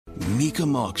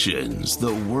Mecum Auctions,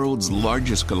 the world's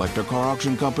largest collector car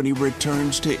auction company,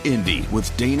 returns to Indy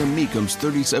with Dana Mecum's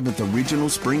 37th Original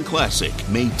Spring Classic,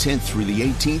 May 10th through the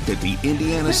 18th at the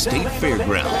Indiana State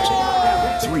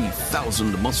Fairgrounds.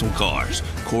 3,000 muscle cars,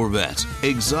 Corvettes,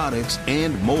 exotics,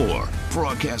 and more.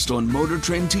 Broadcast on Motor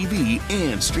Trend TV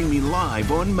and streaming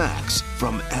live on Max.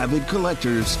 From avid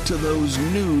collectors to those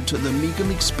new to the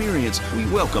Mecum experience, we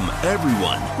welcome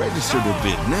everyone. Register to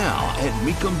bid now at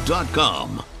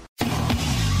Mecum.com.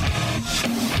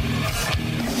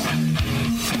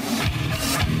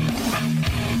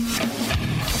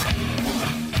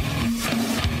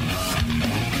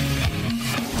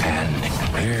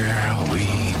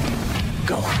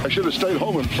 I should have stayed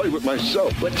home and played with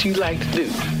myself. What do you like to do?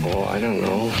 Oh, I don't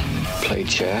know. Play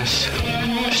chess,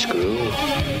 screw.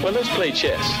 Well, let's play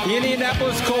chess. The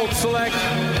Indianapolis Colts select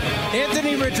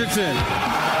Anthony Richardson,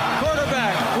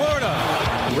 quarterback, Florida.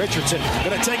 Richardson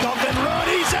going to take off and run.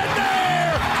 He's in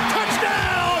there!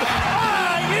 Touchdown!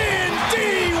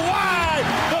 I-N-D-Y!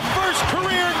 The first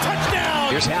career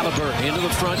touchdown! Here's Halliburton into the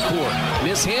front court.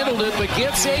 Mishandled it, but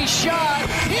gets a shot.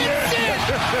 Hits it!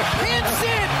 Hits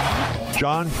it!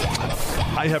 John,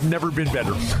 I have never been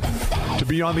better to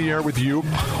be on the air with you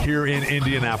here in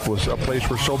Indianapolis, a place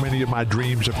where so many of my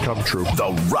dreams have come true.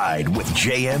 The Ride with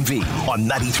JMV on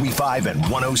 93.5 and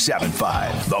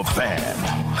 107.5. The Fan.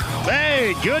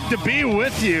 Hey, good to be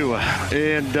with you.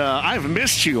 And I've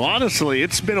missed you, honestly.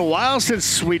 It's been a while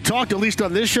since we talked, at least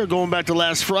on this show, going back to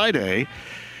last Friday.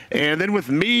 And then with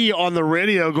me on the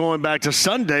radio going back to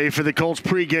Sunday for the Colts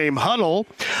pregame huddle,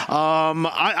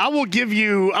 I will give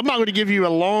you – I'm not going to give you a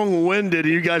long-winded –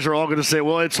 you guys are all going to say,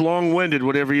 well, it's long-winded.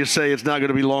 Whatever you say, it's not going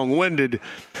to be long-winded.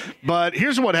 But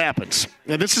here's what happens.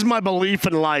 And this is my belief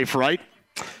in life, right?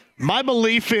 My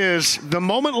belief is the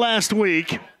moment last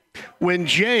week when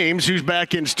James, who's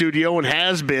back in studio and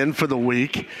has been for the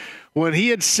week, when he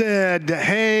had said,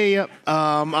 hey,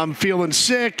 I'm feeling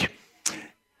sick –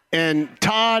 and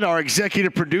Todd, our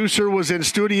executive producer, was in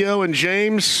studio, and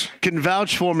James can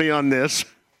vouch for me on this.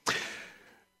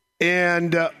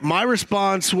 And my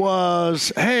response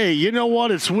was, hey, you know what?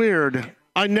 It's weird.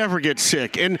 I never get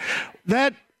sick. And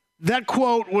that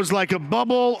quote was like a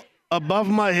bubble above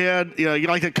my head,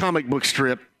 like a comic book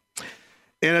strip.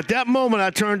 And at that moment,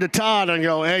 I turned to Todd and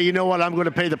go, hey, you know what? I'm going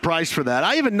to pay the price for that.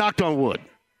 I even knocked on wood.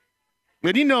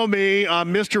 And you know me,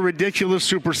 I'm Mr. Ridiculous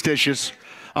Superstitious.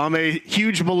 I'm a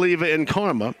huge believer in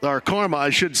karma, I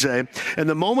should say. And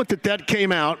the moment that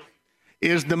came out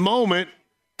is the moment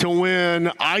to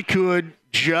when I could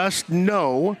just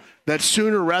know that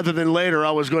sooner rather than later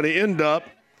I was going to end up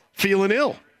feeling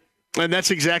ill. And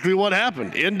that's exactly what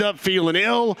happened. End up feeling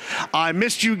ill. I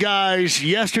missed you guys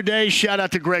yesterday. Shout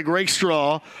out to Greg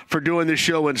Rakestraw for doing the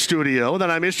show in studio.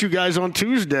 Then I missed you guys on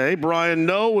Tuesday. Brian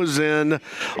Noe was in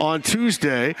on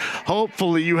Tuesday.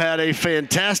 Hopefully you had a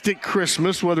fantastic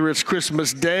Christmas, whether it's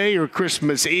Christmas Day or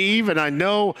Christmas Eve. And I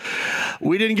know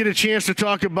we didn't get a chance to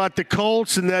talk about the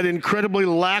Colts and that incredibly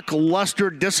lackluster,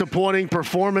 disappointing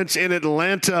performance in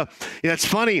Atlanta. Yeah, it's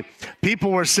funny.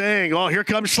 People were saying, oh, here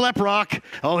comes Schleprock.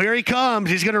 Oh, here he comes.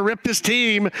 He's going to rip this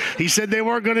team. He said they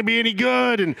weren't going to be any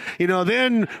good. And,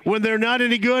 then when they're not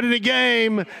any good in a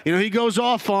game, he goes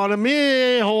off on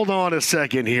them. Hold on a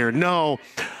second here. No,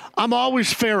 I'm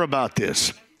always fair about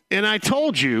this. And I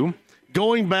told you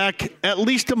going back at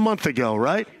least a month ago,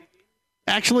 right?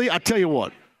 Actually, I tell you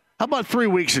what. How about 3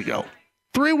 weeks ago?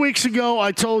 3 weeks ago,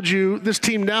 I told you this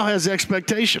team now has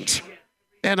expectations.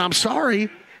 And I'm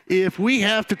sorry if we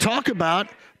have to talk about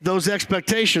those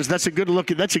expectations. That's a good look.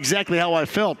 That's exactly how I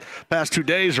felt past 2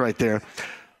 days right there.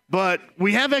 But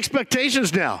we have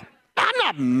expectations now. I'm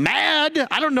not mad.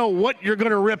 I don't know what you're going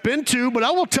to rip into, but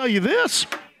I will tell you this,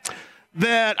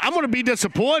 that I'm going to be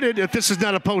disappointed if this is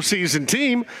not a postseason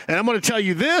team. And I'm going to tell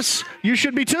you this, you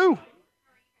should be too.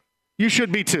 You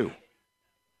should be too.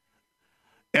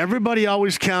 Everybody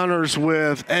always counters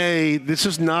with, hey, this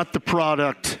is not the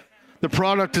product. The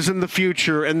product is in the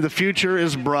future, and the future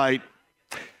is bright.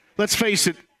 Let's face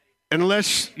it,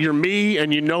 unless you're me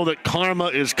and you know that karma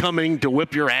is coming to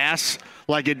whip your ass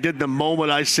like it did the moment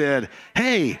I said,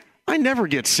 hey, I never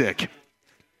get sick.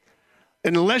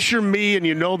 Unless you're me and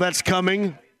you know that's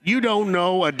coming, you don't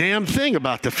know a damn thing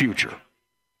about the future.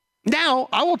 Now,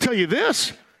 I will tell you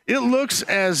this. It looks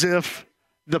as if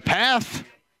the path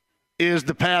is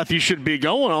the path you should be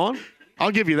going on.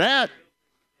 I'll give you that.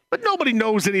 But nobody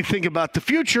knows anything about the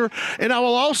future, and I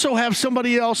will also have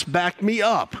somebody else back me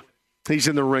up. He's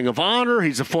in the Ring of Honor.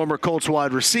 He's a former Colts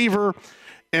wide receiver.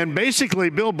 And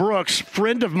basically, Bill Brooks,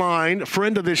 friend of mine,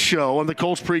 friend of this show on the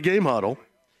Colts pregame huddle,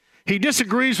 He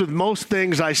disagrees with most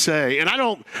things I say, and I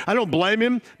don't blame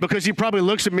him because he probably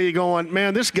looks at me going,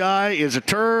 man, this guy is a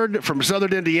turd from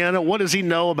Southern Indiana. What does he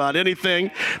know about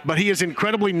anything? But he is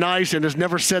incredibly nice and has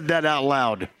never said that out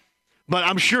loud. But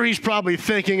I'm sure he's probably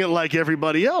thinking it like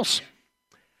everybody else.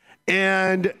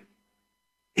 And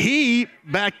he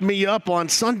backed me up on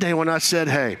Sunday when I said,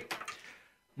 hey,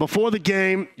 before the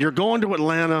game, you're going to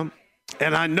Atlanta,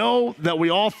 and I know that we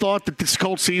all thought that this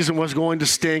Colts season was going to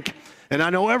stink. And I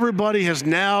know everybody has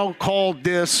now called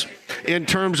this in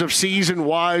terms of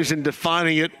season-wise and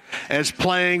defining it as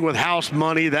playing with house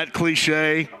money, that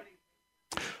cliche.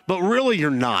 But really, you're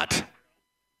not.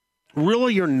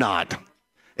 Really, you're not.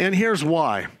 And here's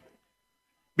why.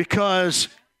 Because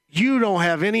you don't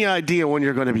have any idea when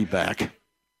you're going to be back.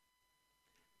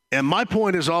 And my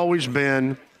point has always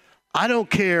been, I don't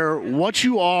care what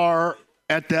you are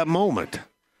at that moment,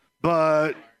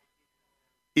 but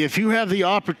if you have the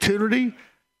opportunity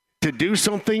to do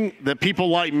something that people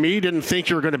like me didn't think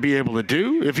you were going to be able to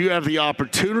do, if you have the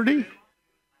opportunity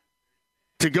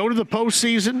to go to the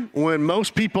postseason when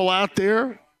most people out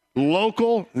there,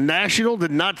 local, national,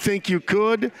 did not think you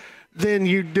could, then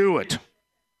you do it.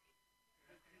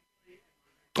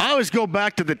 I always go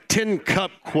back to the Tin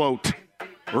Cup quote,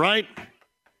 right?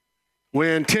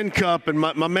 When Tin Cup, and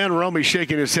my man Romy's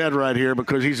shaking his head right here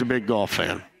because he's a big golf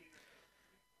fan.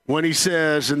 When he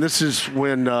says, and this is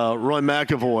when Roy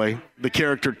McAvoy, the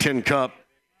character Tin Cup,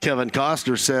 Kevin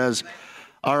Costner, says,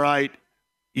 all right,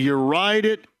 you ride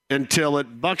it until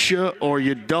it bucks you or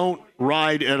you don't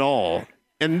ride at all.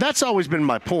 And that's always been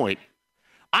my point.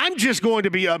 I'm just going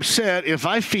to be upset if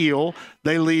I feel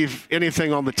they leave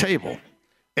anything on the table.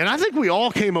 And I think we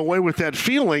all came away with that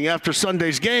feeling after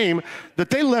Sunday's game that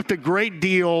they left a great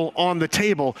deal on the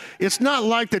table. It's not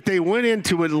like that they went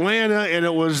into Atlanta and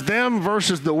it was them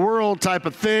versus the world type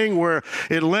of thing where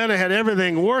Atlanta had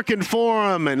everything working for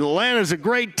them and Atlanta's a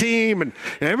great team and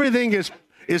everything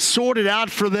is sorted out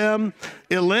for them.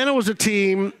 Atlanta was a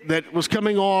team that was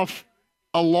coming off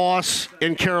a loss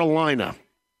in Carolina,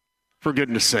 for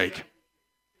goodness sake.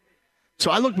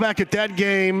 So I look back at that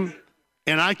game,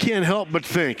 and I can't help but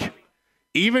think,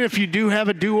 even if you do have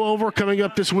a do-over coming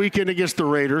up this weekend against the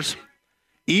Raiders,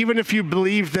 even if you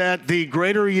believe that the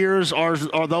greater years are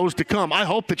those to come, I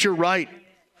hope that you're right.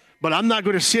 But I'm not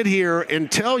going to sit here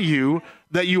and tell you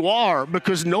that you are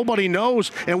because nobody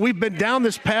knows. And we've been down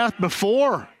this path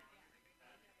before.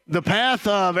 The path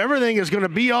of everything is going to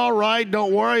be all right.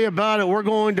 Don't worry about it. We're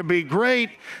going to be great.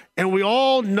 And we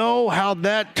all know how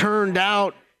that turned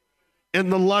out in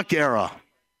the Luck era.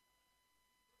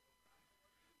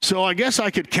 So I guess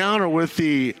I could counter with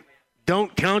the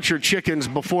don't count your chickens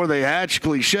before they hatch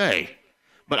cliche.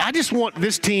 But I just want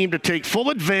this team to take full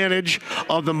advantage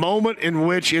of the moment in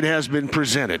which it has been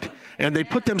presented. And they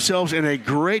put themselves in a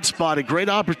great spot, a great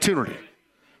opportunity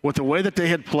with the way that they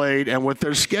had played and with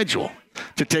their schedule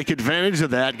to take advantage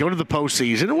of that, go to the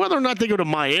postseason, and whether or not they go to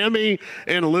Miami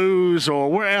and lose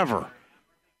or wherever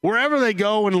they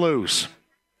go and lose.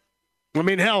 I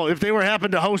mean, hell, if they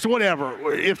happen to host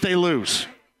whatever, if they lose.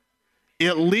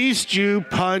 At least you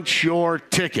punch your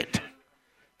ticket.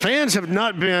 Fans have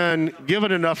not been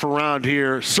given enough around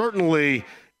here, certainly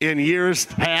in years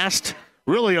past,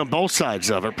 really on both sides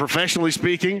of it, professionally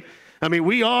speaking. I mean,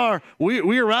 we are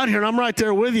out here, and I'm right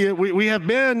there with you. We have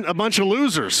been a bunch of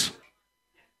losers.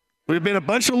 We've been a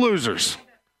bunch of losers.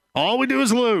 All we do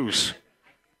is lose.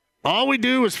 All we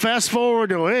do is fast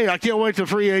forward to, hey, I can't wait to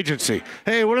free agency.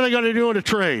 Hey, what are they going to do in a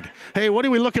trade? Hey, what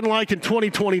are we looking like in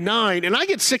 2029? And I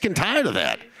get sick and tired of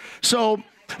that. So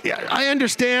yeah, I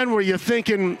understand where you're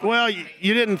thinking, well,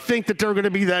 you didn't think that they were going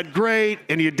to be that great,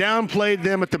 and you downplayed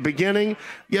them at the beginning.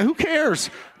 Yeah, who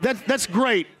cares? That's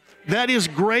great. That is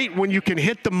great when you can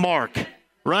hit the mark,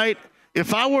 right?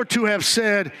 If I were to have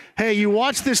said, hey, you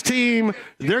watch this team,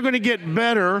 they're going to get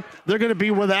better. They're going to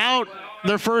be without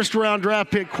their first-round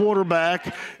draft pick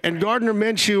quarterback, and Gardner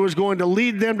Minshew is going to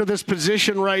lead them to this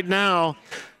position right now.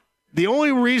 The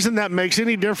only reason that makes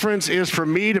any difference is for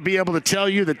me to be able to tell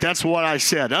you that that's what I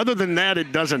said. Other than that,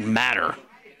 it doesn't matter.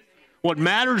 What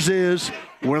matters is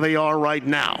where they are right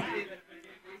now.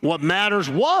 What matters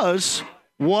was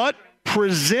what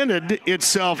presented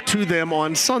itself to them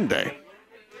on Sunday.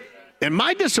 And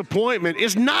my disappointment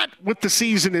is not with the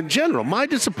season in general. My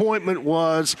disappointment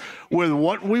was with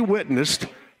what we witnessed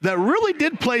that really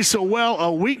did play so well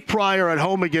a week prior at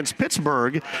home against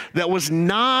Pittsburgh that was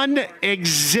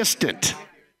non-existent.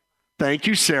 Thank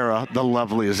you, Sarah. The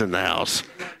lovely is in the house.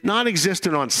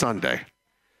 Non-existent on Sunday.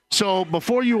 So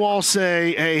before you all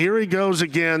say, hey, here he goes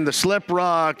again, the slip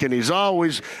rock, and he's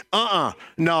always,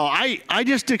 no, I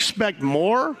just expect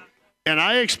more And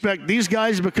I expect these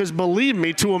guys, because believe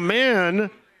me, to a man,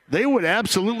 they would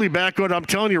absolutely back what I'm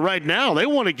telling you right now. They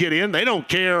want to get in. They don't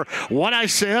care what I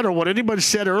said or what anybody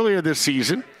said earlier this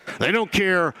season. They don't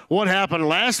care what happened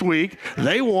last week.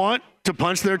 They want to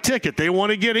punch their ticket. They want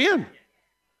to get in.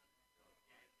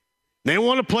 They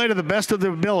want to play to the best of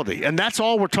their ability. And that's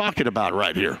all we're talking about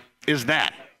right here, is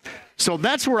that. So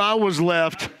that's where I was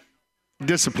left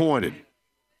disappointed.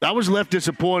 I was left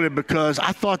disappointed because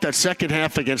I thought that second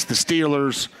half against the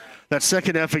Steelers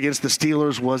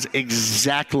was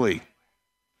exactly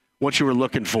what you were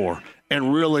looking for.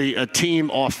 And really a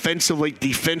team offensively,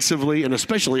 defensively, and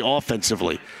especially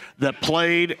offensively that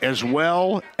played as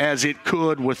well as it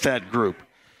could with that group.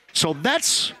 So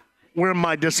that's where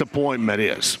my disappointment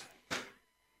is.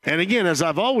 And again, as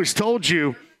I've always told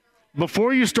you,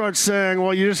 before you start saying,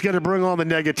 well, you just got to bring on the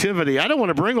negativity, I don't want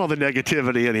to bring all the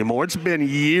negativity anymore. It's been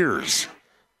years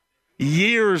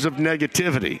of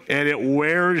negativity, and it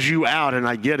wears you out, and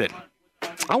I get it.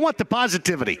 I want the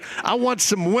positivity. I want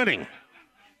some winning.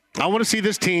 I want to see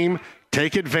this team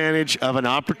take advantage of an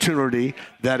opportunity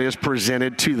that is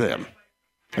presented to them.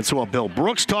 That's what Bill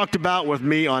Brooks talked about with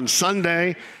me on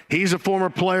Sunday. He's a former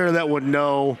player that would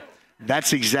know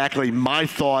that's exactly my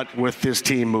thought with this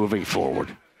team moving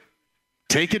forward.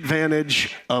 Take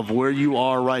advantage of where you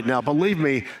are right now. Believe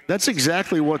me, that's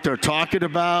exactly what they're talking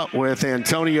about with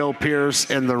Antonio Pierce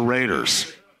and the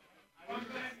Raiders.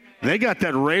 They got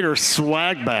that Raider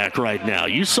swag back right now.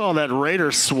 You saw that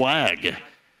Raider swag.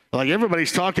 Like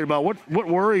everybody's talking about what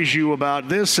worries you about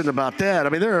this and about that. I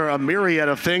mean, there are a myriad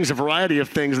of things, a variety of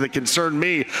things that concern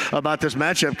me about this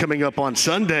matchup coming up on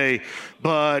Sunday.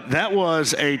 But that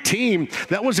was a team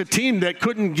that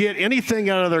couldn't get anything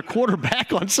out of their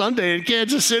quarterback on Sunday in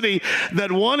Kansas City,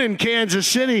 that won in Kansas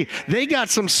City. They got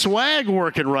some swag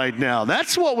working right now.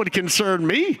 That's what would concern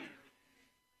me.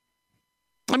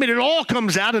 I mean, it all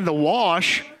comes out in the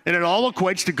wash, and it all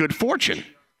equates to good fortune.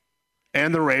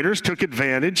 And the Raiders took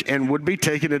advantage and would be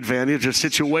taking advantage of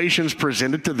situations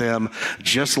presented to them,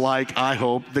 just like I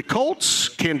hope the Colts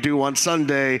can do on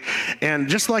Sunday. And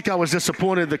just like I was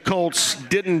disappointed the Colts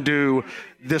didn't do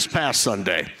this past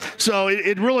Sunday. So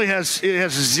it really has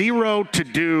zero to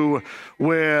do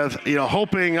with,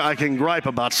 hoping I can gripe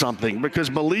about something. Because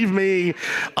believe me,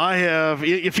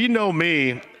 if you know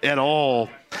me at all,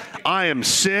 I am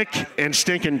sick and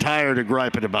stinking tired of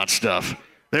griping about stuff.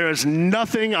 There is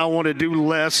nothing I want to do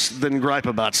less than gripe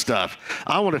about stuff.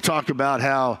 I want to talk about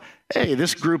how, hey,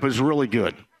 this group is really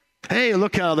good. Hey,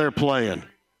 look how they're playing.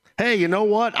 Hey, you know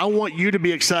what? I want you to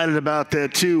be excited about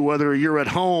that too, whether you're at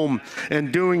home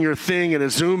and doing your thing in a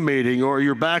Zoom meeting or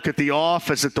you're back at the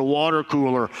office at the water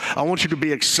cooler. I want you to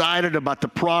be excited about the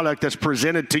product that's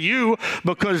presented to you,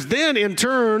 because then in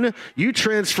turn, you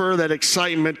transfer that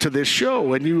excitement to this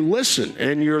show and you listen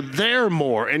and you're there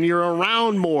more and you're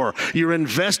around more. You're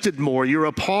invested more. You're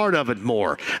a part of it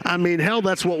more. I mean, hell,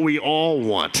 that's what we all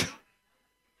want.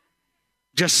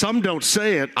 Just some don't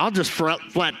say it. I'll just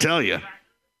flat tell you.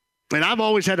 And I've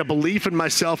always had a belief in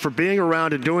myself for being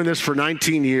around and doing this for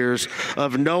 19 years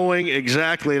of knowing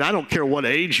exactly, and I don't care what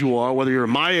age you are, whether you're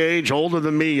my age, older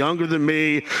than me, younger than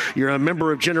me, you're a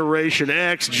member of Generation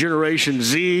X, Generation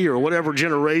Z, or whatever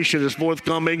generation is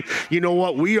forthcoming, you know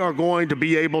what? We are going to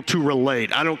be able to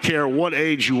relate. I don't care what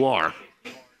age you are.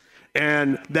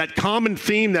 And that common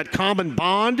theme, that common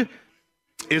bond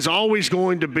is always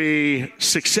going to be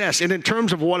success. And in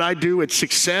terms of what I do, it's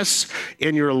success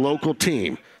in your local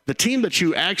team. The team that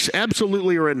you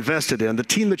absolutely are invested in, the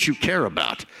team that you care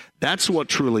about, that's what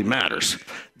truly matters.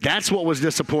 That's what was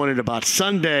disappointing about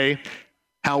Sunday.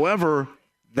 However,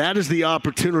 that is the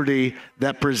opportunity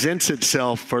that presents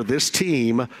itself for this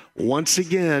team once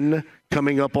again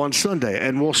coming up on Sunday.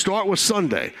 And we'll start with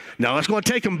Sunday. Now, it's going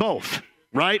to take them both,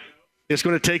 right? It's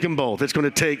going to take them both. It's going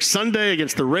to take Sunday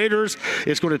against the Raiders.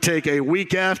 It's going to take a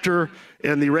week after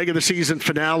in the regular season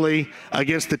finale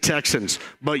against the Texans.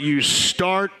 But you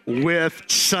start with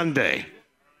Sunday.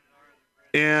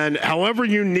 And however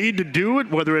you need to do it,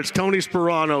 whether it's Tony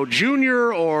Sperano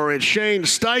Jr. or it's Shane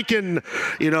Steichen,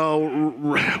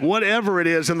 whatever it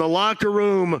is in the locker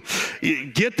room,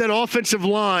 get that offensive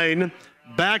line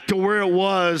back to where it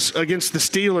was against the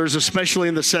Steelers, especially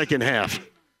in the second half.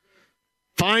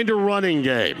 Find a running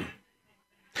game.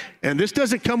 And this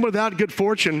doesn't come without good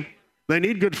fortune. They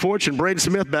need good fortune. Braden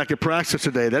Smith back at practice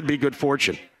today. That'd be good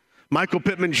fortune. Michael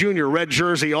Pittman Jr., red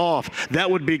jersey off. That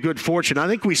would be good fortune. I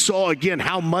think we saw, again,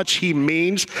 how much he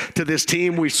means to this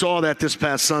team. We saw that this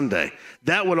past Sunday.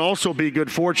 That would also be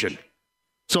good fortune.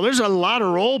 So there's a lot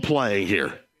of role playing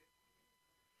here.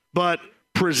 But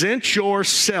present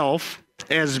yourself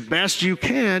as best you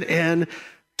can and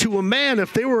to a man,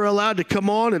 if they were allowed to come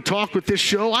on and talk with this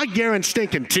show, I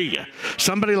guarantee you,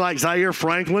 somebody like Zaire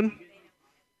Franklin,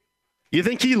 you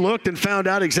think he looked and found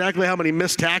out exactly how many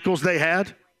missed tackles they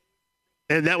had?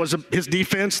 And that was his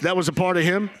defense? That was a part of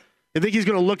him? You think he's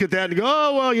going to look at that and go,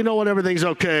 oh, well, you know what, everything's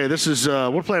okay. This is,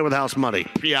 we're playing with house money.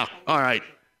 Yeah, all right.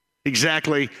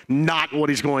 Exactly not what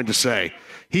he's going to say.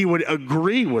 He would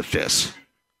agree with this.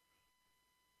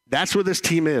 That's where this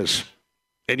team is.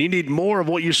 And you need more of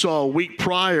what you saw a week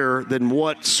prior than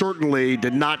what certainly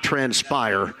did not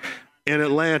transpire in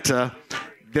Atlanta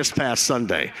this past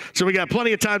Sunday. So we got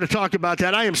plenty of time to talk about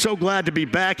that. I am so glad to be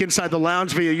back inside the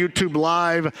lounge via YouTube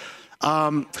Live.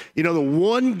 The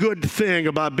one good thing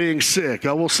about being sick,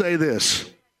 I will say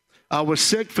this. I was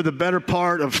sick for the better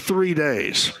part of 3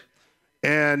 days.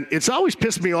 And it's always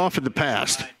pissed me off in the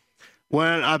past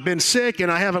when I've been sick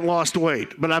and I haven't lost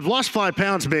weight. But I've lost 5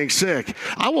 pounds being sick.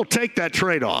 I will take that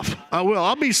trade-off. I will.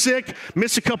 I'll be sick,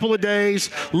 miss a couple of days,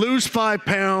 lose 5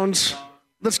 pounds.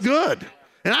 That's good.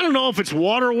 And I don't know if it's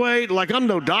water weight. Like, I'm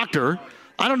no doctor.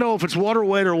 I don't know if it's water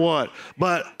weight or what.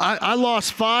 But I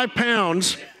lost 5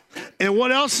 pounds. And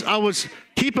what else? I was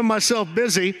keeping myself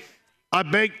busy. I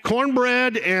baked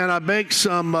cornbread and I baked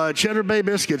some Cheddar Bay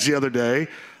biscuits the other day.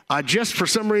 For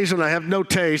some reason, I have no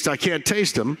taste. I can't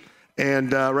taste them.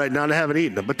 And right now I haven't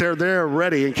eaten them. But they're there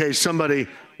ready in case somebody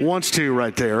wants to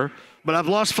right there. But I've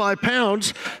lost 5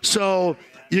 pounds. So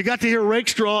you got to hear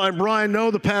Rakestraw and Brian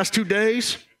Noe the past 2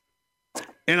 days.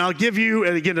 And I'll give you,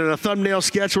 and again, in a thumbnail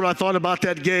sketch, what I thought about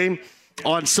that game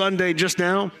on Sunday just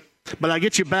now. But I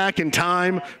get you back in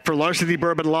time for Larceny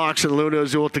Bourbon Locks and Luna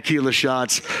Azul Tequila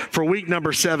Shots for week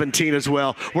number 17 as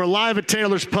well. We're live at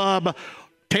Taylor's Pub.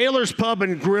 Taylor's Pub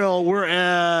and Grill. We're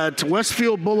at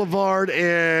Westfield Boulevard.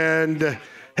 And,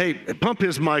 hey, pump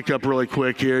his mic up really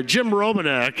quick here. Jim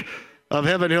Romanek of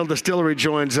Heaven Hill Distillery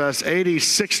joins us.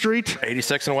 86th Street.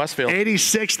 86th and Westfield.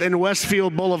 86th and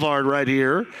Westfield Boulevard right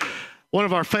here. One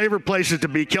of our favorite places to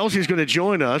be. Kelsey's going to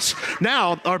join us.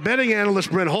 Now, our betting analyst,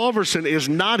 Brent Halverson, is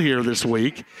not here this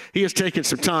week. He has taken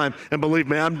some time. And believe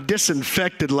me, I'm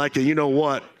disinfected like a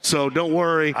you-know-what. So don't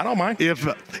worry. I don't mind.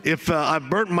 If I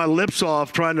burnt my lips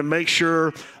off trying to make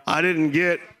sure I didn't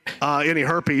get any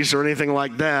herpes or anything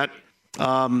like that,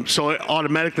 so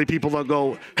automatically people don't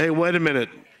go, hey, wait a minute.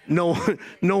 No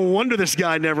wonder this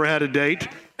guy never had a date.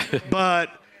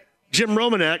 But Jim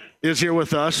Romanek is here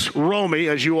with us. Romy,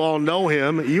 as you all know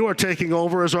him, you are taking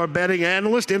over as our betting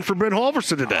analyst in for Brent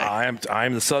Halverson today.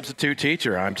 I'm the substitute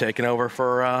teacher. I'm taking over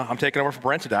for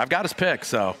Brent today. I've got his pick,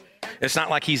 so it's not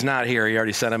like he's not here. He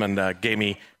already sent him and gave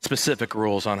me specific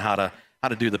rules on how to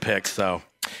do the picks. So,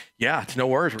 yeah, no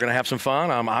worries. We're gonna have some fun.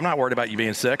 I'm not worried about you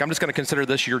being sick. I'm just gonna consider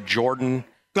this your Jordan.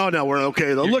 Oh no, we're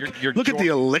okay though. Look at the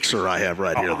elixir I have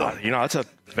right here though. That's a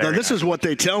very now, this nice. is what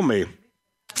they tell me.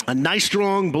 A nice,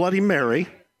 strong Bloody Mary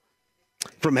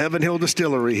from Heaven Hill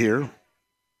Distillery here,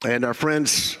 and our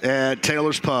friends at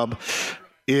Taylor's Pub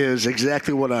is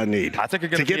exactly what I need. I think you're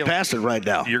going to get past it right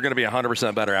now. You're going to be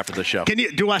 100% better after the show.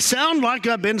 Do I sound like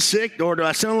I've been sick, or do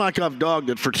I sound like I've dogged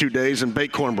it for 2 days and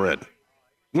baked cornbread?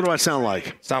 What do I sound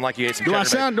like? Sound like you ate some. Do I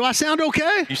sound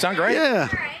okay? You sound great. Yeah.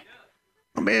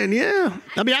 Oh, man, yeah.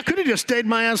 I mean, I could have just stayed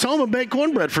my ass home and baked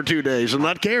cornbread for 2 days and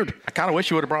not cared. I kind of wish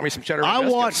you would have brought me some cheddar.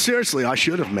 Seriously, I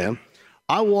should have, man.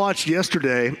 I watched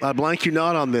yesterday, I blank you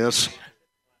not on this,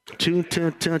 I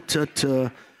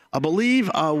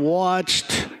believe I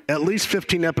watched at least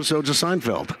 15 episodes of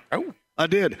Seinfeld. Oh. I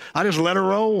did. I just let her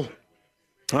roll.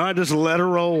 All right, just let her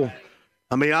roll.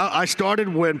 I mean, I started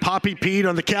when Poppy peed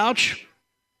on the couch.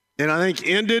 And I think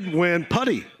ended when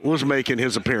Putty was making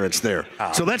his appearance there.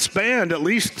 So that spanned at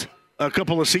least a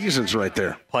couple of seasons right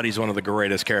there. Putty's one of the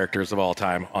greatest characters of all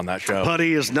time on that show.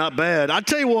 Putty is not bad. I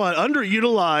tell you what,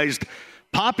 underutilized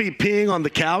Poppy peeing on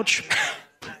the couch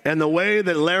and the way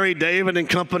that Larry David and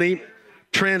company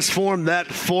transformed that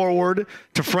forward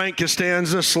to Frank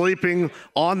Costanza sleeping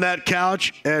on that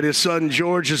couch at his son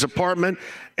George's apartment,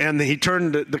 and he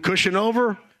turned the cushion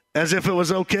over as if it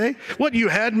was okay. What, you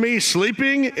had me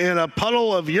sleeping in a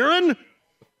puddle of urine?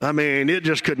 I mean, it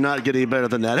just could not get any better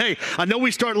than that. Hey, I know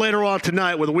we start later on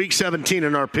tonight with Week 17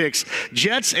 in our picks.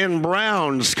 Jets and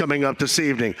Browns coming up this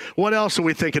evening. What else are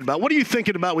we thinking about? What are you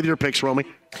thinking about with your picks, Romy?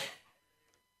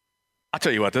 I'll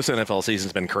tell you what, this NFL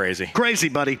season's been crazy. Crazy,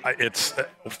 buddy. It's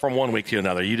from 1 week to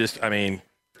another. Watching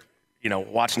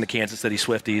the Kansas City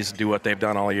Swifties do what they've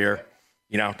done all year.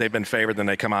 They've been favored, then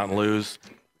they come out and lose.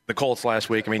 The Colts last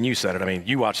week, you said it.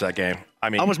 You watched that game.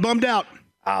 I was bummed out.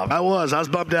 I was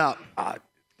bummed out.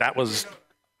 That was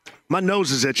My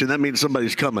nose is itching. That means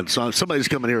somebody's coming. So somebody's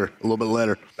coming here a little bit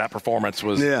later. That performance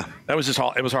was that was just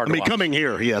it was hard to watch. Coming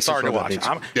here, yes. It's hard to watch.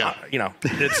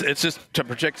 It's just to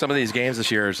project some of these games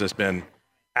this year has just been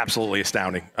absolutely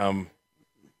astounding.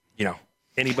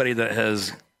 Anybody that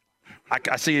has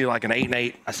I see like an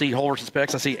 8-8. I see Holverson's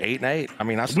picks. I see 8-8. I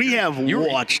mean, we have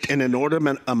watched an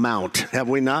inordinate amount, have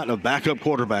we not, of backup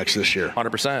quarterbacks this year?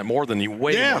 100%, more than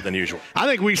more than usual. I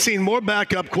think we've seen more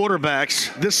backup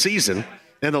quarterbacks this season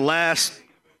in the last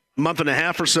month and a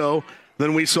half or so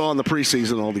than we saw in the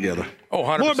preseason altogether. Oh,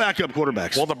 100%. More backup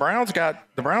quarterbacks. Well, the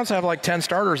Browns have like 10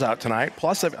 starters out tonight.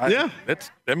 Plus, this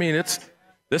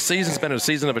season's been a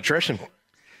season of attrition.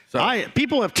 So.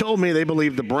 People have told me they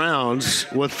believe the Browns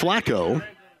with Flacco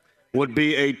would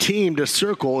be a team to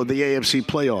circle in the AFC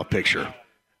playoff picture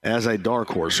as a dark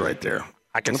horse right there.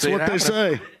 That's what they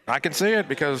say. I can see it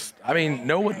because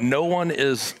no one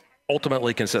is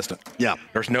ultimately consistent. Yeah,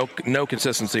 there's no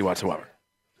consistency whatsoever.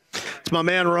 It's my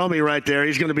man Romy right there.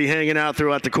 He's going to be hanging out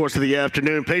throughout the course of the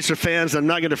afternoon. Pacer fans, I'm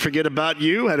not going to forget about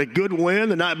you. Had a good win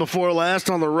the night before last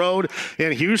on the road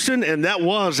in Houston, and that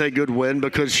was a good win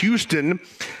because Houston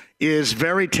is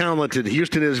very talented.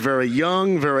 Houston is very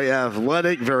young, very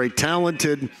athletic, very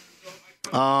talented.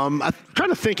 I'm trying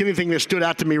to think anything that stood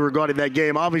out to me regarding that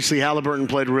game. Obviously, Halliburton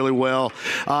played really well.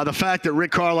 The fact that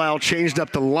Rick Carlisle changed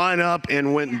up the lineup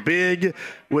and went big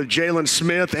with Jalen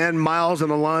Smith and Miles in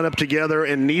the lineup together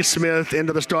and Neesmith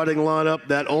into the starting lineup,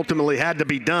 that ultimately had to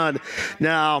be done.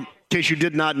 Now, in case you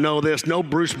did not know this, no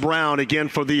Bruce Brown again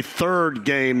for the third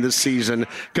game this season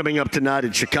coming up tonight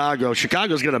in Chicago.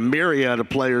 Chicago's got a myriad of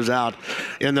players out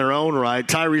in their own right.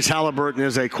 Tyrese Halliburton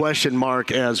is a question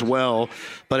mark as well,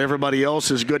 but everybody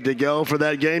else is good to go for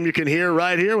that game. You can hear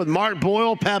right here with Mark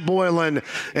Boyle, Pat Boylan,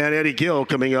 and Eddie Gill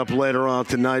coming up later on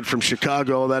tonight from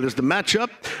Chicago. That is the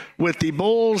matchup with the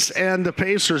Bulls and the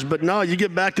Pacers. But no, you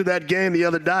get back to that game the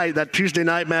other night, that Tuesday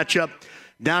night matchup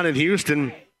down in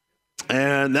Houston,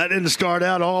 and that didn't start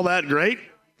out all that great.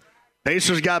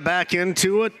 Pacers got back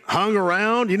into it, hung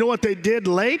around. You know what they did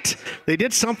late? They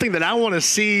did something that I want to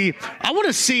see. I want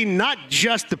to see not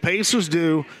just the Pacers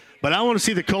do, but I want to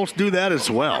see the Colts do that as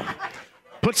well.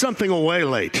 Put something away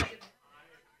late.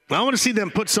 I want to see them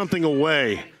put something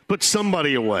away, put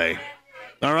somebody away,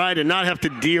 all right, and not have to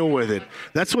deal with it.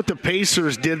 That's what the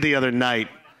Pacers did the other night.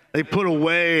 They put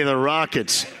away the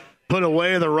Rockets. Put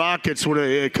away the Rockets with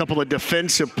a couple of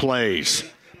defensive plays.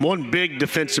 One big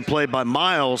defensive play by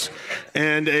Miles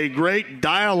and a great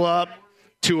dial-up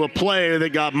to a play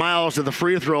that got Miles to the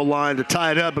free throw line to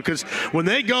tie it up, because when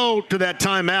they go to that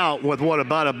timeout with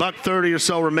about $1:30 or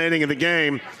so remaining in the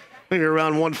game, maybe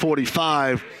around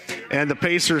 1:45, and the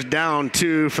Pacers down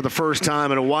 2 for the first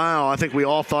time in a while, I think we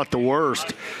all thought the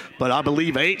worst. But I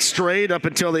believe 8 straight up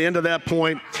until the end of that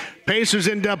point. Pacers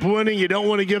end up winning. You don't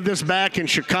want to give this back in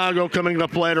Chicago coming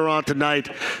up later on tonight,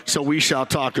 so we shall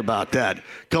talk about that.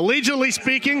 Collegiately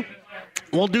speaking,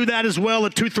 we'll do that as well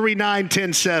at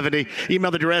 239-1070.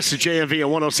 Email address is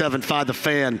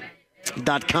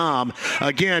jmv@1075thefan.com.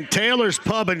 Again, Taylor's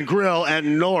Pub and Grill at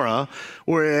Nora.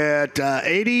 We're at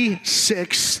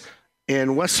 86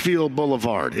 and Westfield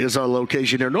Boulevard is our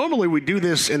location there. Normally we do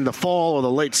this in the fall or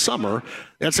the late summer.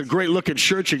 That's a great looking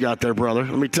shirt you got there, brother.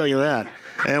 Let me tell you that.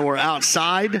 And we're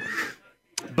outside,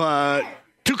 but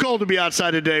too cold to be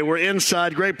outside today. We're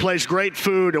inside. Great place, great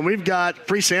food, and we've got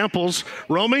free samples.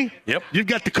 Romy? Yep. You've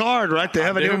got the card, right? The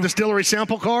Heaven Hill Distillery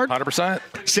sample card? 100%.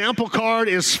 Sample card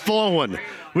is flowing.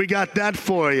 We got that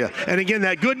for you. And again,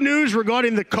 that good news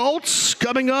regarding the Colts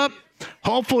coming up.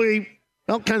 Hopefully,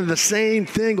 kind of the same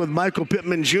thing with Michael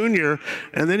Pittman Jr.,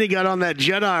 and then he got on that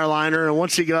jet airliner, and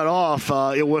once he got off,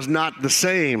 it was not the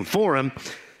same for him.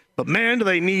 But, man, do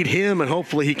they need him, and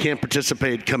hopefully he can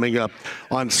participate coming up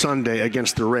on Sunday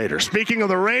against the Raiders. Speaking of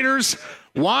the Raiders,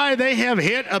 why they have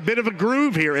hit a bit of a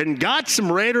groove here and got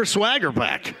some Raider swagger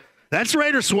back. That's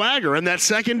Raider swagger in that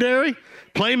secondary,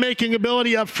 playmaking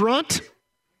ability up front.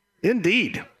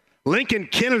 Indeed. Lincoln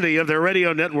Kennedy of their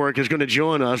radio network is going to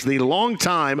join us. The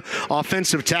longtime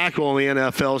offensive tackle in the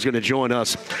NFL is going to join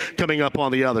us coming up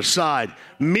on the other side.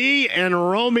 Me and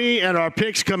Romy and our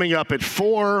picks coming up at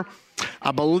 4.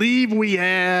 I believe we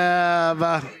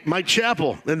have Mike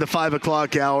Chappell in the 5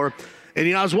 o'clock hour.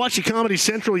 And, I was watching Comedy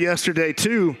Central yesterday,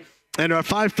 too, and our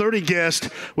 5:30 guest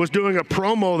was doing a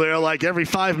promo there like every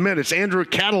 5 minutes, Andrew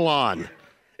Catalon.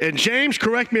 And, James,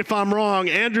 correct me if I'm wrong,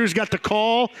 Andrew's got the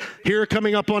call here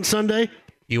coming up on Sunday?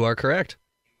 You are correct.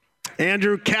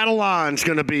 Andrew Catalon's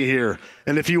going to be here.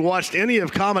 And if you watched any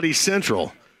of Comedy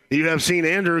Central, you have seen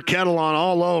Andrew Catalon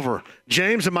all over.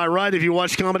 James, am I right if you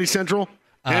watched Comedy Central?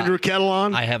 Andrew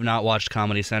Catalon? I have not watched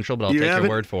Comedy Central, but I'll take your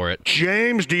word for it.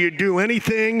 James, do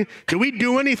we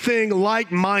do anything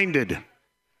like-minded?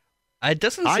 It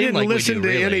doesn't seem I didn't like listen we do,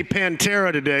 to really. any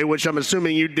Pantera today, which I'm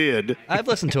assuming you did. I've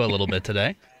listened to a little bit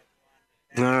today.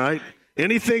 All right.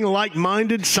 Anything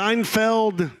like-minded?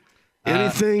 Seinfeld?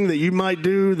 Anything that you might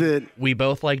do that we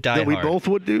both like Die Hard? That we both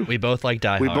would do? We both like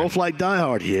Die Hard. We both like Die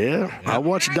Hard, yeah. I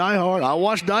watched Die Hard. I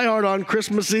watched Die Hard on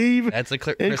Christmas Eve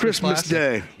and Christmas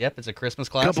Day. Yep, it's a Christmas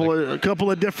classic. A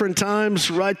couple of different times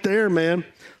right there, man.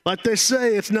 Like they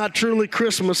say, it's not truly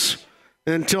Christmas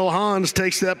until Hans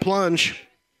takes that plunge.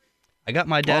 I got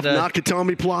my dad off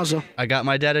Nakatomi Plaza. I got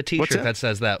my dad a T-shirt that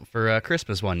says that for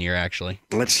Christmas one year, actually.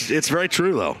 It's very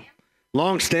true, though.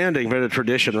 Long-standing, but a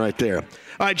tradition right there. All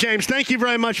right, James, thank you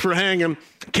very much for hanging.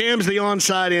 Cam's the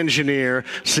on-site engineer.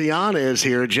 Sienna is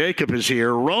here. Jacob is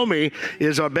here. Romy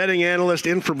is our betting analyst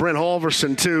in for Brent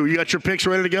Halverson, too. You got your picks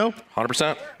ready to go?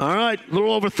 100%. All right, a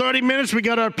little over 30 minutes. We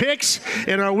got our picks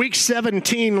and our Week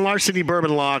 17 Larceny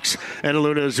Bourbon Locks and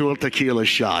Luna Azul Tequila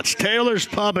shots. Taylor's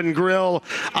Pub and Grill.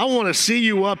 I want to see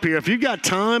you up here. If you got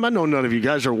time, I know none of you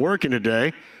guys are working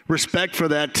today. Respect for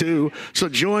that, too. So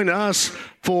join us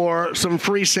for some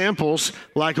free samples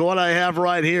like what I have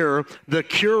right here, the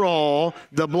Cure-All,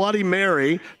 the Bloody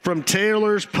Mary from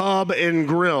Taylor's Pub and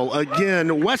Grill.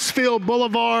 Again, Westfield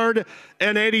Boulevard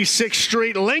and 86th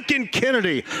Street, Lincoln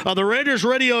Kennedy of the Raiders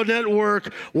Radio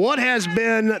Network. What has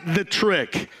been the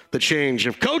trick? The change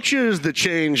of coaches, the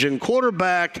change in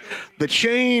quarterback, the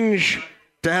change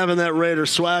to having that Raider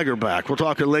swagger back. We'll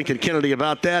talk to Lincoln Kennedy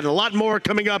about that and a lot more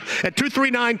coming up at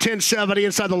 239-1070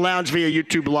 inside the lounge via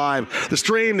YouTube Live, the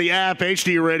stream, the app,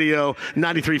 HD Radio,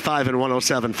 93.5 and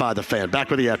 107.5 The Fan.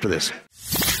 Back with you after this.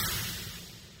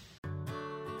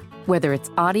 Whether it's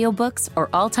audiobooks or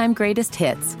all-time greatest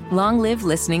hits, long live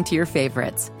listening to your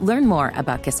favorites. Learn more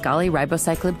about Kisqali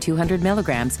Ribociclib 200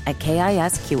 milligrams at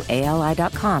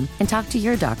KISQALI.com and talk to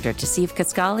your doctor to see if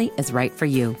Kisqali is right for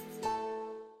you.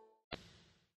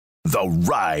 The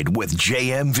Ride with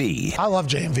JMV. I love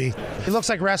JMV. He looks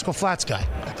like Rascal Flatts guy.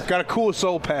 Got a cool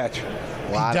soul patch.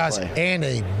 He does, and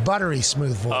a buttery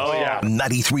smooth voice. Oh, yeah.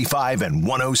 93.5 and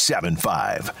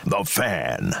 107.5. The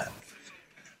Fan.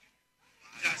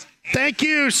 Thank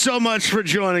you so much for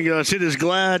joining us. It is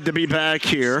glad to be back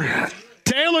here.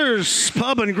 Taylor's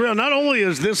Pub and Grill. Not only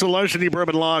is this a Larceny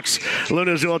Bourbon Locks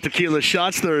Luna Azul Tequila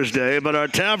Shots Thursday, but our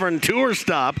tavern tour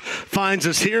stop finds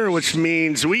us here, which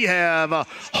means we have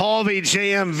Halvey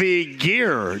JMV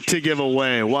gear to give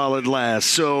away while it lasts.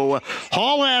 So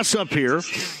haul ass up here.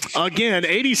 Again,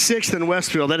 86th and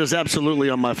Westfield. That is absolutely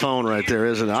on my phone right there,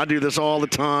 isn't it? I do this all the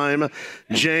time.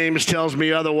 James tells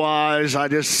me otherwise. I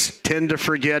just tend to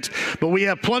forget. But we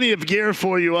have plenty of gear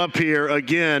for you up here.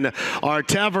 Again, our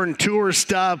tavern tour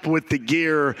stop with the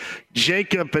gear.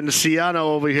 Jacob and Sienna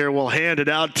over here will hand it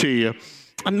out to you.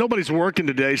 And nobody's working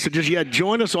today, so just,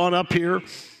 join us on up here.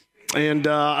 And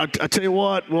I tell you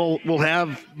what, we'll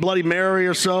have Bloody Mary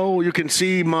or so. You can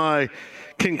see my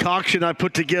concoction I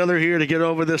put together here to get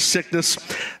over this sickness.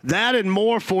 That and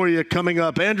more for you coming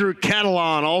up. Andrew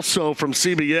Catalon, also from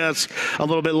CBS, a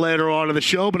little bit later on in the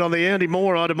show. But on the Andy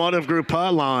Moore Automotive Group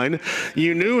hotline,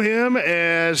 you knew him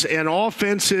as an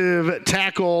offensive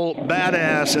tackle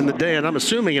badass in the day, and I'm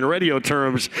assuming in radio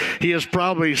terms he is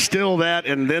probably still that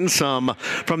and then some.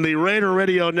 From the Raider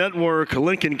Radio Network,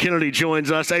 Lincoln Kennedy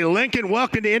joins us. Hey, Lincoln,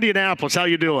 welcome to Indianapolis. How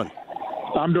you doing?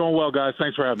 I'm doing well, guys.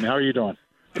 Thanks for having me. How are you doing?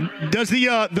 Does the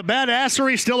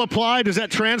badassery still apply? Does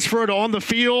that transfer to on the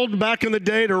field back in the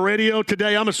day to radio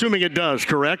today? I'm assuming it does,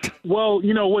 correct? Well,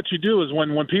 what you do is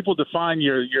when people define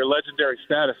your legendary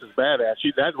status as badass,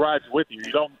 that rides with you.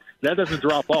 That doesn't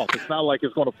drop off. It's not like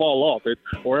it's going to fall off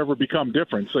or ever become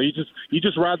different. So you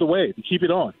just ride the wave and keep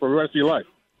it on for the rest of your life.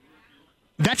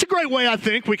 That's a great way, I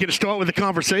think, we can start with the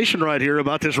conversation right here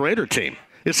about this Raider team.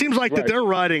 It seems like that they're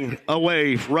riding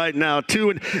away right now, too.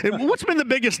 And what's been the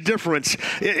biggest difference?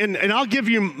 And I'll give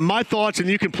you my thoughts, and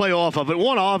you can play off of it.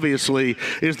 One, obviously,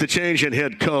 is the change in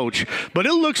head coach. But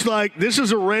it looks like this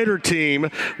is a Raider team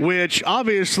which,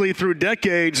 obviously, through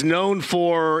decades, known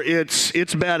for its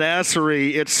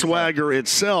badassery, its swagger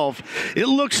itself. It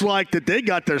looks like that they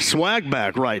got their swag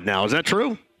back right now. Is that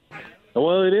true?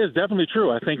 Well, it is definitely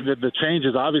true. I think that the change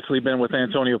has obviously been with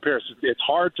Antonio Pierce. It's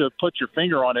hard to put your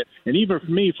finger on it, and even for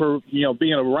me,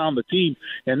 being around the team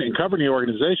and covering the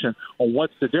organization, on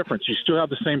what's the difference. You still have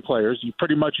the same players. You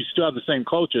still have the same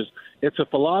coaches. It's a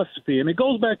philosophy, and it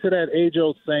goes back to that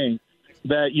age-old saying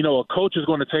that a coach is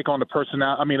going to take on the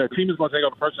personality. I mean, a team is going to take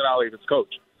on the personality of its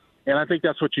coach, and I think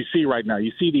that's what you see right now.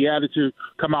 You see the attitude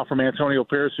come out from Antonio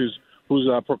Pierce, who's who's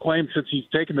proclaimed since he's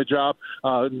taken the job,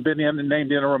 been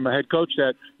named interim head coach,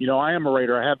 that, I am a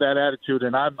Raider. I have that attitude,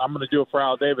 and I'm going to do it for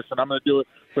Al Davis, and I'm going to do it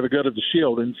for the good of the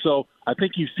Shield. And so I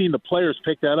think you've seen the players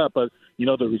pick that up, but,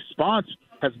 the response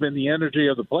has been the energy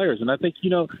of the players. And I think,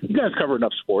 you guys cover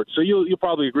enough sports, so you'll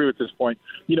probably agree with this point.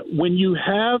 When you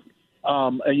have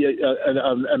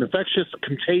an infectious,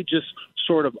 contagious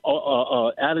sort of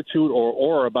attitude or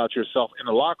aura about yourself in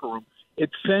the locker room, it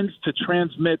tends to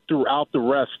transmit throughout the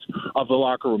rest of the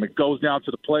locker room. It goes down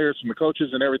to the players and the coaches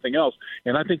and everything else.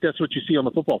 And I think that's what you see on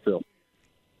the football field.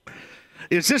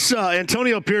 Is this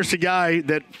Antonio Pierce a guy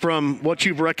that, from what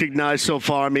you've recognized so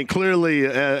far, I mean, clearly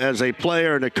as a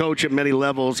player and a coach at many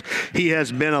levels, he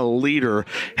has been a leader.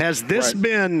 Has this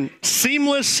been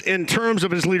seamless in terms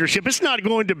of his leadership? It's not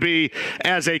going to be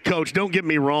as a coach, don't get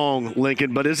me wrong,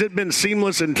 Lincoln, but has it been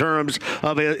seamless in terms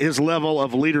of his level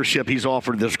of leadership he's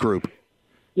offered this group?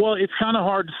 Well, it's kind of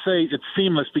hard to say it's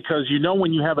seamless because,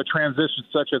 when you have a transition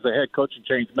such as a head coaching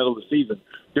change in the middle of the season,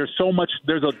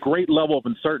 there's a great level of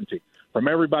uncertainty. From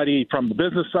everybody, from the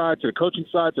business side to the coaching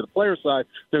side to the player side,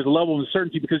 there's a level of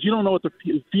uncertainty because you don't know what the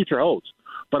future holds.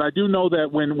 But I do know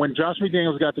that when Josh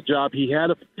McDaniels got the job, he had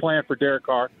a plan for Derek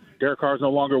Carr. Derek Carr is no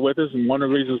longer with us, and one of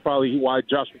the reasons probably why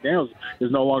Josh McDaniels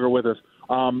is no longer with us.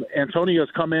 Antonio has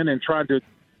come in and tried to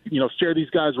steer these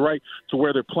guys right to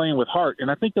where they're playing with heart. And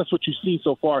I think that's what you've seen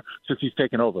so far since he's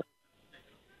taken over.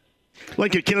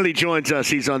 Lincoln Kennedy joins us.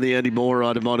 He's on the Andy Moore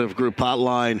Automotive Group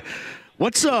hotline.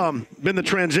 What's been the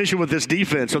transition with this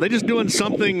defense? Are they just doing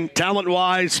something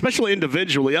talent-wise, especially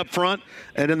individually up front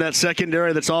and in that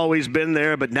secondary that's always been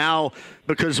there, but now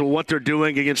because of what they're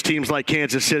doing against teams like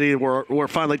Kansas City, we're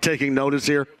finally taking notice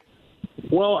here?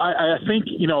 Well, I think,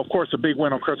 of course, a big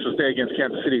win on Christmas Day against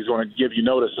Kansas City is going to give you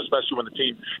notice, especially when the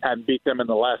team hadn't beat them in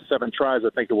the last 7 tries,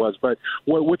 I think it was. But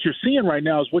what you're seeing right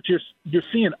now is you're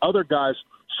seeing other guys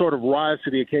sort of rise to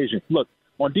the occasion. Look,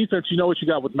 on defense, you know what you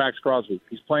got with Max Crosby.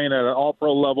 He's playing at an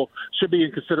all-pro level, should be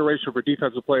in consideration for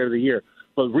Defensive Player of the Year.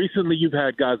 But recently you've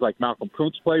had guys like Malcolm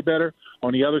Kuntz play better.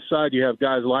 On the other side, you have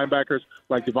guys, linebackers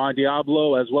like Devon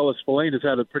Diablo, as well as Spillane has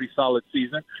had a pretty solid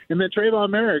season. And then Trayvon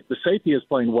Merrick, the safety, is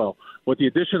playing well. With the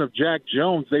addition of Jack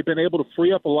Jones, they've been able to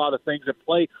free up a lot of things and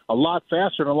play a lot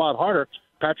faster and a lot harder.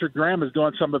 Patrick Graham is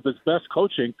doing some of his best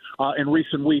coaching in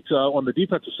recent weeks on the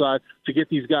defensive side to get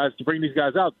these guys, to bring these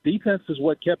guys out. Defense is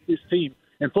what kept this team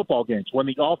in football games when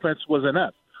the offense was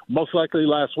inept. Most likely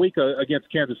last week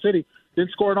against Kansas City, didn't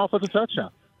score an offensive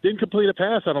touchdown. Didn't complete a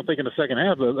pass, I don't think, in the second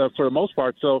half for the most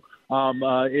part. So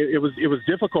it was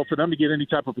difficult for them to get any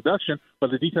type of production, but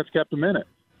the defense kept them in it.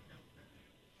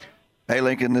 Hey,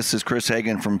 Lincoln, this is Chris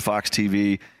Hagan from Fox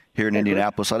TV here in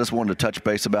Indianapolis. I just wanted to touch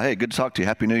base about, hey, good to talk to you.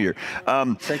 Happy New Year.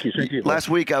 Thank you. Last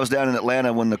week I was down in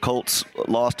Atlanta when the Colts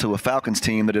lost to a Falcons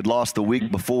team that had lost the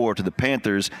week before to the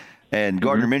Panthers. And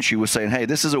Gardner Minshew was saying, hey,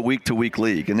 this is a week-to-week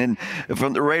league. And then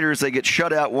from the Raiders, they get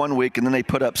shut out one week, and then they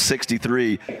put up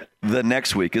 63 the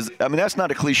next week. That's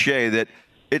not a cliche that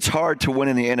it's hard to win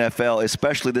in the NFL,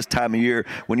 especially this time of year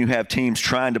when you have teams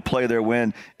trying to play their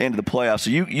win into the playoffs. So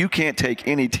you can't take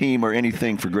any team or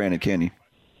anything for granted, can you?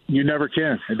 You never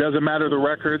can. It doesn't matter the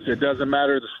records. It doesn't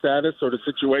matter the status or the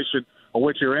situation on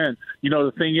which you're in.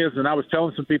 The thing is, and I was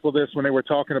telling some people this when they were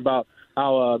talking about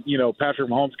how, Patrick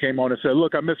Mahomes came on and said,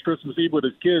 look, I missed Christmas Eve with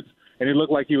his kids, and he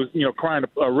looked like he was, crying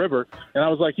a river. And I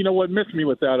was like, you know what, miss me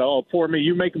with that. Oh, poor me.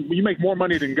 You make more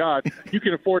money than God. You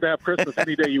can afford to have Christmas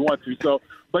any day you want to. So,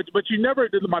 but you never,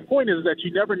 my point is that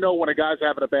you never know when a guy's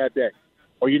having a bad day,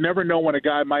 or you never know when a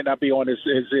guy might not be on his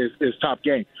top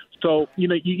game. So,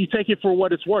 you take it for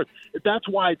what it's worth. That's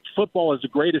why football is the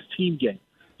greatest team game.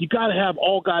 You got to have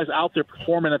all guys out there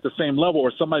performing at the same level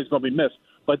or somebody's going to be missed.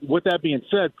 But with that being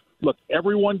said, look,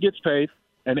 everyone gets paid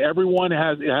and everyone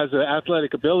has an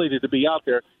athletic ability to be out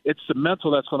there. It's the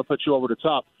mental that's going to put you over the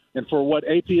top. And for what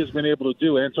AP has been able to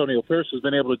do, Antonio Pierce has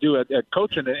been able to do at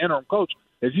coaching and interim coach,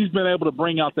 is he's been able to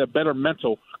bring out that better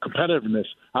mental competitiveness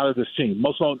out of this team,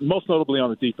 most notably on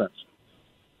the defense.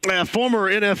 Former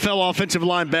NFL offensive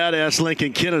line badass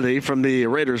Lincoln Kennedy from the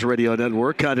Raiders Radio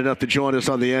Network, kind enough to join us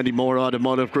on the Andy Moore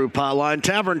Automotive Group hotline.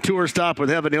 Tavern tour stop with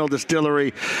Heaven Hill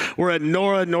Distillery. We're at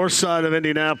Nora, north side of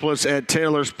Indianapolis at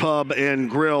Taylor's Pub and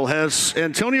Grill. Has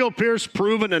Antonio Pierce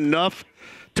proven enough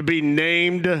to be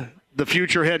named the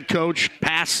future head coach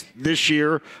past this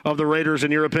year of the Raiders,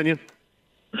 in your opinion?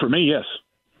 For me, yes.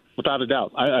 Without a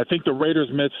doubt. I think the Raiders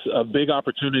missed a big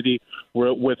opportunity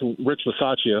with Rich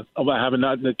Bisaccia about having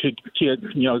not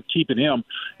keeping him,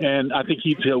 and I think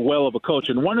he's a well of a coach.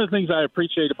 And one of the things I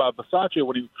appreciate about Bisaccia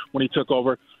when he took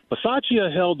over,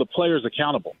 Bisaccia held the players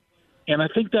accountable. And I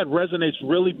think that resonates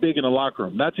really big in the locker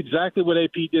room. That's exactly what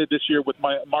AP did this year with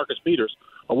Marcus Peters,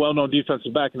 a well-known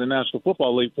defensive back in the National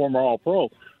Football League, former All-Pro.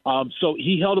 So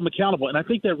he held him accountable, and I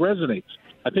think that resonates.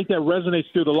 I think that resonates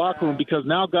through the locker room because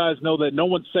now guys know that no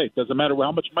one's safe. Doesn't matter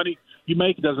how much money you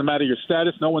make. It doesn't matter your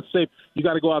status. No one's safe. You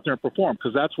got to go out there and perform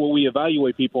because that's what we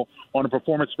evaluate people on a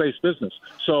performance-based business.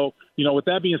 So, with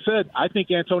that being said, I think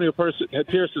Antonio Pierce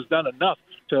has done enough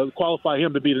to qualify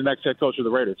him to be the next head coach of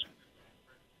the Raiders.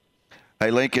 Hey,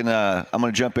 Lincoln, I'm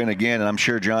going to jump in again, and I'm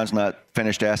sure John's not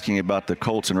finished asking about the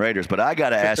Colts and Raiders, but I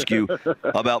got to ask you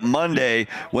about Monday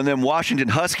when them Washington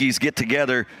Huskies get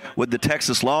together with the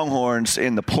Texas Longhorns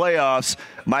in the playoffs.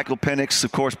 Michael Penix,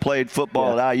 of course, played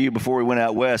football at IU before he went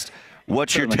out west.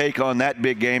 What's your take on that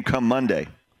big game come Monday?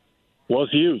 Well,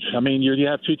 it's huge. I mean, you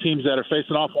have two teams that are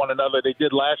facing off one another. They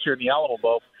did last year in the Alamo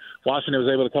Bowl. Washington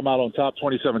was able to come out on top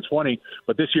 27-20,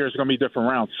 but this year it's going to be a different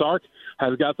round. Sark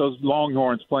has got those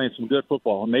Longhorns playing some good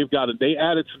football, and they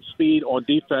added some speed on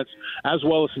defense as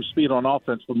well as some speed on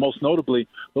offense. But most notably,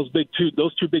 those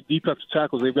two big defensive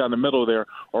tackles they've got in the middle there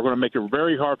are going to make it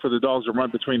very hard for the Dogs to run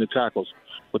between the tackles.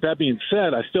 With that being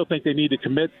said, I still think they need to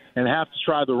commit and have to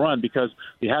try the run because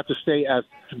you have to stay as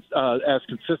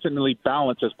consistently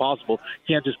balanced as possible.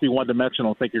 You can't just be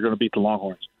one-dimensional and think you're going to beat the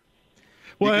Longhorns.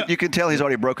 Well, you can tell he's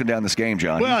already broken down this game,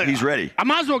 John. Well, he's ready. I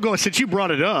might as well go, since you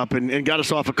brought it up and got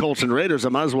us off of Colts and Raiders, I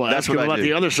might as well ask you about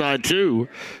the other side, too.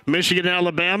 Michigan,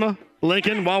 Alabama,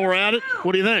 Lincoln, while we're at it,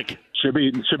 what do you think? Should be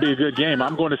a good game.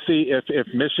 I'm going to see if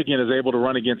Michigan is able to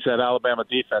run against that Alabama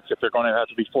defense, if they're going to have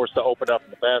to be forced to open up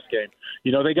in the pass game.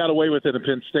 They got away with it in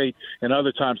Penn State and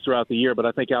other times throughout the year, but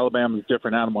I think Alabama's a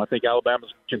different animal. I think Alabama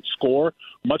can score,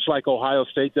 much like Ohio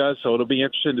State does, so it'll be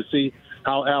interesting to see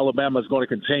how Alabama is going to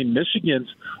contain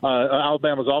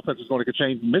Alabama's offense is going to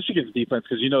contain Michigan's defense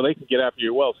because, they can get after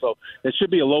you well. So it should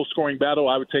be a low-scoring battle.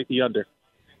 I would take the under.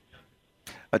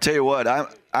 I tell you what,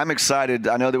 I'm excited.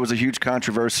 I know there was a huge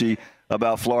controversy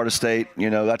about Florida State.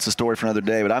 That's a story for another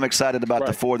day. But I'm excited about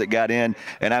the four that got in,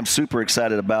 and I'm super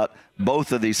excited about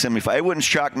both of these semifinals. It wouldn't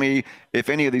shock me if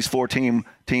any of these four teams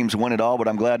win it all, but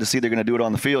I'm glad to see they're going to do it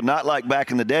on the field. Not like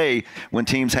back in the day when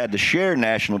teams had to share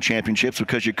national championships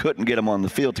because you couldn't get them on the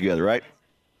field together, right?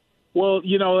 Well,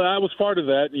 I was part of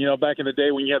that, back in the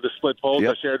day when you had the split polls.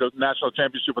 Yep. I shared a national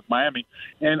championship with Miami.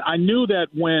 And I knew that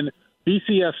when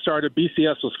BCS started,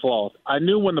 BCS was flawed. I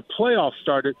knew when the playoffs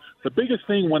started, the biggest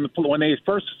thing when they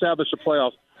first established the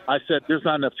playoffs, I said there's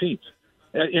not enough teams.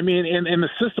 I mean, and the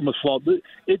system was flawed.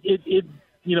 It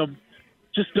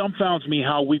just dumbfounds me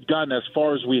how we've gotten as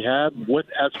far as we have with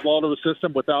as flawed of a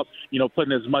system without,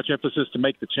 putting as much emphasis to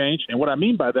make the change. And what I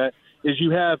mean by that is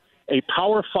you have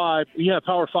Power 5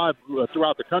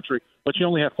 throughout the country, but you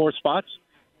only have 4 spots.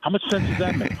 How much sense does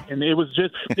that make? And it was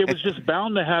just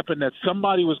bound to happen that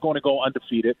somebody was going to go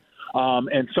undefeated,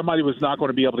 and somebody was not going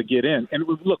to be able to get in. And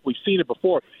look, we've seen it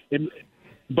before,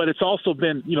 but it's also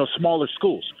been smaller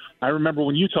schools. I remember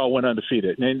when Utah went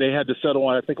undefeated, and they had to settle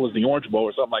on, I think it was the Orange Bowl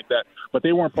or something like that, but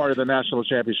they weren't part of the national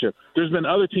championship. There's been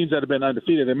other teams that have been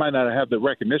undefeated. They might not have the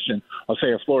recognition of,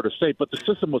 say, a Florida State, but the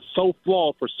system was so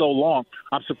flawed for so long,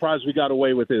 I'm surprised we got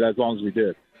away with it as long as we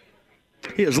did.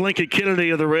 He is Lincoln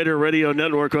Kennedy of the Raider Radio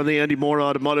Network on the Andy Moore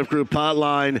Automotive Group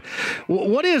hotline.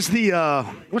 What is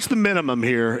what's the minimum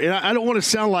here? And I don't want to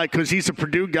sound like, because he's a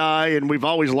Purdue guy and we've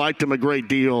always liked him a great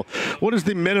deal. What is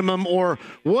the minimum, or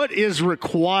what is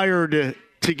required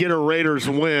to get a Raiders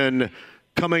win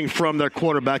coming from their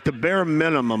quarterback? The bare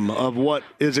minimum of what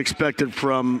is expected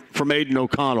from Aiden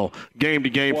O'Connell game to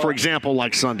game, for example,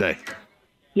 like Sunday.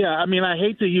 Yeah, I mean, I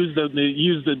hate to use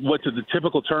the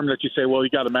typical term that you say, well, you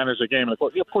got to manage the game. Like,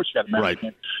 well, of course you got to manage the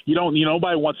game.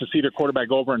 Nobody wants to see their quarterback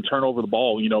go over and turn over the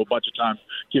ball, a bunch of times,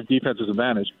 give defenses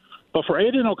advantage. But for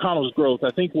Aiden O'Connell's growth, I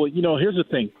think, here's the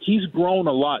thing. He's grown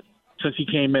a lot since he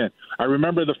came in. I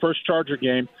remember the first Charger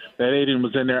game that Aiden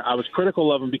was in there. I was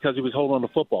critical of him because he was holding on to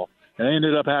football. And I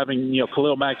ended up having,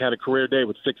 Khalil Mack had a career day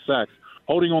with 6 sacks,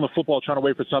 holding on the football, trying to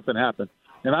wait for something to happen.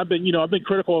 And I've been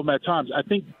critical of him at times. I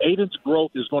think Aiden's growth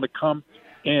is going to come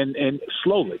and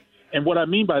slowly. And what I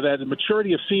mean by that is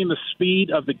maturity of seeing the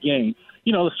speed of the game.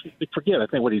 Let's forget, I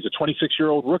think he's a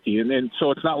 26-year-old rookie. And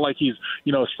so it's not like he's,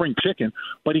 a spring chicken,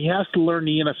 but he has to learn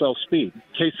the NFL speed.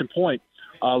 Case in point,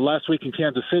 last week in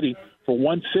Kansas City, for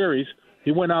one series,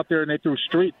 he went out there and they threw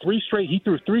three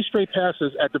straight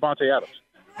passes at Devontae Adams,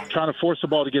 trying to force the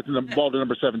ball to get the ball to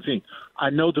number 17. I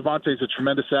know Devontae's a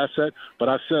tremendous asset, but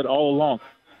I've said all along,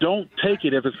 don't take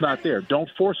it if it's not there. Don't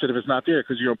force it if it's not there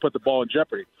because you're going to put the ball in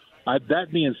jeopardy.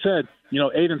 That being said,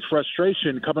 Aiden's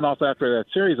frustration coming off after that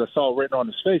series, I saw written on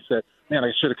his face that, man,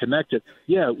 I should have connected.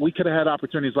 Yeah, we could have had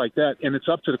opportunities like that, and it's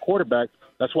up to the quarterback.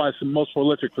 That's why it's the most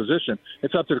prolific position.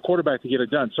 It's up to the quarterback to get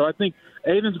it done. So I think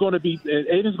Aiden's going to be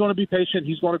patient.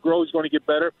 He's going to grow. He's going to get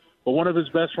better. But one of his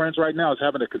best friends right now is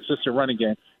having a consistent running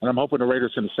game, and I'm hoping the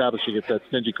Raiders can establish it against that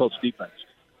stingy Colts defense.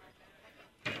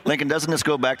 Lincoln, doesn't this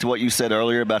go back to what you said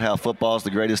earlier about how football is the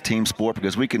greatest team sport?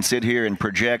 Because we can sit here and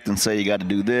project and say you got to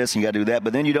do this and you got to do that,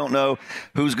 but then you don't know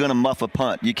who's going to muff a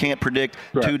punt. You can't predict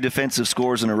two defensive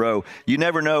scores in a row. You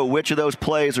never know which of those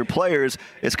plays or players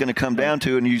it's going to come down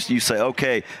to, and you say,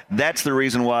 okay, that's the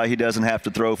reason why he doesn't have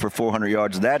to throw for 400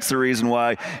 yards. That's the reason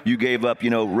why you gave up,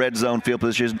 red zone field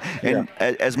position. And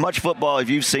as much football as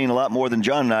you've seen, a lot more than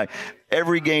John and I,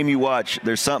 every game you watch,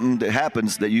 there's something that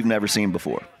happens that you've never seen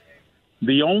before.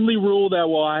 The only rule that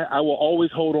I will always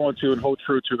hold on to and hold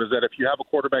true to is that if you have a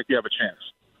quarterback, you have a chance.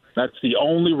 That's the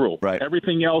only rule. Right.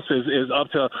 Everything else is up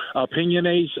to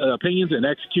opinions and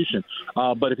execution.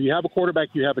 But if you have a quarterback,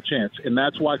 you have a chance. And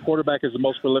that's why quarterback is the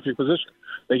most prolific position.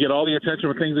 They get all the attention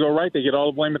when things go right. They get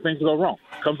all the blame when things go wrong.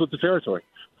 It comes with the territory.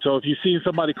 So if you see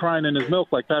somebody crying in his milk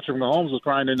like Patrick Mahomes was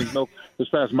crying in his milk this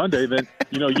past Monday, then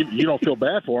you don't feel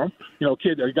bad for him.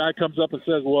 A guy comes up and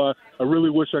says, "Well, I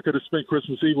really wish I could have spent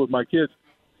Christmas Eve with my kids."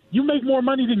 You make more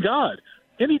money than God.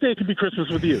 Any day can be Christmas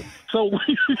with you. So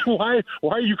why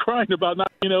are you crying about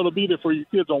not being able to be there for your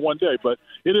kids on one day? But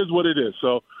it is what it is.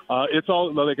 So it's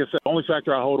all, like I said, the only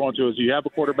factor I hold on to is you have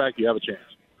a quarterback, you have a chance.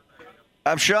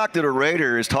 I'm shocked that a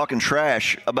Raider is talking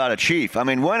trash about a Chief. I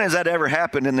mean, when has that ever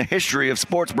happened in the history of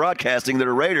sports broadcasting that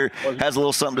a Raider has a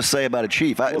little something to say about a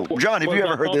Chief? John, have you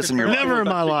ever heard this in your life? Never in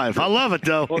my life. I love it,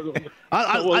 though.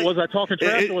 Was I talking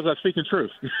trash or was I speaking truth?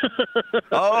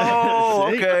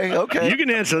 Oh, okay. You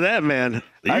can answer that, man.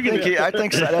 I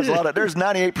think so. There's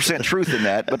 98% truth in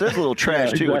that, but there's a little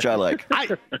trash, too, which I like.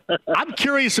 I'm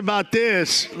curious about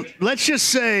this. Let's just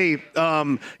say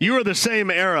you were the same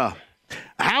era.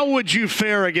 How would you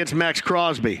fare against Max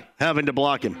Crosby having to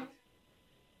block him?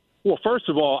 Well, first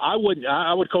of all, I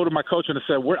would go to my coach and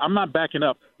say, I'm not backing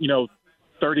up,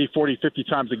 30, 40, 50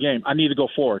 times a game. I need to go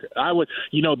forward. I would,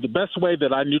 the best way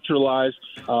that I neutralized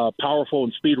powerful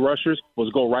and speed rushers was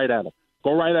go right at him.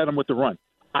 Go right at him with the run.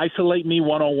 Isolate me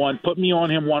one-on-one. Put me on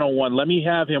him one-on-one. Let me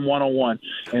have him one-on-one.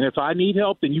 And if I need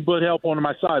help, then you put help on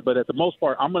my side. But at the most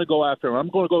part, I'm going to go after him. I'm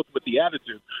going to go with the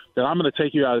attitude that I'm going to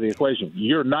take you out of the equation.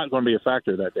 You're not going to be a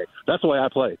factor that day. That's the way I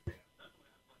play.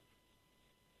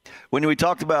 When we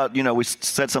talked about, we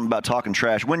said something about talking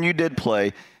trash. When you did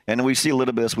play, and we see a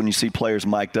little bit of this when you see players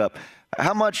mic'd up,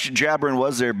 how much jabbering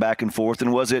was there back and forth?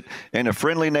 And was it in a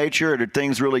friendly nature, or did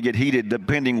things really get heated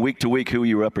depending week to week who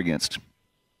you were up against?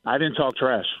 I didn't talk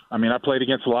trash. I mean, I played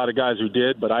against a lot of guys who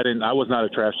did, but I was not a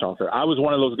trash talker. I was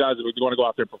one of those guys that was going to go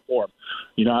out there and perform.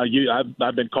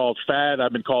 I've been called fat.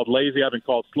 I've been called lazy. I've been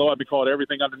called slow. I've been called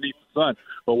everything underneath the sun.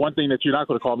 But one thing that you're not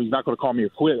going to call me, you're not going to call me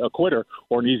a quitter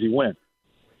or an easy win.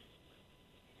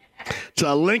 It's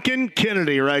Lincoln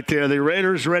Kennedy right there, the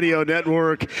Raiders Radio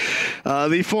Network,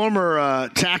 the former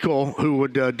tackle who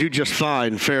would do just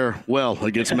fine, fare well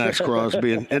against Max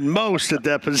Crosby and most at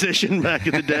that position back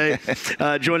in the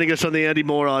day. Joining us on the Andy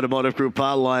Moore Automotive Group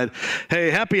hotline.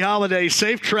 Hey, happy holidays.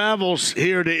 Safe travels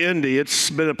here to Indy. It's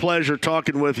been a pleasure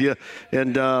talking with you,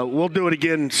 and we'll do it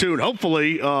again soon,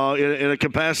 hopefully in a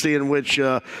capacity in which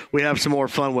we have some more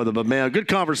fun with it. But, man, good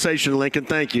conversation, Lincoln.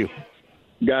 Thank you.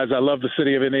 Guys, I love the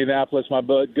city of Indianapolis. My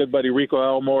good buddy Rico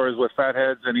Elmore is with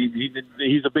Fatheads, and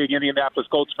he's a big Indianapolis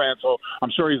Colts fan, so I'm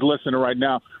sure he's listening right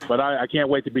now. But I can't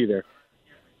wait to be there.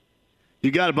 You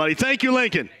got it, buddy. Thank you,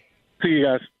 Lincoln. See you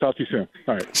guys. Talk to you soon.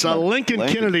 All right. So Lincoln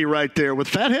Kennedy right there with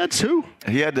Fatheads. Who?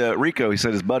 He had Rico. He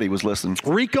said his buddy was listening.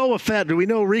 Rico of Fat. Do we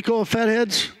know Rico of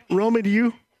Fatheads? Romy, do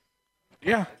you?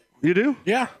 Yeah. You do?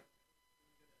 Yeah.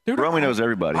 Dude, Romy knows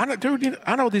everybody.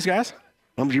 I know these guys.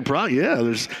 You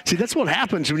probably, See, that's what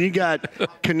happens when you got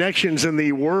connections in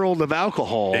the world of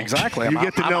alcohol. Exactly. You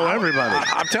get to know everybody.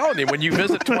 I'm telling you, when you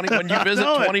visit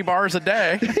 20 bars a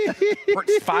day,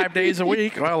 5 days a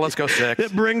week, well, let's go 6.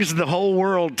 It brings the whole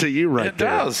world to you right there.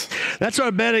 It does. That's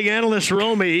our betting analyst,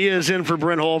 Romy. He is in for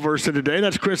Brent Holverson today.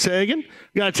 That's Chris Hagan. You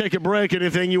got to take a break.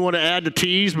 Anything you want to add to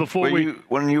tease before when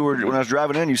I was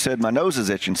driving in, you said my nose is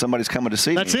itching. Somebody's coming to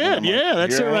see me. That's it. Yeah,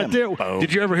 that's it right there. Oh.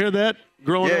 Did you ever hear that?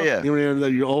 Growing up? Yeah.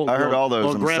 I heard all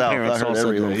those in the South. I heard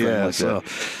every little thing like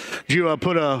that. Did you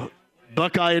put a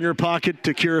Buckeye in your pocket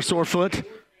to cure a sore foot?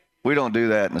 We don't do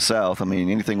that in the South. I mean,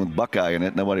 anything with Buckeye in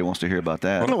it, nobody wants to hear about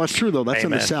that. Well, no, that's true, though. That's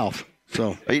in the South.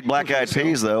 So I eat black-eyed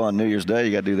peas, though, on New Year's Day.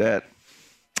 You got to do that.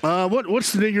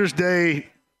 What's the New Year's Day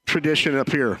tradition up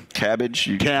here?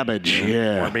 Cabbage. Cabbage,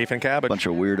 yeah. More beef and cabbage. Bunch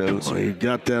of weirdos. Oh, you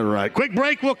got that right. Quick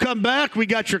break. We'll come back. We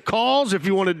got your calls if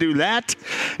you want to do that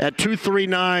at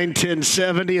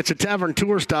 239-1070. It's a tavern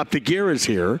tour stop. The gear is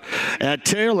here at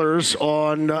Taylor's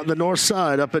on the north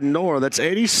side up in Nora. That's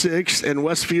 86th and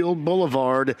Westfield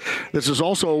Boulevard. This is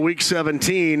also Week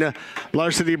 17.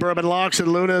 Larceny Bourbon Locks and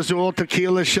Luna Azul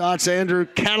Tequila Shots. Andrew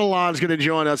Catalon's going to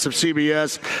join us of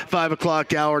CBS 5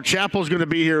 o'clock hour. Chappell's going to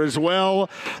be here as well.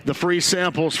 The free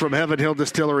samples from Heaven Hill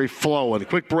Distillery flowing.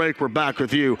 Quick break. We're back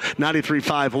with you.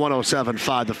 93.5,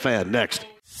 107.5 The Fan. Next.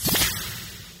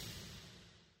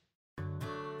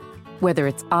 Whether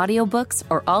it's audiobooks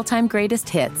or all-time greatest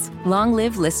hits, long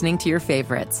live listening to your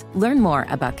favorites. Learn more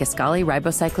about Kisqali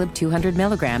Ribociclib 200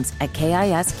 milligrams at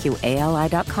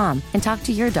KISQALI.com and talk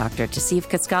to your doctor to see if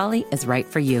Kisqali is right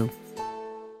for you.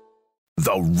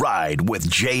 The Ride with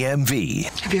JMV.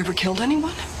 Have you ever killed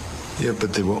anyone? Yeah,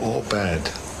 but they were all bad.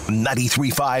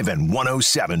 93.5 and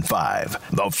 107.5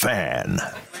 The Fan.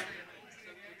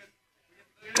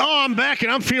 Oh, I'm back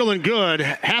and I'm feeling good.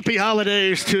 Happy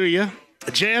holidays to you.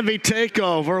 JMV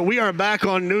Takeover. We are back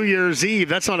on New Year's Eve.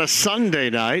 That's on a Sunday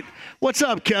night. What's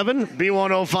up, Kevin?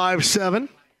 B1057.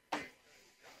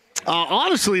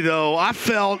 Honestly, though, I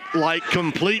felt like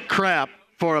complete crap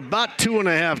for about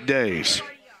 2.5 days.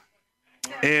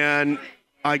 And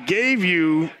I gave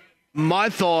you my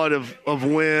thought of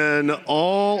when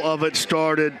all of it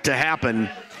started to happen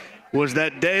was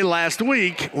that day last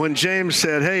week when James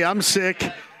said, hey, I'm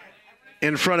sick,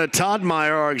 in front of Todd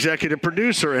Meyer, our executive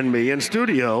producer, and me in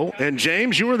studio. And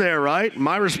James, you were there, right?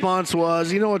 My response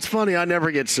was, you know, it's funny, I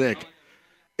never get sick.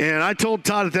 And I told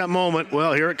Todd at that moment,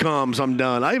 well, here it comes, I'm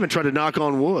done. I even tried to knock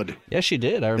on wood. Yes, you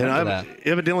did. I remember that.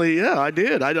 Evidently, yeah, I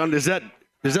did.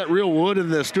 Is that real wood in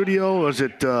the studio? Is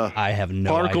it I have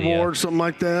no particle idea. board, something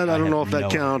like that? I don't know if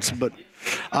that counts, but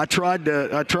I tried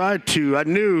to. I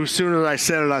knew as soon as I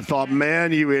said it, I thought,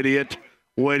 man, you idiot,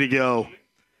 way to go.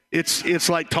 It's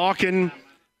like talking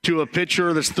to a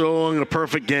pitcher that's throwing a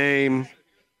perfect game.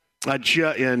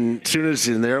 And as soon as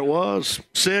in there it was,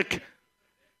 sick.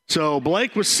 So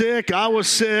Blake was sick. I was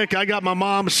sick. I got my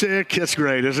mom sick. That's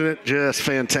great, isn't it? Just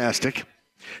fantastic.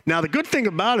 Now, the good thing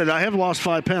about it, I have lost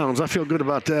 5 pounds. I feel good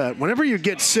about that. Whenever I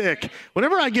get sick,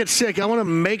 I want to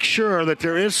make sure that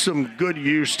there is some good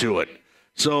use to it.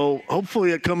 So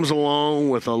hopefully it comes along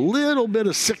with a little bit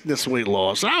of sickness weight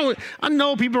loss. I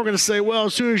know people are going to say, well,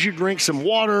 as soon as you drink some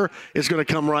water, it's going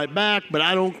to come right back, but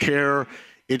I don't care.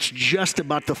 It's just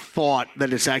about the thought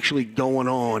that it's actually going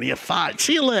on. Yeah, 5.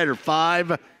 See you later,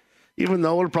 5. Even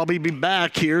though it'll probably be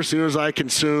back here as soon as I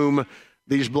consume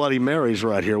these Bloody Marys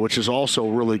right here, which is also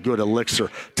really good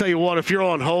elixir. Tell you what, if you're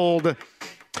on hold,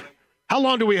 how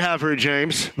long do we have here,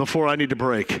 James, before I need to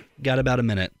break? Got about a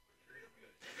minute.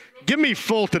 Give me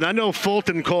Fulton. I know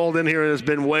Fulton called in here and has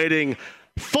been waiting.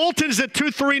 Fulton's at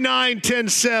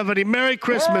 239-1070. Merry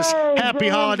Christmas. Hey, Happy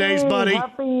holidays, buddy.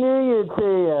 Happy New Year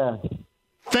to you.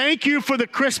 Thank you for the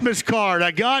Christmas card.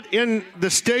 I got in the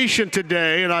station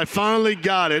today, and I finally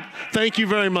got it. Thank you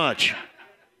very much.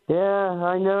 Yeah,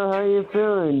 I know how you're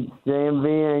feeling,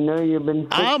 JMV. I know you've been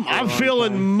sick. I'm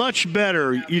feeling much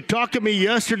better. You talked to me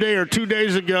yesterday or 2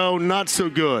 days ago, not so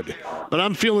good. But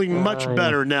I'm feeling much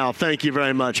better now. Thank you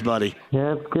very much, buddy.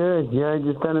 Yeah, that's good. Yeah, I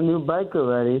just got a new bike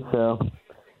already, so.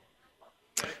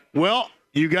 Well,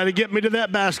 you got to get me to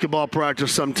that basketball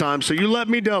practice sometime, so you let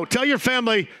me know. Tell your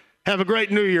family, have a great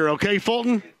New Year, okay,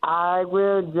 Fulton? I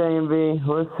will, JMV.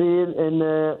 We'll see you in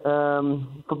the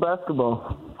for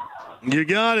basketball. You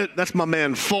got it. That's my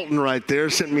man Fulton right there.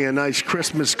 Sent me a nice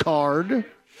Christmas card.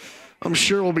 I'm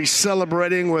sure we'll be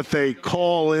celebrating with a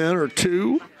call-in or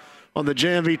two on the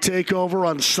JMV Takeover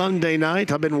on Sunday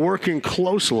night. I've been working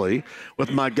closely with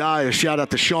my guy. A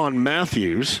shout-out to Sean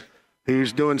Matthews,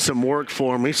 who's doing some work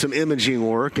for me, some imaging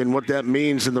work, and what that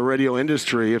means in the radio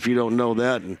industry, if you don't know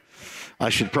that. And I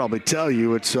should probably tell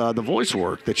you it's the voice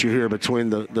work that you hear between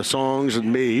the songs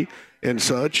and me and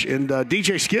such. And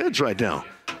DJ Skid's right now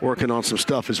working on some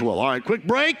stuff as well. All right, quick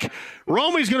break.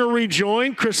 Romy's going to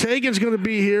rejoin. Chris Hagan's going to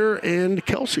be here, and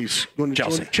Chelsea's going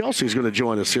to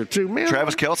join us here too. Man,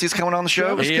 Travis Kelce's coming on the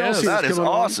show. That is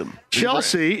awesome.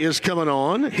 Chelsea is coming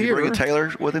on here. Bringing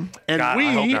Taylor with him, and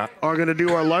we are going to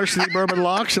do our Larceny Bourbon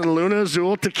Locks and Luna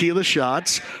Azul Tequila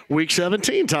Shots, Week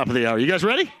 17, top of the hour. You guys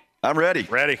ready? I'm ready.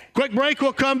 Ready. Quick break.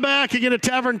 We'll come back and get a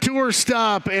tavern tour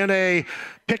stop and a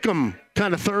pick'em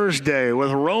kind of Thursday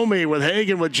with Romy, with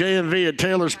Hagan, with JMV at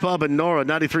Taylor's Pub in Nora,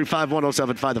 93.5,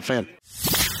 107.5 The Fan.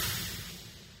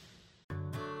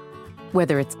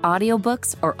 Whether it's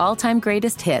audiobooks or all-time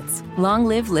greatest hits, long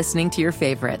live listening to your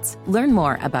favorites. Learn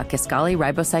more about Kisqali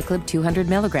Ribociclib 200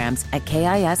 milligrams at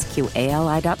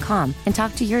KISQALI.com and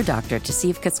talk to your doctor to see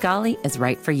if Kisqali is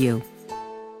right for you.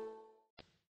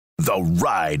 The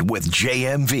Ride with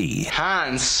JMV.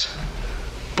 Hans,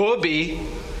 Bobby,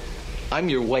 I'm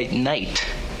your white knight.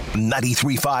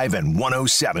 93.5 and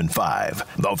 107.5.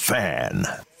 The Fan.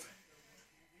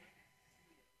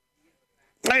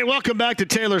 Hey, welcome back to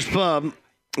Taylor's Pub.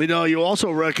 You know, you also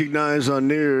recognize on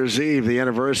New Year's Eve the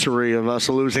anniversary of us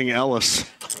losing Ellis.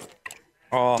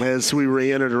 As we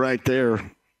re-entered right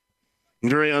there.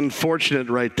 Very unfortunate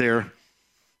right there.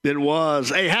 It was.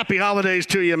 Hey, happy holidays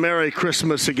to you. Merry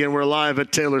Christmas again. We're live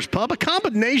at Taylor's Pub. A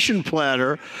combination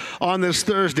platter on this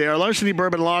Thursday. Our Larceny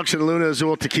Bourbon Locks and Luna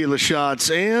Azul Tequila Shots.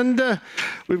 And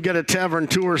we've got a tavern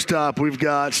tour stop. We've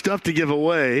got stuff to give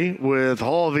away with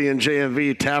Halvey and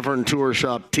JMV Tavern Tour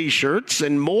Shop T-shirts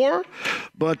and more.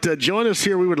 But join us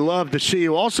here. We would love to see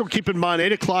you. Also, keep in mind,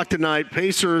 8 o'clock tonight,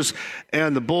 Pacers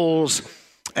and the Bulls.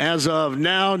 As of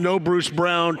now, no Bruce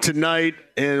Brown tonight,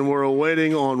 and we're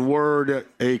awaiting on word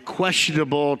a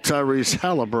questionable Tyrese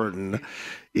Halliburton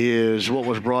is what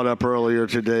was brought up earlier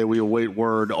today. We await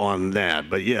word on that.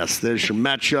 But, yes, there's your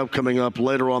matchup coming up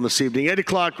later on this evening. 8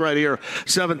 o'clock right here,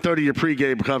 7:30, your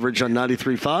pregame coverage on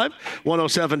 93.5,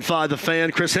 107.5 The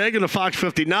Fan. Chris Hagan of Fox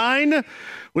 59.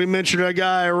 We mentioned our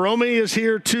guy Romy is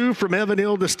here, too, from Heaven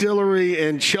Hill Distillery,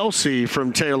 and Chelsea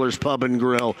from Taylor's Pub and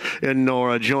Grill in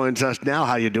Nora joins us now.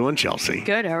 How you doing, Chelsea?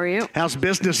 Good. How are you? How's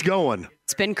business going?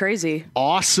 It's been crazy.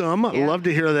 Awesome. Yeah. Love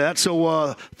to hear that.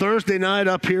 So Thursday night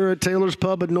up here at Taylor's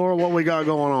Pub in Nora, what we got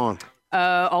going on?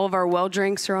 All of our well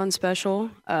drinks are on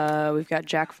special. We've got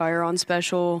Jack Fire on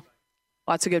special.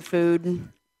 Lots of good food.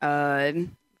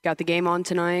 Got the game on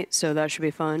tonight, so that should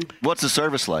be fun. What's the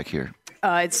service like here?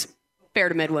 It's fair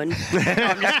to Midland. No,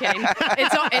 I'm just kidding.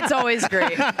 It's always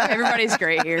great. Everybody's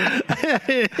great here.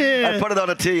 I put it on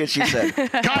a tee, and she said,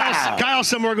 Kyle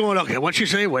somewhere going, okay, what'd she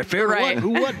say? Where, fair Right. what?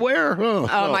 Who, what, where?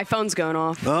 Oh, My phone's going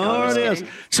off. Oh, it is.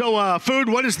 So, food,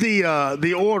 what is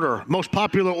the order, most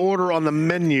popular order on the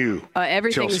menu?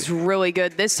 Everything's Chelsea? really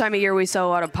good. This time of year, we sell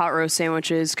a lot of pot roast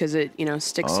sandwiches because it,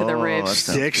 sticks to the ribs.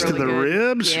 Sticks Really to the good.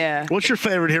 ribs? Yeah. What's your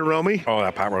favorite here, Romy? Oh,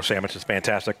 that pot roast sandwich is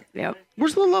fantastic. Yep.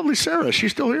 Where's the lovely Sarah? Is she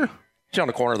still here? She's on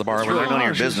the corner of the bar over there. none of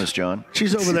your business, John.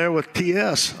 She's over there with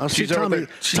TS. I see She's over Tommy. there.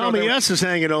 She's Tommy over there. S is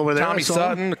hanging over there. Tommy I saw him.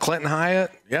 Sutton, Clinton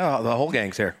Hyatt. Yeah, the whole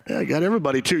gang's here. Yeah, I got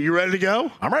everybody, too. You ready to go?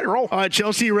 I'm ready to roll. All right,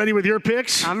 Chelsea, you ready with your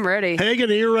picks? I'm ready.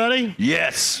 Hagan, are you ready?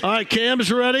 Yes. All right,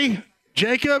 Cam's ready.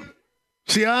 Jacob,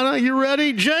 Sienna, you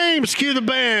ready? James, cue the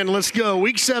band. Let's go.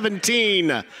 Week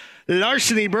 17.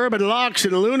 Larceny Bourbon Locks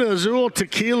and Luna Azul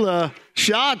Tequila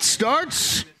Shots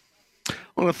starts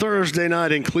on a Thursday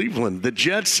night in Cleveland. The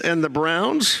Jets and the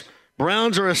Browns.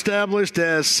 Browns are established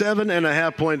as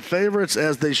 7.5-point favorites,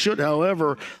 as they should,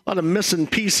 however. A lot of missing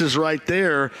pieces right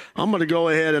there. I'm going to go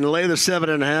ahead and lay the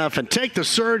 7.5 and take the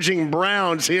surging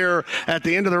Browns here at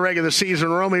the end of the regular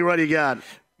season. Romy, what do you got?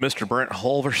 Mr. Brent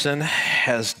Holverson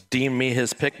has deemed me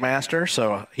his pick master,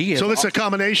 so he is. So this is a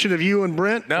combination of you and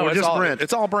Brent? No, or it's just all Brent?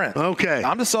 It's all Brent. Okay.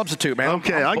 I'm the substitute, man.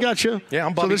 Okay, I got you. Yeah,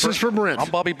 I'm So Bubby. this is for Brent.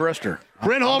 I'm Bubby Brister.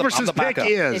 Brent I'm Holverson's the pick backup.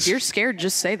 is. If you're scared,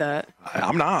 just say that.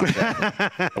 I'm not.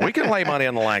 We can lay money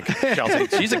on the line, Chelsea.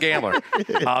 She's a gambler.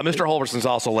 Mr. Holverson's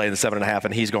also laying the 7.5,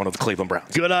 and he's going to the Cleveland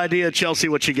Browns. Good idea, Chelsea.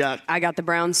 What you got? I got the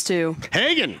Browns, too.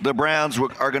 Hagan. The Browns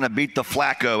are going to beat the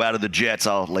Flacco out of the Jets.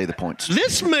 I'll lay the points.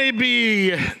 This may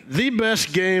be the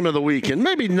best game of the weekend.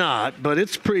 Maybe not, but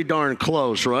it's pretty darn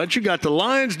close, right? You got the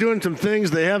Lions doing some things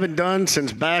they haven't done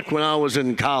since back when I was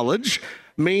in college.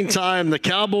 Meantime, the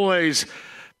Cowboys,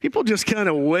 people just kind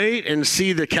of wait and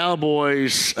see the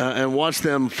Cowboys and watch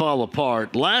them fall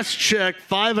apart. Last check,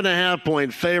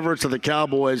 5.5-point favorites of the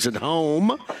Cowboys at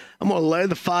home. I'm going to lay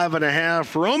the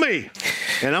 5.5. Romy,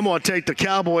 and I'm going to take the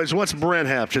Cowboys. What's Brent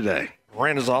have today?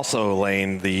 Brent is also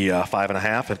laying the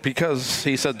 5.5 because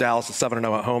he said Dallas is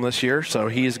 7-0 at home this year, so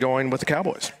he's going with the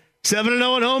Cowboys.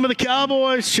 7-0 at home with the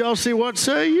Cowboys. Chelsea, what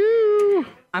say you?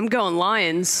 I'm going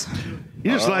Lions.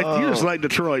 You just like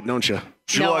Detroit, don't you?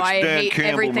 No, I hate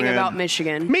everything about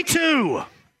Michigan. Me too.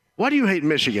 Why do you hate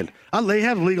Michigan? They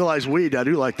have legalized weed. I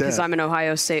do like that. Because I'm an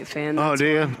Ohio State fan. Oh, do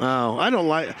you? Oh, I don't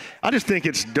like. I just think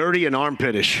it's dirty and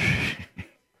armpitish.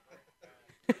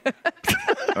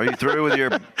 Are you through with your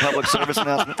public service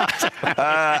announcement?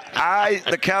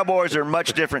 The Cowboys are a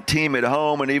much different team at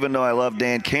home, and even though I love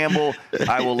Dan Campbell,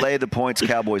 I will lay the points.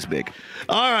 Cowboys big.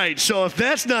 All right, so if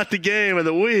that's not the game of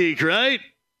the week, right?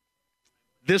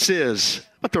 This is.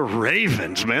 But the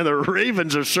Ravens, man, the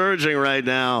Ravens are surging right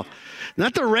now.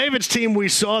 Not the Ravens team we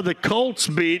saw the Colts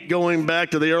beat going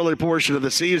back to the early portion of the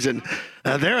season.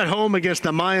 They're at home against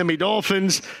the Miami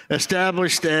Dolphins,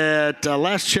 established at,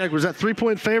 last check, was that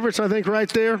 3-point favorites, I think, right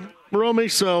there, Romy?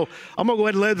 So I'm going to go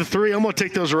ahead and lay the 3. I'm going to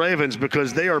take those Ravens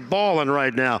because they are balling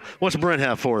right now. What's Brent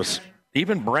have for us?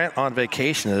 Even Brent on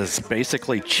vacation is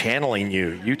basically channeling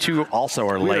you. You two also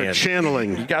are laying. Are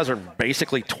channeling. You guys are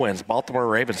basically twins. Baltimore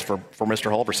Ravens for Mr.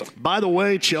 Holverson. By the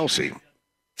way, Chelsea,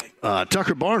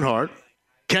 Tucker Barnhart,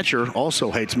 catcher,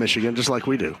 also hates Michigan just like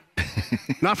we do.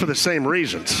 Not for the same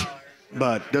reasons,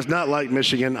 but does not like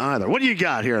Michigan either. What do you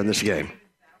got here in this game?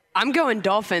 I'm going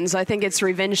Dolphins. I think it's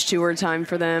revenge tour time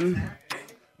for them.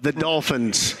 The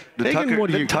Dolphins.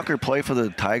 Did Tucker play for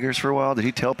the Tigers for a while? Did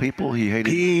he tell people he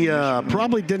hated? He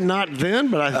probably did not then,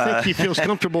 but I think he feels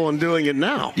comfortable in doing it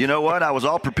now. You know what? I was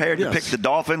all prepared to pick the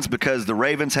Dolphins because the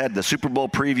Ravens had the Super Bowl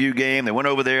preview game. They went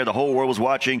over there. The whole world was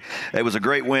watching. It was a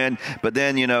great win. But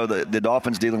then, the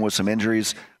Dolphins dealing with some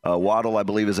injuries. Waddle, I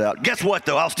believe, is out. Guess what,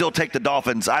 though? I'll still take the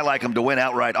Dolphins. I like them to win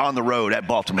outright on the road at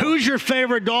Baltimore. Who's your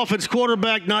favorite Dolphins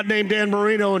quarterback not named Dan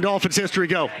Marino in Dolphins history?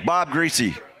 Go. Bob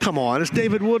Greasy. Come on, it's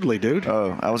David Woodley, dude.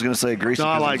 Oh, I was going to say Greasy. No,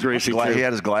 I like Greasy, too. He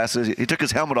had his glasses. He took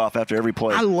his helmet off after every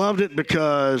play. I loved it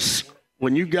because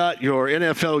when you got your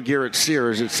NFL gear at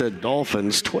Sears, it said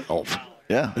Dolphins 12.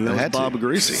 Yeah, and that was Bob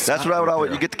Greasy. That's what I would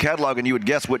always. You get the catalog and you would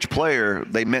guess which player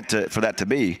they meant for that to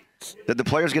be. Did the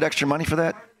players get extra money for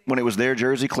that when it was their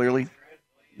jersey? Clearly.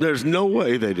 There's no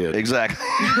way they did. Exactly.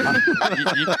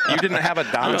 you didn't have a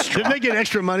Donald. Did they get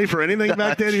extra money for anything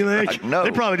back then, you think? No. They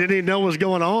probably didn't even know what was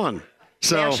going on.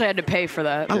 So, they actually had to pay for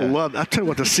that. I tell you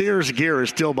what, the Sears gear is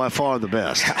still by far the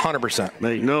best.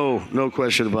 100%. No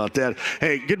question about that.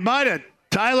 Hey, goodbye to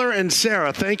Tyler and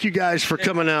Sarah. Thank you guys for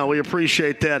coming out. We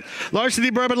appreciate that. Larceny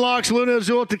Bourbon Locks, Luna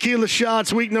Azul Tequila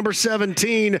Shots, week number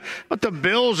 17. But the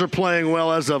Bills are playing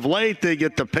well as of late. They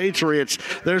get the Patriots.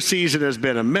 Their season has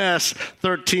been a mess.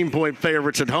 13-point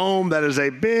favorites at home. That is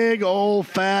a big old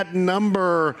fat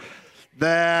number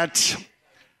that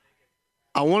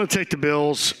I want to take the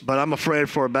Bills, but I'm afraid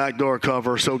for a backdoor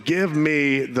cover. So give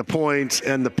me the points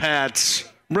and the Pats.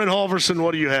 Brent Holverson,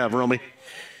 what do you have, Romy?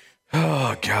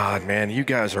 Oh, God, man. You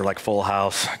guys are like Full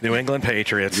House. New England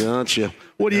Patriots. Gotcha.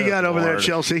 What do you got over there,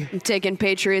 Chelsea? I'm taking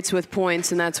Patriots with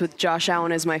points, and that's with Josh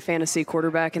Allen as my fantasy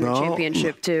quarterback in the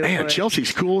championship, too. Man,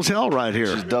 Chelsea's cool as hell right here.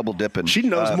 She's double dipping. She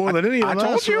knows more than any of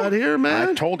us right here, man.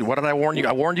 I told you. What did I warn you?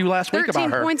 I warned you last week about her.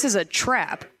 13 points is a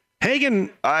trap. Hagen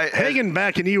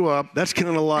backing you up, that's kind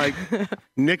of like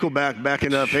Nickelback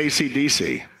backing up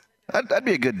AC/DC. That'd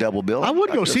be a good double bill. I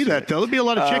would go see that, though. There'd be a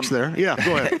lot of chicks there. Yeah,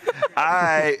 go ahead.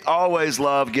 I always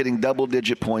love getting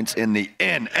double-digit points in the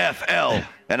NFL,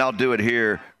 and I'll do it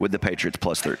here with the Patriots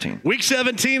plus 13. Week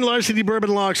 17, Larceny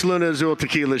Bourbon Locks, Luna Azul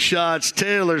Tequila Shots,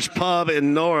 Taylor's Pub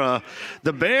in Nora.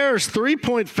 The Bears,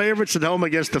 3-point favorites at home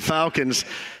against the Falcons.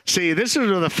 See, this is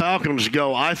where the Falcons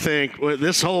go, I think.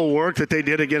 This whole work that they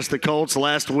did against the Colts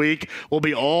last week will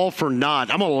be all for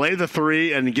naught. I'm going to lay the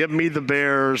 3 and give me the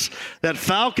Bears. That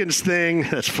Falcons thing,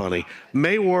 that's funny,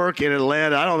 may work in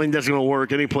Atlanta. I don't think that's going to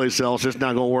work anyplace else. It's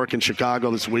not going to work in Chicago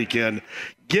this weekend.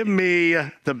 Give me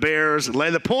the Bears. Lay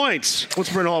the points.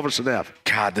 What's Brent Holverson have?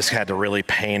 God, this had to really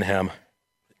pain him.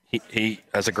 He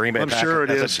as a Green Bay Packer, sure it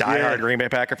as is. a diehard Green Bay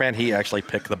Packer fan, he actually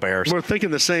picked the Bears. We're thinking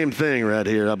the same thing right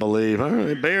here, I believe. All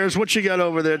right, Bears, what you got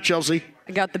over there, Chelsea?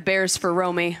 I got the Bears for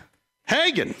Romy.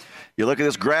 Hagen. You look at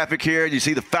this graphic here, you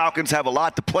see the Falcons have a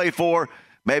lot to play for.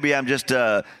 Maybe I'm just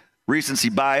recency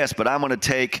bias, but I'm going to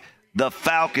take the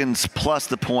Falcons plus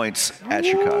the points at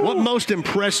Chicago. What most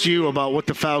impressed you about what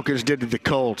the Falcons did to the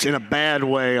Colts in a bad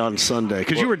way on Sunday?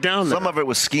 Because you were down there. Some of it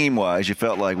was scheme-wise. You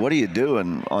felt like, what are you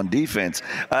doing on defense?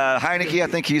 Heineke, I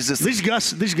think he's just these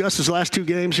Gus's last 2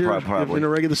 games here probably in the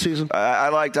regular season. I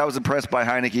was impressed by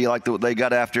Heineke. Like they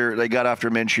got after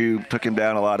Minshew, took him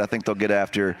down a lot. I think they'll get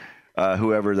after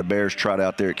whoever the Bears trot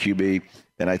out there at QB,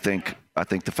 and I think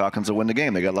the Falcons will win the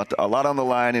game. They got a lot on the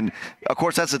line, and of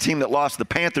course that's the team that lost the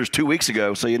Panthers 2 weeks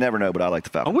ago. So you never know, but I like the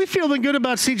Falcons. Are we feeling good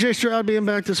about C.J. Stroud being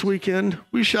back this weekend?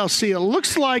 We shall see. It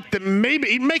looks like that maybe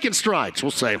he's making strides.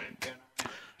 We'll say.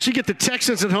 So you get the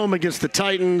Texans at home against the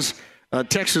Titans.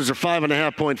 Texans are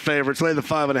 5.5-point favorites. Lay the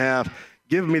 5.5.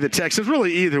 Give me the Texans.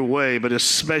 Really either way, but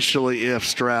especially if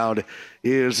Stroud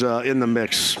is in the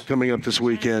mix coming up this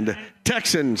weekend.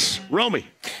 Texans, Romy.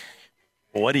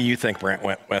 What do you think Brent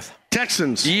went with?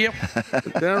 Texans. Yep.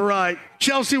 They're right.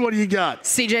 Chelsea, what do you got?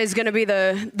 CJ's going to be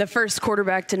the first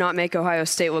quarterback to not make Ohio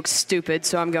State look stupid,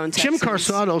 so I'm going Texans. Jim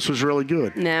Carsados was really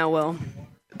good. Nah, well.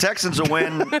 Texans will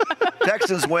win.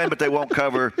 Texans win, but they won't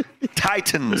cover.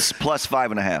 Titans plus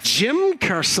 5.5. Jim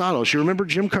Carsados. You remember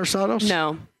Jim Carsados?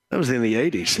 No. That was in the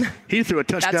 80s. He threw a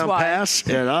touchdown pass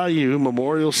at IU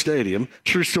Memorial Stadium.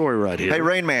 True story right here. Hey,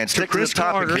 Rain Man, stick to the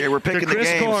topic here. We're picking the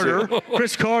games.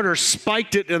 Chris Carter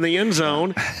spiked it in the end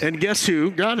zone, and guess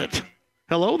who got it?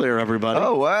 Hello there, everybody.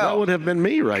 Oh, wow. That would have been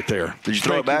me right there. Did you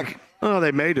throw it back? Oh,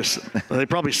 they made us. They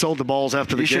probably sold the balls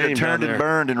after the game. You should have turned and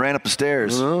burned and ran up the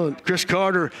stairs. Chris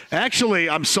Carter, actually,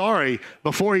 I'm sorry,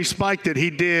 before he spiked it,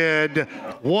 he did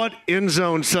what end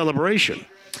zone celebration?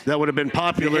 That would have been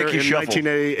popular in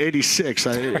 1986,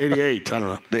 88, I don't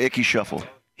know. The Icky Shuffle.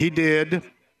 He did.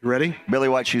 Ready? Billy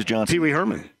White Shoes Johnson. Pee Wee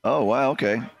Herman. Oh, wow,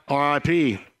 okay.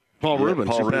 R.I.P. Paul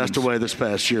Rubens, who passed away this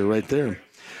past year right there.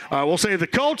 We'll say the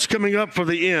Colts coming up for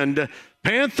the end.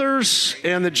 Panthers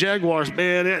and the Jaguars.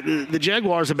 Man, the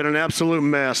Jaguars have been an absolute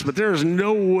mess, but there's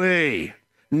no way,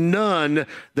 none,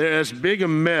 they're as big a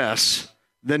mess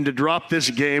than to drop this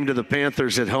game to the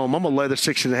Panthers at home. I'm going to lay the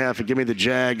 6.5 and give me the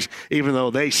Jags, even though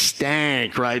they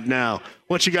stank right now.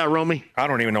 What you got, Romy? I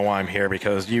don't even know why I'm here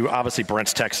because obviously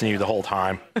Brent's texting you the whole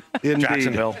time. Indeed.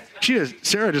 Jacksonville.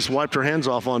 Sarah just wiped her hands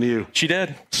off on you. She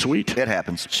did. Sweet. It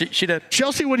happens. She did.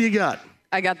 Chelsea, what do you got?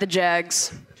 I got the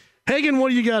Jags. Hagen, what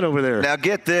do you got over there? Now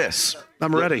get this.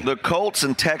 I'm ready. The Colts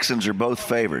and Texans are both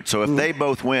favored. So if they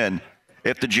both win,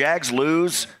 if the Jags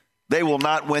lose, they will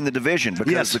not win the division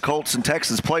because the Colts and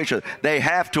Texans play each other. They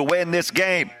have to win this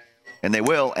game, and they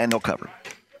will, and they'll cover.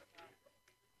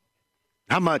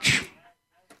 How much?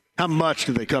 How much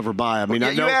do they cover by? I mean,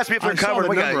 you asked me if they're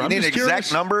covered. You need an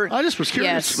exact number? I just was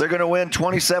curious. Yes. They're going to win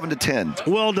 27-10.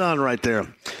 Well done right there.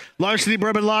 Larceny,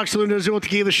 Bourbon, Locks, Luna, Azul,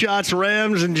 Tequila Shots,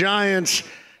 Rams, and Giants.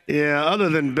 Yeah, other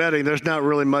than betting, there's not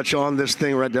really much on this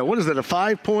thing right now. What is it, a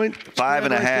 5-point? 5.5.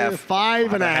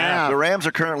 5.5. The Rams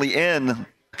are currently in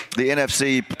the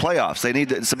NFC playoffs.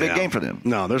 It's a big game for them.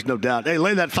 No, there's no doubt. Hey,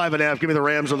 lay that 5.5. Give me the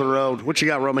Rams on the road. What you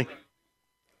got, Romy?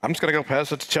 I'm just going to go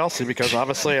pass it to Chelsea because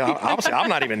obviously I'm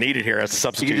not even needed here as a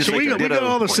substitute. So we got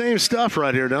all the same stuff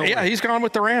right here, don't we? Yeah, he's gone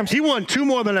with the Rams. He won 2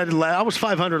 more than I did last. I was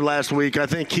 500 last week. I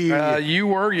think he. You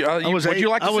were. I was 8.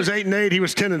 I was 8-8. He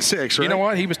was 10-6. Right? You know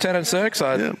what? He was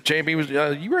 10-6. JB was.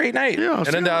 You were 8-8. Yeah,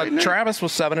 and then Travis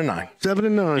was 7-9.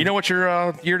 7-9. You know what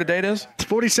your year to date is? It's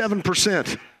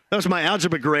 47%. That was my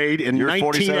algebra grade in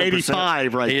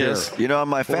 1985 right there. You know, on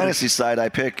my fantasy side,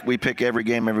 we pick every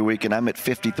game every week, and I'm at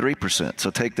 53%.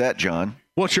 So take that, John.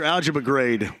 What's your algebra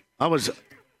grade? I was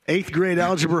 8th grade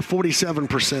algebra,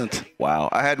 47%. Wow.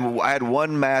 I had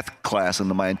one math class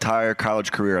in my entire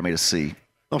college career. I made a C.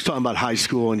 I was talking about high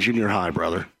school and junior high,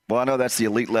 brother. Well, I know that's the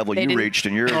elite level you reached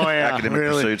in your academic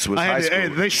pursuits was high school.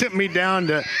 They sent me down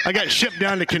to – I got shipped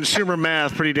down to consumer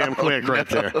math pretty damn quick right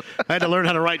there. I had to learn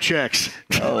how to write checks.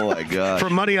 Oh, my gosh. For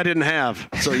money I didn't have.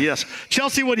 So, yes.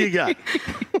 Chelsea, what do you got?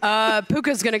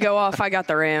 Puka's going to go off. I got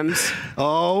the Rams.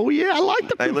 Oh, yeah. I like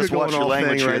the Puka Hey, let's watch your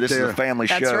language here. This is a family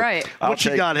show. That's right. What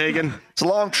you got, Hagen? It's a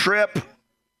long trip.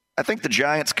 I think the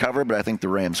Giants cover, but I think the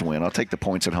Rams win. I'll take the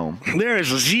points at home. There is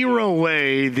zero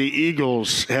way the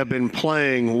Eagles have been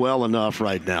playing well enough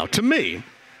right now, to me,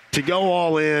 to go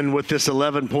all in with this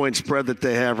 11-point spread that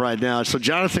they have right now. So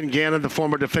Jonathan Gannon, the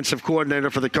former defensive coordinator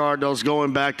for the Cardinals,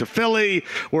 going back to Philly,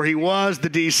 where he was the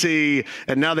DC,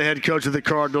 and now the head coach of the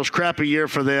Cardinals. Crappy year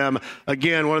for them.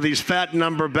 Again, one of these fat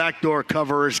number backdoor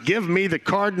coverers. Give me the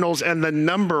Cardinals and the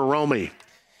number, Romy.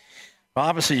 Well,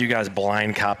 obviously, you guys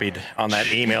blind copied on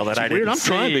that email that I didn't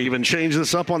see. I'm trying to even change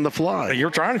this up on the fly. You're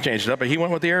trying to change it up, but he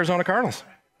went with the Arizona Cardinals.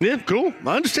 Yeah, cool.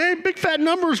 I understand. Big fat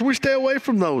numbers, we stay away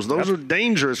from those. Those are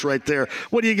dangerous right there.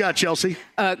 What do you got, Chelsea?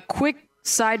 Quick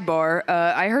sidebar.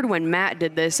 I heard when Matt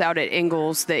did this out at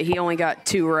Ingles that he only got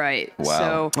 2 right.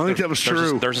 Wow. So I think that was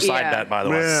true. There's a side bet, by the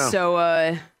way. Yeah.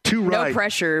 So 2 right. No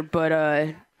pressure, but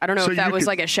I don't know if that was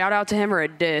like a shout out to him or a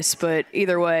diss, but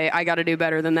either way, I got to do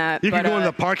better than that. You can go in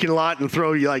the parking lot and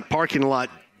throw like parking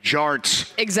lot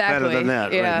jarts. Exactly. Better than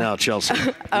that right now, Chelsea.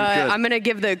 I'm going to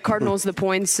give the Cardinals the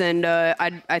points, and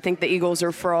I think the Eagles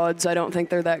are frauds. I don't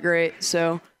think they're that great.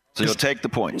 So you'll take the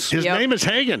points. His name is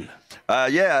Hagen.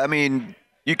 Yeah, I mean,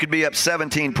 you could be up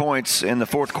 17 points in the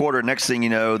fourth quarter. Next thing you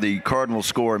know, the Cardinals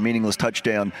score a meaningless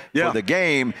touchdown for the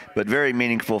game, but very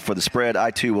meaningful for the spread. I,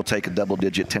 too, will take a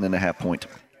double-digit 10.5 point.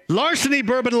 Larceny,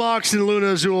 Bourbon Locks, and Luna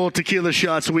Azul Tequila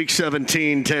Shots, Week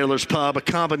 17, Taylor's Pub. A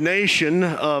combination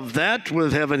of that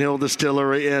with Heaven Hill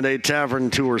Distillery and a tavern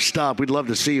tour stop. We'd love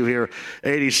to see you here,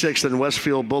 86th and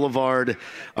Westfield Boulevard.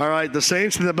 All right, the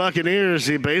Saints and the Buccaneers,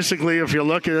 basically, if you're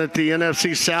looking at the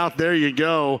NFC South, there you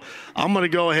go. I'm going to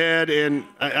go ahead and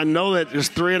I know that it's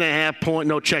 3.5 point.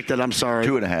 No, check that. I'm sorry.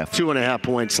 2.5. 2.5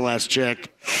 points last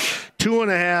check.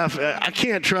 2.5. I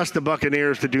can't trust the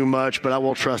Buccaneers to do much, but I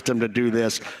will trust them to do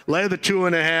this. Lay the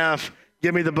 2.5.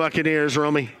 Give me the Buccaneers,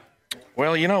 Romy.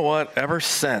 Well, you know what? Ever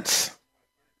since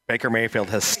Baker Mayfield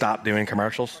has stopped doing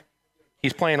commercials,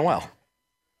 he's playing well.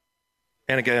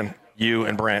 And again, you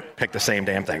and Brent picked the same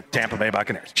damn thing. Tampa Bay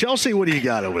Buccaneers. Chelsea, what do you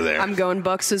got over there? I'm going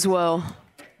Bucks as well.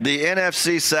 The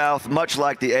NFC South, much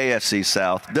like the AFC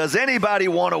South. Does anybody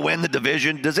want to win the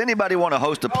division? Does anybody want to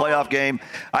host a playoff game?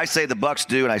 I say the Bucks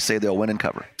do, and I say they'll win and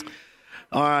cover.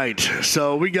 All right,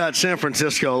 so we got San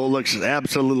Francisco. Looks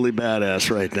absolutely badass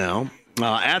right now.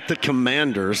 At the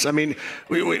Commanders. I mean,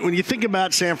 when you think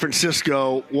about San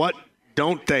Francisco, what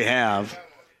don't they have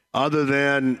other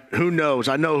than who knows?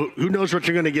 I know who knows what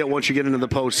you're going to get once you get into the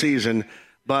postseason,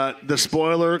 but the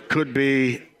spoiler could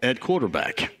be at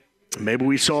quarterback. Maybe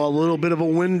we saw a little bit of a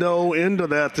window into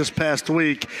that this past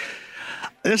week.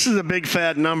 This is a big,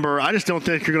 fat number. I just don't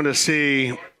think you're going to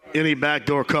see any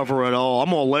backdoor cover at all. I'm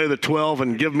going to lay the 12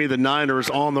 and give me the Niners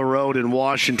on the road in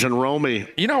Washington. Romy.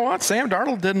 You know what? Sam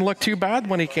Darnold didn't look too bad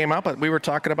when he came up, but we were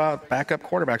talking about backup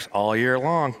quarterbacks all year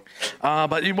long.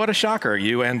 But what a shocker.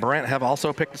 You and Brent have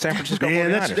also picked the San Francisco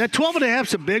 49ers. That 12.5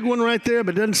 is a big one right there,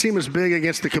 but it doesn't seem as big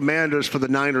against the Commanders for the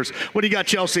Niners. What do you got,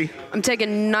 Chelsea? I'm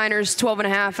taking Niners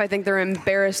 12.5. I think they're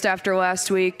embarrassed after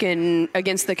last week, and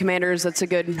against the Commanders, that's a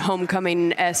good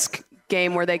homecoming-esque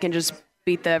game where they can just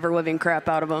beat the ever-living crap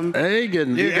out of them.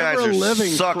 Hagen, you guys are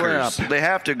suckers. Crap. They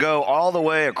have to go all the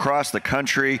way across the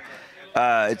country.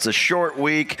 It's a short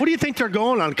week. What do you think they're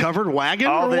going on? Covered wagon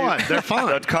or what? They're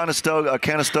fine. Conestoga,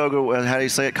 how do you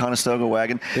say it? Conestoga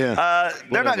wagon. Yeah.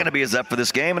 They're not going to be as up for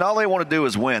this game, and all they want to do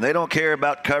is win. They don't care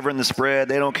about covering the spread.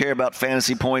 They don't care about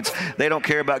fantasy points. They don't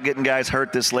care about getting guys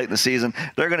hurt this late in the season.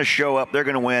 They're going to show up. They're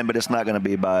going to win, but it's not going to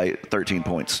be by 13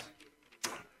 points.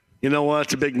 You know what?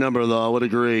 It's a big number, though. I would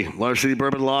agree. Large City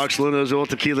Bourbon Locks, Luna Azul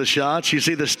Tequila Shots. You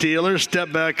see the Steelers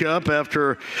step back up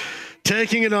after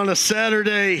taking it on a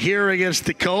Saturday here against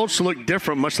the Colts. Look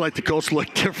different, much like the Colts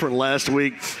looked different last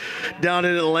week down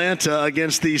in Atlanta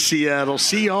against the Seattle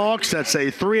Seahawks. That's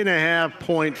a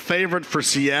 3.5-point favorite for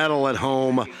Seattle at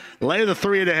home. Lay the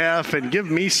 3.5 and give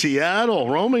me Seattle.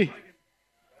 Romy?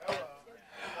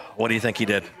 What do you think he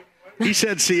did? He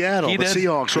said Seattle, the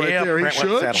Seahawks right there. He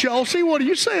should. Chelsea, what are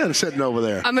you saying sitting over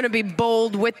there? I'm going to be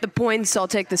bold with the points. I'll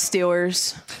take the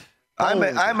Steelers.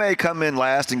 I may come in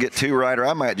last and get 2 right, or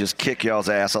I might just kick y'all's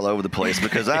ass all over the place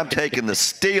because I'm taking the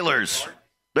Steelers.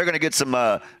 They're going to get some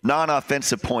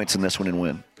non-offensive points in this one and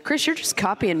win. Chris, you're just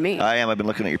copying me. I am. I've been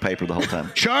looking at your paper the whole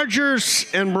time. Chargers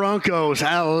and Broncos.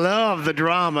 I love the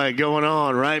drama going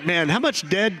on, right? Man, how much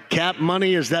dead cap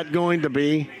money is that going to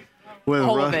be? With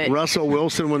Russell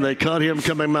Wilson when they cut him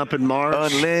coming up in March.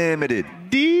 Unlimited.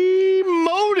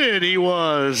 Demoted he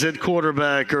was at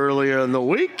quarterback earlier in the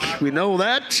week. We know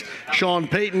that. Sean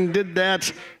Payton did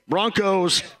that.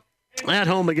 Broncos at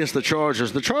home against the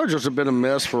Chargers. The Chargers have been a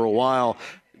mess for a while.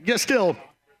 Still,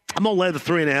 I'm going to lay the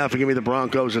 3.5 and give me the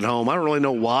Broncos at home. I don't really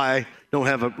know why. Don't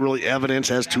have really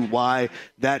evidence as to why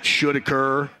that should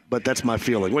occur, but that's my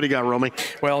feeling. What do you got, Romy?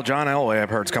 Well, John Elway, I've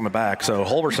heard, is coming back. So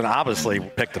Holberson obviously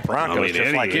picked the Broncos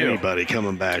just like you. Anybody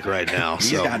coming back right now.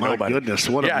 He's so, got my nobody. goodness,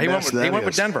 what a mess that is. He went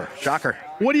with Denver. Shocker.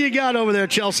 What do you got over there,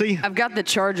 Chelsea? I've got the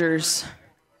Chargers.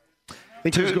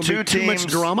 Too much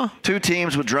drama? 2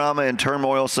 teams with drama and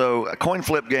turmoil, so a coin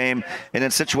flip game, and in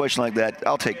a situation like that,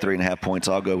 I'll take 3.5 points.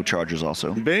 I'll go with Chargers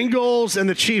also. Bengals and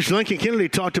the Chiefs. Lincoln Kennedy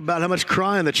talked about how much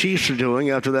crying the Chiefs are doing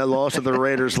after that loss to the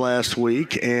Raiders last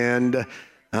week, and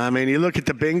I mean, you look at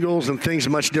the Bengals and things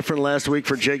much different last week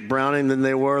for Jake Browning than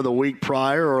they were the week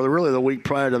prior, or really the week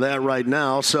prior to that right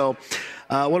now. So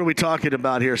what are we talking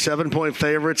about here? 7-point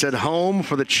favorites at home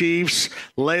for the Chiefs.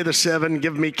 Lay the 7.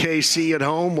 Give me KC at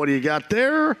home. What do you got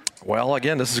there? Well,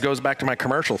 again, this goes back to my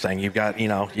commercial thing. You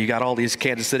got all these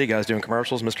Kansas City guys doing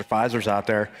commercials. Mr. Pfizer's out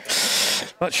there.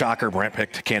 But shocker, Brent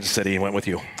picked Kansas City and went with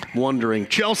you. Wondering.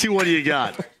 Chelsea, what do you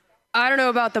got? I don't know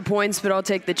about the points, but I'll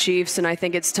take the Chiefs, and I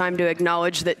think it's time to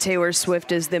acknowledge that Taylor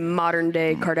Swift is the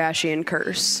modern-day Kardashian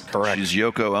curse. Correct. She's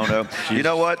Yoko Ono. You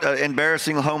know what?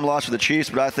 Embarrassing home loss for the Chiefs,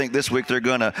 but I think this week they're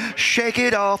going to shake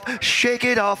it off,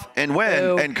 and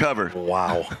win and cover.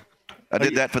 Wow. I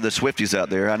did that for the Swifties out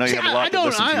there. I know you have a lot to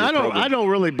listen to. I don't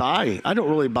really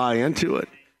buy into it.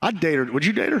 I'd date her. Would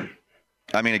you date her?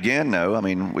 I mean, again, no. I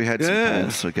mean, we had some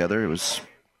times together. It was...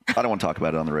 I don't want to talk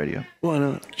about it on the radio. Why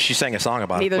not? She sang a song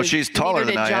about it. Well, she's taller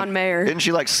than I am. John Mayer. Isn't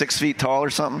she like 6 feet tall or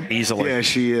something? Easily. Yeah,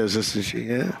 she is. Isn't she?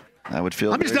 Yeah. I would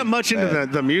feel. I'm just not much into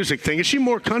the music thing. Is she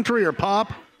more country or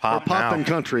pop? Pop and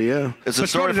country, yeah. It's a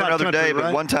story for another day,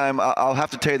 but one time I'll have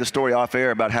to tell you the story off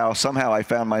air about how somehow I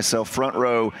found myself front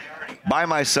row by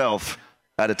myself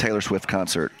at a Taylor Swift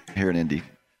concert here in Indy.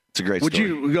 It's a great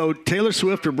story. Would you go Taylor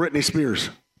Swift or Britney Spears?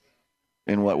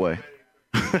 In what way?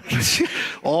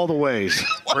 All the ways.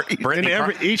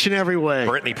 Each and every way.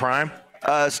 Britney Prime?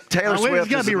 Taylor Swift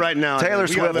got to be right now. Taylor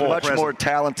Swift, much more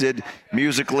talented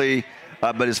musically,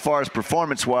 but as far as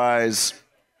performance-wise,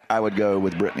 I would go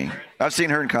with Britney. I've seen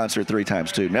her in concert 3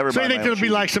 times too. Never. So you think there'll be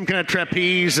like some kind of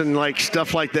trapeze and like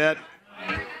stuff like that?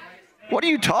 What are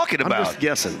you talking about? I'm just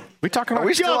guessing. We talking about? Are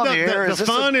we still on the air? The Is this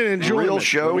fun a and enjoyment. real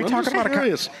show? Are we talking about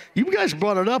serious? You guys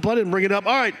brought it up. I didn't bring it up.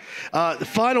 All right. The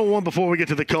final one before we get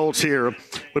to the Colts here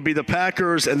would be the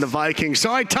Packers and the Vikings.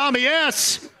 Sorry, Tommy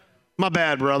S. My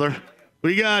bad, brother.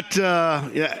 We got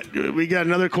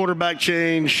another quarterback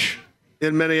change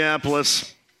in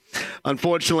Minneapolis.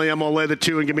 Unfortunately, I'm going to lay the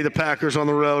 2 and give me the Packers on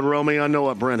the road. Romy, I know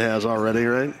what Brent has already,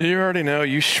 right? You already know.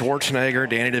 You Schwarzenegger,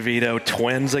 Danny DeVito,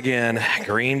 twins again.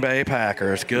 Green Bay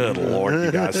Packers. Good Lord,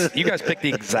 you guys. You guys picked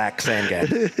the exact same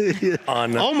game.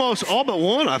 Almost all but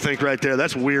one, I think, right there.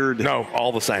 That's weird. No,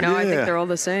 all the same. No, I think they're all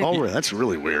the same. Oh, that's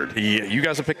really weird. Yeah, you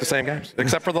guys have picked the same games,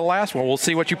 except for the last one. We'll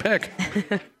see what you pick.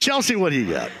 Chelsea, what do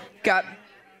you got? Got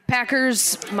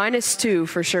Packers -2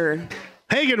 for sure.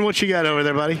 Hagen, what you got over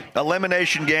there, buddy?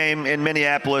 Elimination game in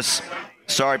Minneapolis.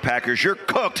 Sorry, Packers, you're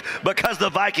cooked because the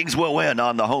Vikings will win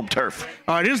on the home turf.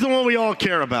 All right, here's the one we all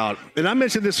care about. And I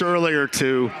mentioned this earlier,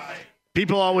 too.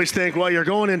 People always think, well, you're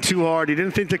going in too hard. You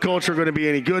didn't think the Colts were going to be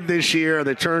any good this year. And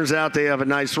it turns out they have a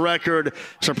nice record,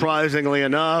 surprisingly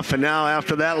enough. And now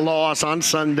after that loss on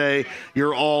Sunday,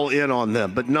 you're all in on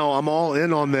them. But no, I'm all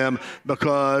in on them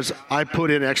because I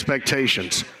put in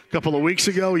expectations. A couple of weeks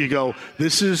ago, you go,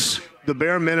 this is the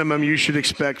bare minimum you should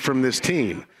expect from this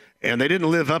team. And they didn't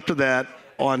live up to that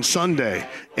on Sunday.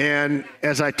 And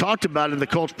as I talked about in the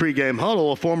Colts pregame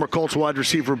huddle, a former Colts wide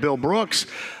receiver, Bill Brooks,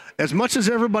 as much as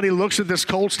everybody looks at this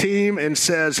Colts team and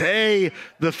says, hey,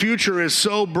 the future is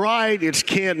so bright, it's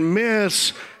can't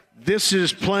miss, this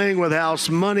is playing with house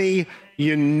money,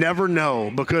 you never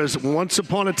know. Because once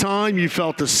upon a time, you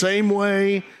felt the same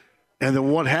way. And then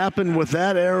what happened with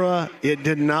that era, it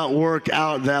did not work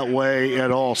out that way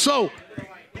at all. So,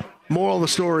 moral of the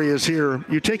story is here,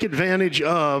 you take advantage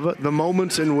of the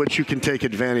moments in which you can take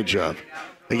advantage of.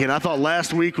 Again, I thought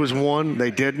last week was one. They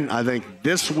didn't. I think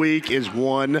this week is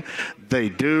one. They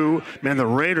do. Man, the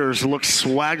Raiders look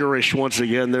swaggerish once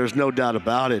again. There's no doubt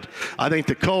about it. I think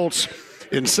the Colts,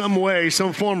 in some way,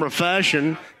 some form or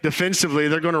fashion, defensively,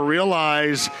 they're going to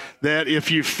realize that if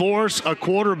you force a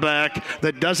quarterback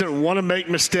that doesn't want to make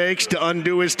mistakes to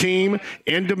undo his team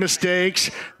into mistakes,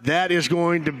 that is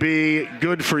going to be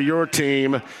good for your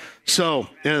team. So,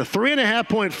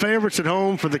 3.5-point favorites at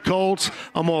home for the Colts.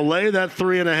 I'm going to lay that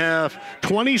 3.5,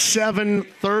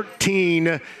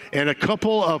 27-13, and a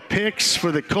couple of picks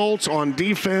for the Colts on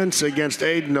defense against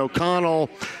Aiden O'Connell.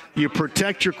 You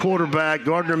protect your quarterback.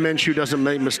 Gardner Minshew doesn't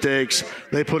make mistakes.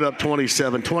 They put up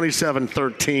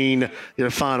 27-13,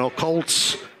 your final.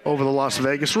 Colts over the Las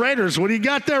Vegas Raiders. What do you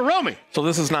got there, Romy? So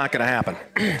this is not going to happen.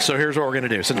 So here's what we're going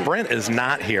to do. Since Brent is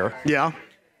not here. Yeah.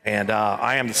 And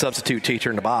I am the substitute teacher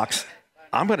in the box.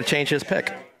 I'm going to change his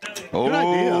pick. Good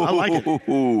idea. I like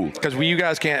it. Because you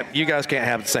guys can't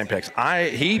have the same picks.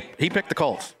 He picked the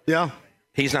Colts. Yeah.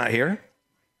 He's not here.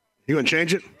 You going to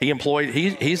change it?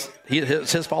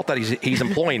 It's his fault that he's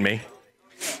employing me.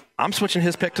 I'm switching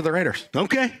his pick to the Raiders.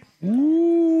 Okay.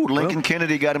 Ooh, Lincoln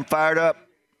Kennedy got him fired up.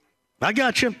 I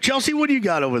got you. Chelsea, what do you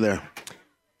got over there?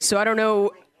 So I don't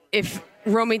know if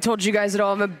Romy told you guys at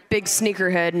all, I'm a big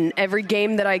sneakerhead, and every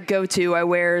game that I go to, I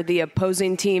wear the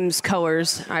opposing team's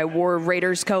colors. I wore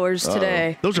Raiders colors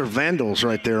today. Those are Vandals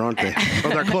right there, aren't they? Or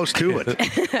they're close to it.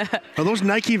 Are those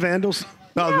Nike Vandals?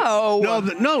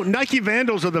 No, Nike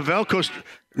Vandals are the Velcro.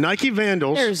 Nike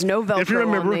Vandals. There's no Velcro if you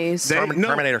remember, on these.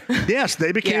 Terminator. Yes,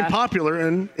 they became popular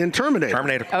in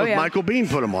Terminator. Oh, yeah. Michael Biehn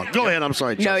put them on. Go ahead. I'm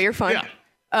sorry, Chelsea. No, you're fine.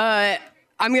 Yeah.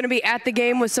 I'm going to be at the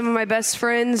game with some of my best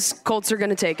friends. Colts are going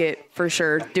to take it for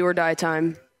sure. Do or die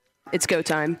time. It's go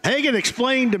time. Hagen,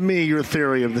 explain to me your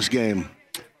theory of this game.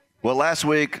 Well, last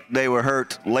week they were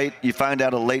hurt late. You find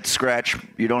out a late scratch.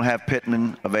 You don't have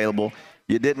Pittman available.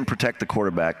 You didn't protect the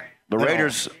quarterback. The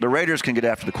Raiders can get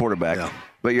after the quarterback,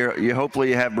 but you hopefully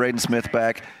you have Braden Smith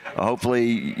back.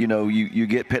 Hopefully, you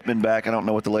get Pittman back. I don't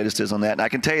know what the latest is on that. And I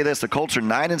can tell you this: the Colts are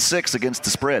 9-6 against the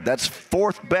spread. That's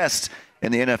 4th best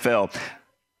in the NFL.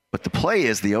 But the play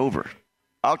is the over.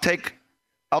 I'll take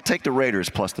the Raiders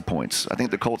plus the points. I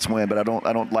think the Colts win, but I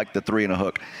don't like the 3 and a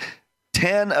hook.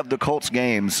 10 of the Colts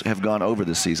games have gone over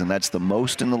this season. That's the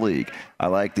most in the league. I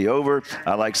like the over.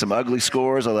 I like some ugly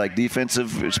scores. I like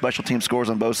defensive special team scores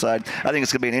on both sides. I think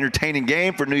it's going to be an entertaining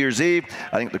game for New Year's Eve.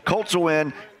 I think the Colts will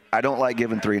win. I don't like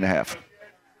giving 3.5.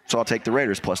 So I'll take the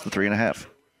Raiders plus the 3.5,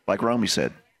 like Romy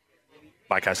said.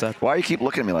 Like I said. Why do you keep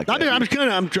looking at me like that?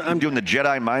 I'm doing the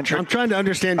Jedi mind trick. I'm trying to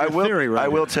understand your theory, right? I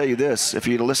will tell you this. If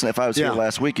you'd listen, if I was here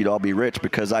last week, you'd all be rich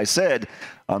because I said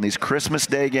on these Christmas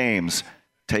Day games,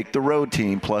 take the road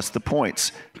team plus the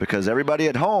points because everybody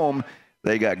at home,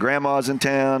 they got grandmas in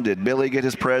town. Did Billy get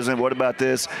his present? What about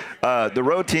this? The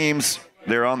road teams,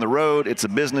 they're on the road. It's a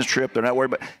business trip. They're not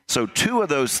worried about. So 2 of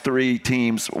those 3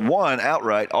 teams won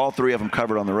outright. All 3 of them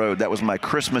covered on the road. That was my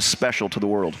Christmas special to the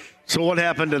world. So what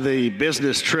happened to the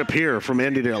business trip here from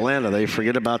Indy to Atlanta? They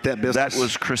forget about that business? That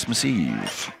was Christmas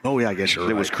Eve. Oh, yeah, I guess you're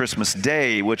right. It was Christmas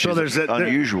Day, which is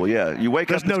unusual. You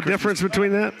wake up. There's no difference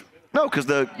between that? No, because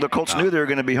the Colts knew they were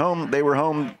going to be home. They were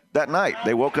home that night.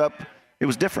 They woke up. It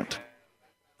was different.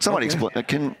 Somebody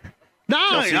explain.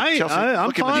 No, Chelsea,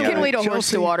 I'm fine. You can lead a horse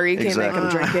to water. You can't make him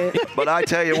drink it. But I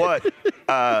tell you what,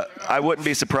 I wouldn't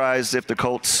be surprised if the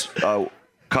Colts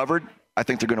covered. I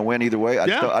think they're going to win either way.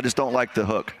 I just don't like the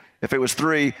hook. If it was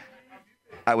 3,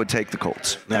 I would take the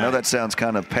Colts. I know that sounds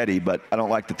kind of petty, but I don't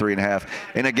like the 3.5.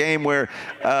 In a game where,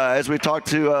 as we talked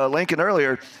to Lincoln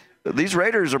earlier, these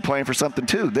Raiders are playing for something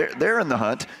too. They're in the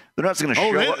hunt. They're not going to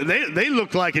show up. They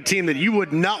look like a team that you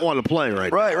would not want to play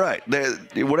right now. Right.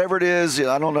 Whatever it is,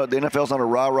 I don't know. The NFL's not a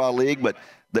rah-rah league, but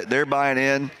they're buying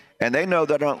in, and they know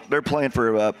that they're playing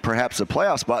for perhaps a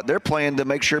playoff spot. They're playing to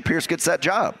make sure Pierce gets that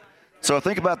job. So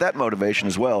think about that motivation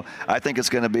as well. I think it's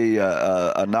going to be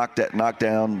a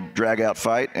knockdown, drag-out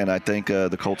fight, and I think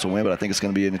the Colts will win, but I think it's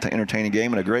going to be an entertaining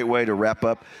game and a great way to wrap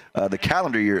up the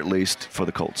calendar year, at least, for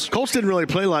the Colts. Colts didn't really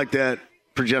play like that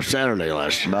for Jeff Saturday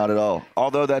last year. Not at all.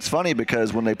 Although that's funny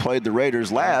because when they played the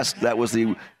Raiders last, that was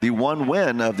the one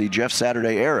win of the Jeff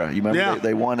Saturday era. You remember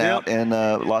they won out in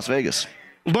Las Vegas.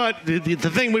 But the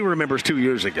thing we remember is 2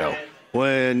 years ago.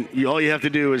 When all you have to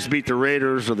do is beat the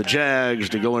Raiders or the Jags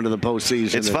to go into the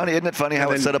postseason. It's funny, isn't it funny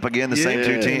how it's set up again? The same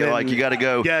 2 teams. Like you got to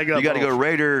go. You got to go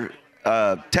Raider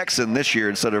Texan this year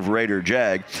instead of Raider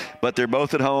Jag. But they're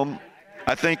both at home.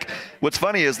 I think what's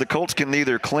funny is the Colts can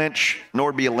neither clinch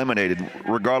nor be eliminated,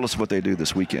 regardless of what they do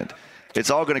this weekend. It's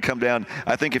all going to come down.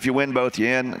 I think if you win both,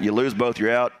 you're in. You lose both,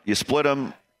 you're out. You split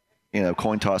them.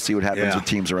 Coin toss. See what happens with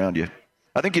teams around you.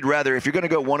 I think you'd rather, if you're going to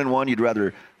go 1-1, you'd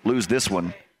rather lose this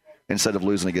one instead of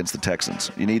losing against the Texans.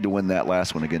 You need to win that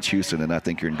last one against Houston, and I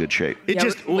think you're in good shape.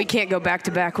 We can't go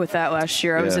back-to-back with that last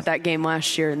year. I was at that game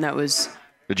last year, and that was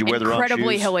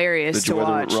incredibly hilarious to watch.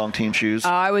 Did you wear the wrong team shoes?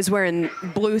 I was wearing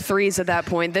blue 3s at that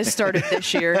point. This started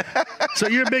this year. So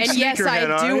you're a big and yes,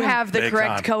 sneakerhead, I do have the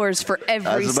correct colors for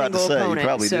every single opponent. You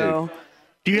probably do.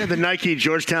 Do you have the Nike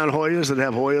Georgetown Hoyas that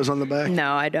have Hoyas on the back?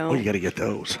 No, I don't. Oh, you got to get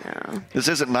those. No. This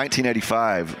isn't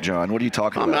 1985, John. What are you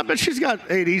talking about? I bet she's got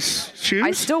 80s shoes. I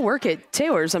still work at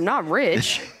Taylor's. I'm not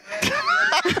rich.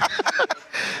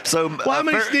 So, how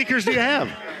many sneakers do you have?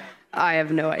 I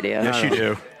have no idea. Yes, you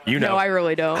do. You know. No, I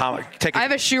really don't. I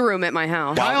have a shoe room at my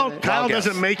house. Kyle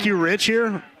doesn't make you rich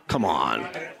here? Come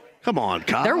on,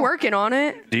 Kyle. They're working on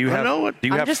it. Do you have?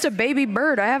 I'm just a baby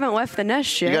bird. I haven't left the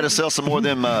nest yet. You got to sell some more of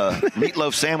them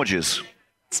meatloaf sandwiches.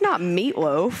 It's not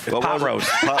meatloaf. It's pot roast.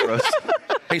 Pot roast.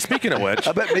 Hey, speaking of which,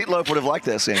 I bet Meatloaf would have liked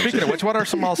that sandwich. Speaking of which, what are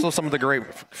some of the great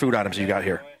food items you got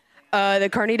here? The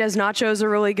carnitas nachos are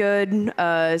really good.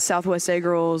 Southwest egg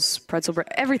rolls, pretzel bread.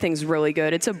 Everything's really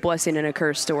good. It's a blessing and a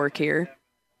curse to work here.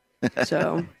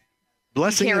 So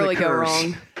blessing can't and really a curse. go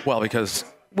wrong. Well, because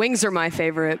wings are my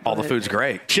favorite. All the food's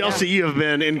great. Chelsea, you have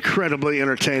been incredibly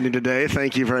entertaining today.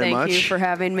 Thank you very much. Thank you for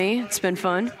having me. It's been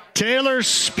fun.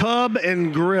 Taylor's Pub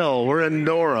and Grill. We're in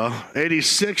Nora,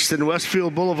 86th and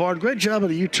Westfield Boulevard. Great job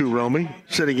of you two, Romy,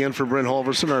 sitting in for Brent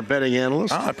Holverson, our betting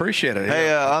analyst. Oh, I appreciate it.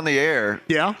 Hey, on the air.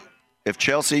 Yeah? If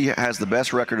Chelsea has the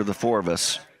best record of the 4 of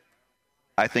us,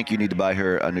 I think you need to buy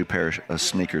her a new pair of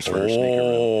sneakers for her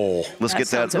sneaker. Let's get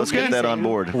that on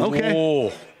board.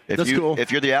 Okay. That's cool.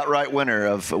 If you're the outright winner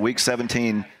of Week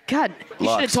 17, God, you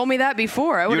should have told me that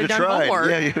before. I would have done homework.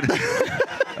 Yeah,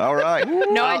 all right.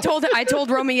 No, I told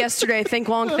Romy yesterday, think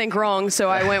long, think wrong. So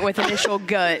I went with initial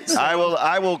gut. So.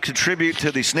 I will contribute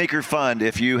to the sneaker fund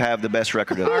if you have the best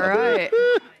record of all right.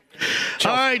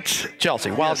 All right, Chelsea.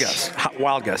 Wild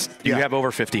guess. Do you have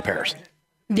over 50 pairs?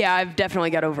 Yeah, I've definitely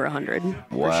got over 100. Wow.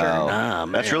 For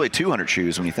sure. That's really 200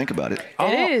 shoes when you think about it.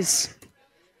 It is.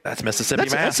 That's Mississippi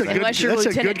math. Unless you're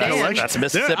Lieutenant Dan. That's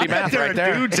Mississippi math right there.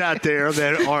 There are dudes out there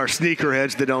that are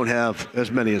sneakerheads that don't have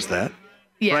as many as that.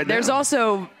 Yeah, right there's now.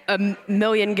 also a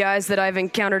million guys that I've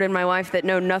encountered in my life that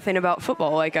know nothing about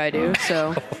football like I do.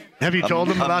 So Have you told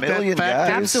them about that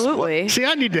fact? Absolutely. See,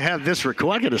 I need to have this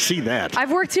record. I got to see that.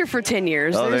 I've worked here for 10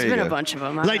 years. There's been a bunch of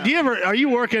them. Like, are you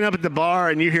working up at the bar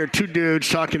and you hear two dudes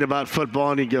talking about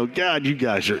football and you go, God, you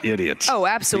guys are idiots? Oh,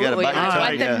 absolutely.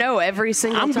 I let them know every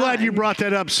single time. I'm glad you brought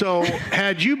that up. So,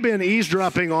 had you been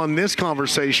eavesdropping on this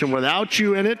conversation without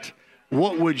you in it,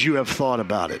 what would you have thought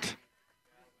about it?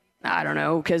 I don't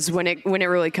know, because when it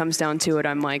really comes down to it,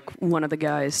 I'm like one of the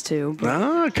guys too.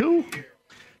 Cool.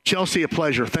 Chelsea, a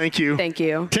pleasure. Thank you. Thank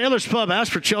you. Taylor's Pub,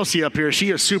 ask for Chelsea up here. She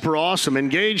is super awesome.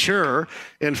 Engage her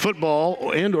in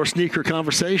football and or sneaker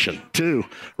conversation, too.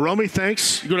 Romy,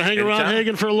 thanks. You going to hang around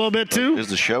Hagen for a little bit, too? Is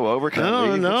the show over?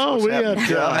 No,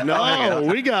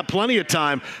 we got plenty of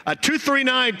time.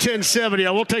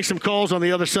 239-1070. We'll take some calls on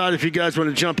the other side if you guys want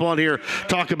to jump on here,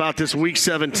 talk about this Week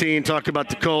 17, talk about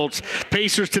the Colts.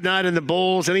 Pacers tonight and the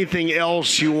Bulls. Anything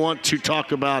else you want to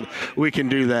talk about, we can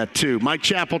do that, too. Mike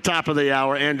Chappell, top of the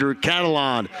hour. Andrew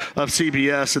Catalon of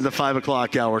CBS in the 5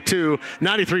 o'clock hour, too.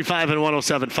 93.5 and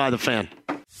 107.5 The Fan.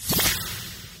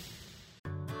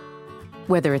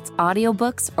 Whether it's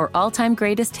audiobooks or all-time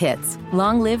greatest hits,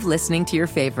 long live listening to your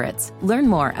favorites. Learn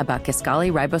more about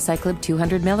Kisqali Ribociclib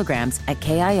 200 milligrams at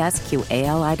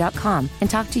KISQALI.com and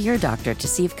talk to your doctor to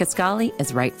see if Kisqali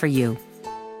is right for you.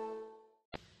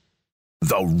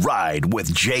 The Ride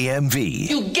with JMV.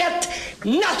 You get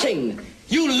nothing.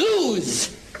 You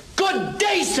lose. Good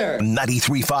day, sir.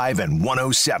 93.5 and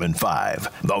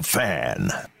 107.5 The Fan.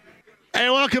 Hey,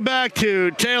 welcome back to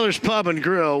Taylor's Pub and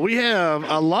Grill. We have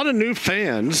a lot of new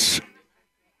fans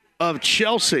of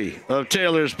Chelsea, of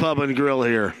Taylor's Pub and Grill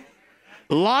here.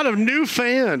 A lot of new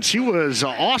fans. She was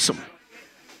awesome.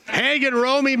 Hagen,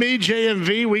 Romy, me,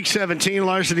 JMV, Week 17,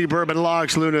 Larceny, Bourbon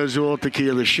Logs, Luna Azul,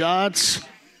 Tequila Shots.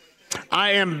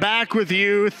 I am back with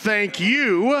you. Thank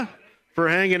you for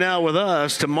hanging out with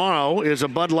us. Tomorrow is a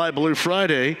Bud Light Blue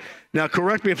Friday. Now,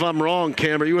 correct me if I'm wrong,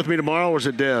 Cam. Are you with me tomorrow, or is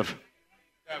it Dev?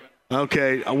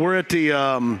 Okay. We're at the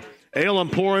Ale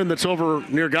Emporium that's over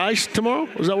near Geist tomorrow.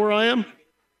 Is that where I am?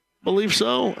 Believe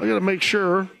so. I got to make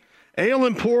sure. Ale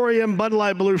Emporium, Bud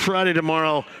Light Blue Friday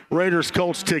tomorrow. Raiders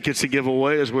Colts tickets to give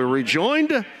away as we're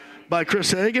rejoined by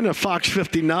Chris Hagen of Fox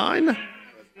 59.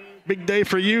 Big day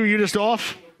for you. You just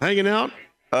off, hanging out?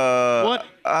 What?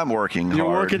 I'm working hard. You're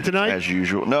working tonight? As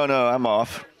usual. No, I'm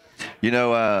off.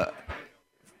 Remember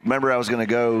I was going to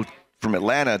go from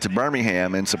Atlanta to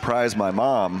Birmingham and surprise my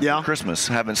mom for Christmas.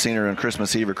 Haven't seen her on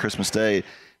Christmas Eve or Christmas Day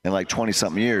in like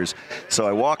 20-something years. So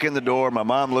I walk in the door. My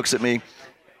mom looks at me,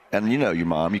 and you know your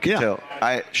mom. You can tell.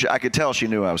 I could tell she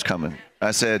knew I was coming.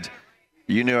 I said,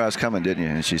 "You knew I was coming, didn't you?"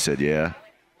 And she said, "Yeah."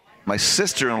 My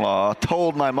sister-in-law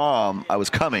told my mom I was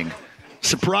coming.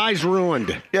 Surprise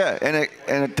ruined. Yeah,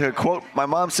 and to quote, my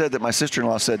mom said that my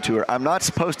sister-in-law said to her, "I'm not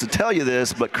supposed to tell you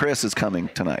this, but Chris is coming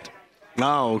tonight."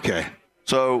 Oh, okay.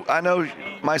 So I know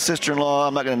my sister-in-law,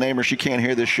 I'm not going to name her, she can't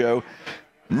hear this show,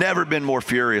 never been more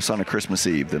furious on a Christmas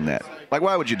Eve than that. Like,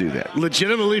 why would you do that?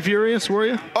 Legitimately furious, were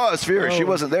you? Oh, I was furious. Oh. She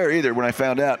wasn't there either when I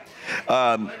found out.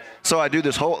 So I do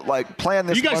this whole, plan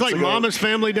this. You guys like Mama's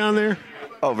family down there?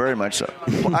 Oh, very much so.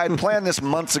 I had planned this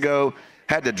months ago.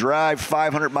 Had to drive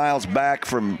 500 miles back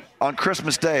on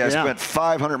Christmas Day. I spent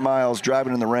 500 miles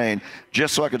driving in the rain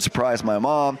just so I could surprise my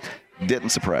mom. Didn't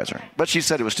surprise her. But she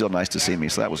said it was still nice to see me,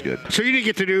 so that was good. So you didn't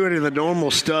get to do any of the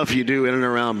normal stuff you do in and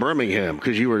around Birmingham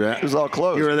because you were there. It was all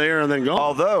closed. You were there and then gone.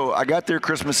 Although I got there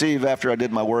Christmas Eve after I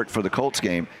did my work for the Colts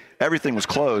game. Everything was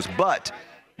closed. But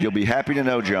you'll be happy to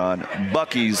know, John,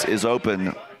 Buc-ee's is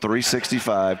open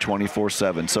 365,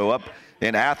 24/7. So up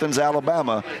in Athens,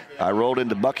 Alabama, I rolled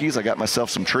into Buc-ee's. I got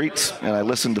myself some treats, and I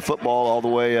listened to football all the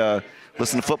way,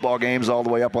 football games all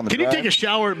the way up on the drive. Can you take a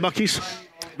shower at Buc-ee's?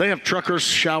 They have truckers'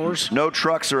 showers? No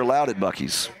trucks are allowed at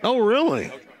Buc-ee's. Oh,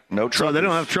 really? No truckers. So they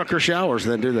don't have trucker showers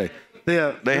then, do they? They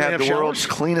have the showers? world's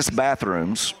cleanest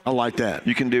bathrooms. I like that.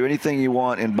 You can do anything you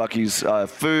want in Buc-ee's,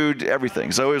 food,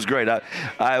 everything. So it was great.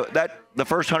 The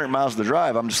first 100 miles of the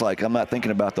drive, I'm just like, I'm not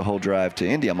thinking about the whole drive to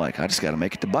Indy. I'm like, I just got to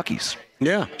make it to Buc-ee's.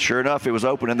 Yeah. Sure enough, it was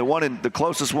open. And the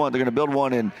closest one, they're going to build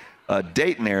one in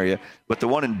Dayton area, but the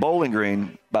one in Bowling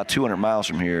Green, about 200 miles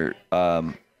from here,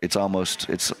 it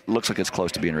looks like it's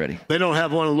close to being ready. They don't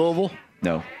have one in Louisville?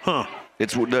 No. Huh.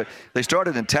 They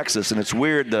started in Texas, and it's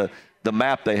weird the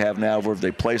map they have now where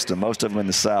they placed them. Most of them in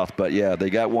the South, but yeah, they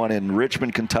got one in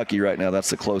Richmond, Kentucky right now.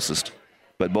 That's the closest,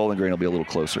 but Bowling Green will be a little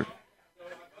closer.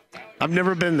 I've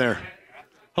never been there.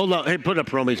 Hold on. Hey, put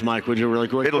up Romy's mic, would you, really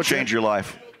quick? It'll change your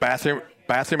life.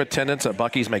 Bathroom attendants at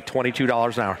Buc-ee's make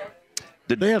 $22 an hour.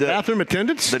 They have bathroom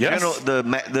attendants?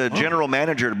 The general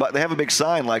manager, they have a big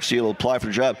sign like so you'll apply for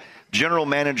a job. General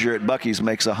manager at Buc-ee's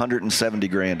makes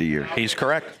 $170,000 a year. He's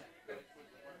correct.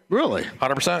 Really?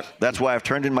 100%. That's why I've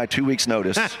turned in my 2 weeks'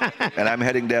 notice, and I'm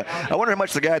heading down. I wonder how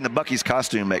much the guy in the Buc-ee's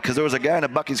costume made, because there was a guy in a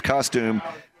Buc-ee's costume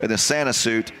in a Santa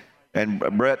suit, and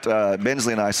Brett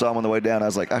Bensley and I saw him on the way down. I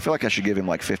was like, I feel like I should give him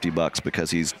like $50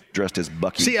 because he's dressed as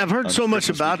Buc-ee. See, I've heard so much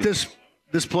about this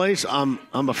place. I'm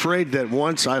afraid that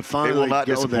once I finally it will not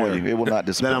go disappoint there, you. It will not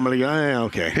disappoint. Then I'm going to go, yeah,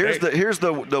 okay. Here's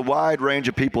the wide range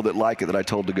of people that like it that I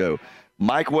told to go.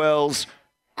 Mike Wells,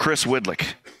 Chris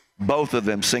Widlick. Both of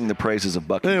them sing the praises of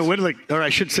Buc-ee's. Widlick, or I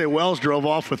should say Wells, drove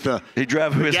off with the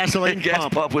gasoline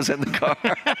gas pump was in the car.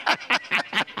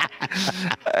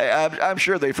 I'm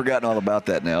sure they've forgotten all about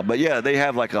that now. But, yeah, they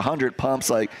have like 100 pumps.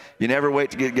 Like, you never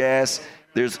wait to get gas.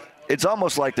 It's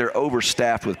almost like they're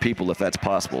overstaffed with people, if that's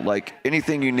possible. Like,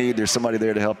 anything you need, there's somebody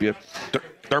there to help you.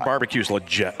 Their barbecue's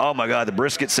legit. Oh, my God, the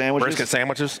brisket sandwiches. Brisket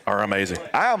sandwiches are amazing.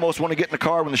 I almost want to get in the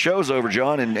car when the show's over,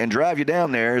 John, and drive you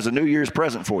down there as a New Year's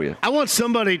present for you. I want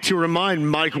somebody to remind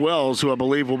Mike Wells, who I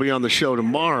believe will be on the show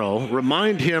tomorrow,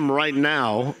 remind him right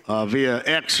now via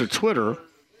X or Twitter,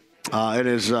 and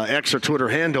his X or Twitter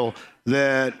handle,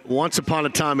 that once upon a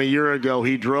time a year ago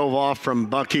he drove off from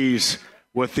Buc-ee's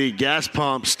with the gas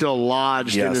pump still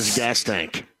lodged in his gas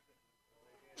tank.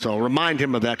 So remind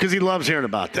him of that, because he loves hearing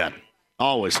about that.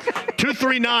 Always.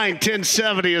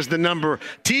 239-1070 is the number.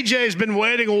 TJ's been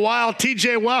waiting a while.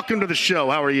 TJ, welcome to the show.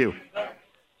 How are you?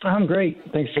 I'm great.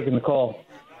 Thanks for taking the call.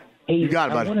 Hey, you got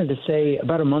it, buddy. I wanted to say,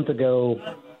 about a month ago,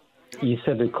 you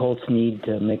said the Colts need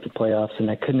to make the playoffs,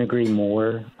 and I couldn't agree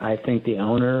more. I think the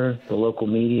owner, the local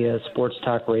media, sports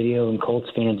talk radio, and Colts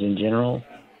fans in general,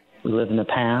 we live in the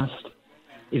past.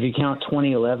 If you count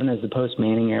 2011 as the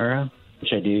post-Manning era,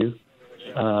 which I do,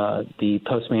 the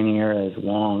post-Manning era is as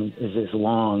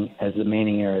long as the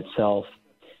Manning era itself.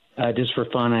 Just for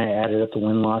fun, I added up the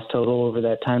win-loss total over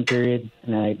that time period,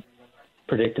 and I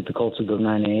predicted the Colts would go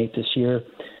 9-8 this year.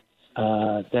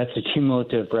 That's a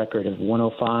cumulative record of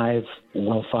 105,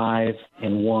 105,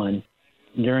 and 1.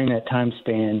 During that time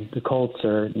span, the Colts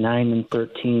are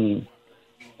 9-13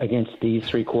 against these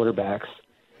three quarterbacks: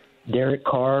 Derek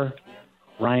Carr,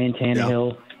 Ryan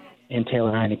Tannehill, and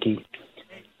Taylor Heineke.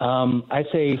 I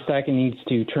say Steichen needs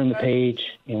to turn the page,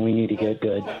 and we need to get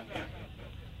good.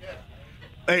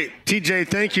 Hey, TJ,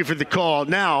 thank you for the call.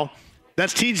 Now,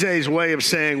 that's TJ's way of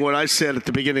saying what I said at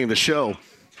the beginning of the show.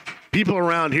 People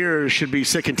around here should be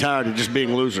sick and tired of just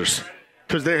being losers,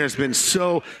 because there has been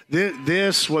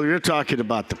whether you're talking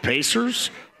about the Pacers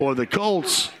or the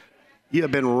Colts, you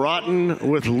have been rotten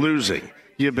with losing.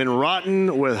 You've been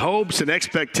rotten with hopes and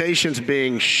expectations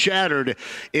being shattered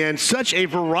in such a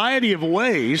variety of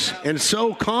ways and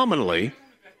so commonly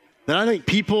that I think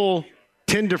people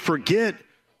tend to forget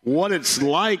what it's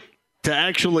like to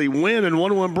actually win and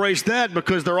want to embrace that,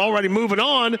 because they're already moving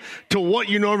on to what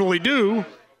you normally do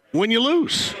when you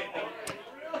lose.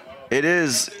 It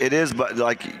is, but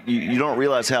like you don't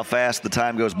realize how fast the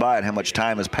time goes by and how much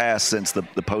time has passed since the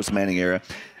post-Manning era.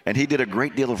 And he did a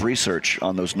great deal of research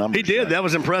on those numbers. He did. That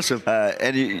was impressive.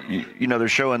 And, you know, they're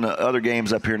showing other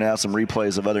games up here now, some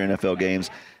replays of other NFL games.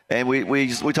 And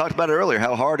we talked about it earlier,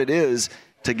 how hard it is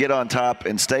to get on top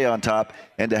and stay on top,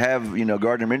 and to have, you know,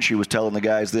 Gardner Minshew was telling the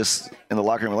guys this in the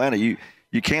locker room in Atlanta,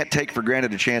 you can't take for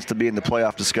granted a chance to be in the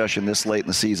playoff discussion this late in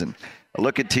the season.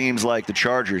 Look at teams like the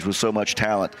Chargers with so much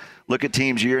talent. Look at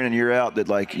teams year in and year out that,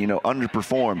 like, you know,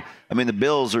 underperform. I mean, the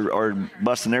Bills are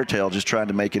busting their tail just trying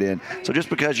to make it in. So just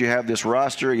because you have this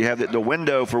roster, you have the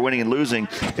window for winning and losing,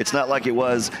 it's not like it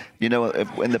was, you know,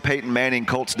 in the Peyton Manning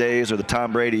Colts days or the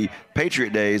Tom Brady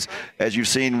Patriot days. As you've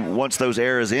seen, once those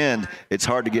eras end, it's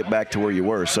hard to get back to where you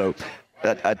were. So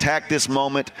attack this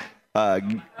moment.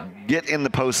 Get in the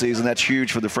postseason. That's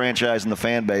huge for the franchise and the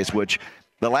fan base, which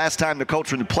the last time the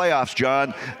Colts were in the playoffs,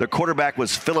 John, the quarterback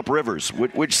was Phillip Rivers,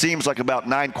 which seems like about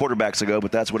 9 quarterbacks ago,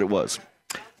 but that's what it was.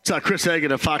 It's Chris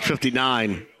Hagan of Fox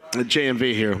 59 at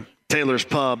JMV here. Taylor's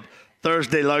Pub.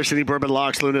 Thursday, Larceny Bourbon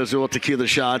Locks, Luna Azul Tequila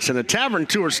Shots, and a tavern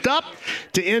tour stop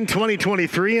to end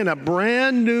 2023, and a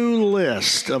brand new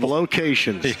list of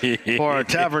locations for our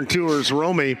tavern tours.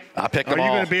 Romy, I picked them all. Are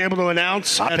you all. going to be able to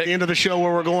announce at the end of the show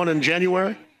where we're going in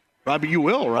January? Robbie, you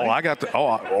will, right? I got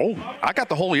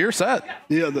the whole year set.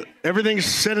 Yeah, everything's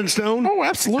set in stone? Oh,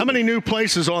 absolutely. How many new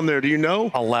places on there, do you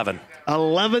know? 11.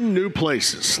 11 new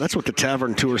places. That's what the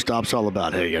tavern tour stop's all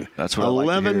about, Hagan. That's what 11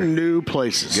 I like to hear. new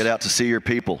places. Get out to see your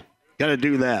people. Got to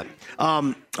do that.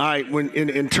 All right, when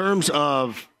in terms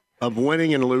of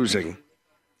winning and losing,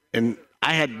 and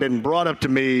I had been brought up to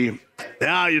me,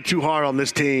 you're too hard on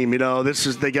this team. You know,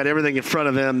 they got everything in front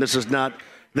of them. This is not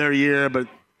their year, but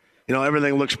you know,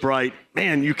 everything looks bright.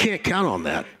 Man, you can't count on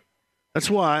that. That's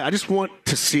why I just want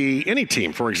to see any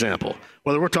team, for example,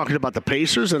 whether we're talking about the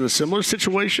Pacers in a similar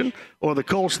situation or the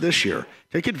Colts this year,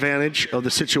 take advantage of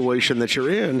the situation that you're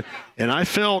in. And I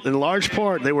felt in large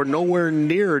part they were nowhere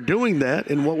near doing that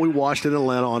in what we watched in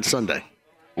Atlanta on Sunday.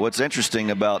 What's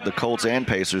interesting about the Colts and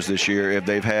Pacers this year, if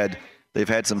they've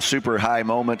had some super high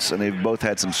moments and they've both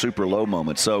had some super low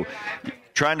moments. So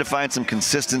trying to find some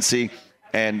consistency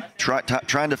and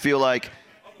trying to feel like,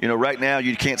 right now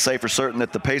you can't say for certain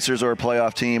that the Pacers are a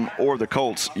playoff team or the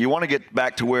Colts. You want to get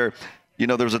back to where,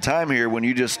 there was a time here when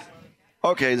you just,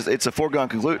 okay, it's a foregone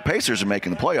conclusion. Pacers are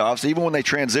making the playoffs. Even when they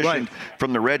transitioned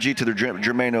from the Reggie to the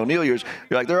Jermaine O'Neal years,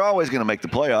 you're like, they're always going to make the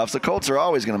playoffs. The Colts are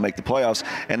always going to make the playoffs,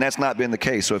 and that's not been the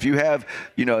case. So if you have,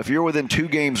 if you're within 2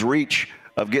 games reach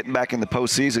of getting back in the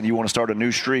postseason, you want to start a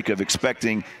new streak of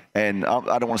expecting, and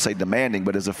I don't want to say demanding,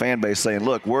 but as a fan base saying,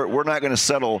 look, we're not going to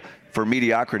settle for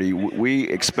mediocrity. We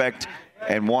expect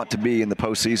and want to be in the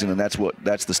postseason, and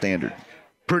that's the standard.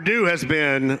 Purdue has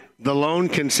been the lone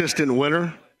consistent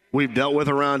winner we've dealt with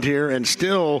around here, and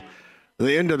still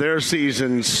the end of their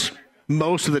seasons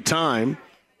most of the time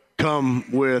come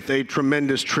with a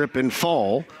tremendous trip and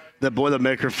fall that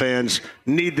Boilermaker fans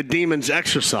need the demons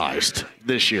exercised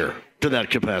this year to that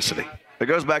capacity. It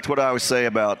goes back to what I always say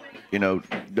about,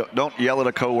 don't yell at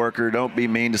a coworker, don't be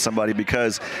mean to somebody,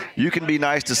 because you can be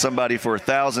nice to somebody for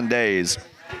 1,000 days,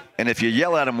 and if you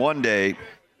yell at them one day,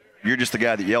 you're just the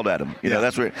guy that yelled at him.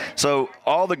 That's what. So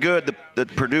all the good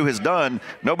that Purdue has done,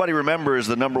 nobody remembers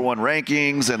the number 1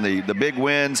 rankings and the big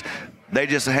wins. They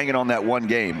just hanging on that one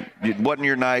game. It wasn't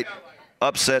your night.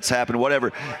 Upsets happen,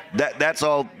 whatever. That's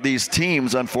all these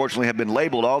teams, unfortunately, have been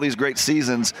labeled. All these great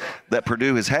seasons that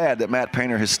Purdue has had, that Matt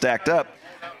Painter has stacked up,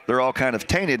 they're all kind of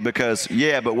tainted because,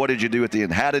 but what did you do at the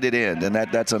end? How did it end? And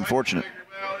that's unfortunate.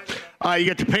 You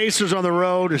get the Pacers on the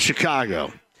road in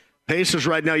Chicago. Pacers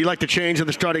right now, you like the change in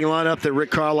the starting lineup that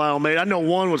Rick Carlisle made? I know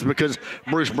one was because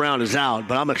Bruce Brown is out,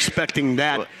 but I'm expecting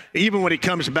that even when he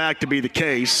comes back to be the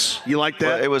case. You like that?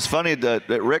 Well, it was funny that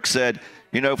Rick said,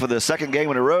 for the second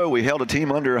game in a row, we held a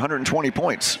team under 120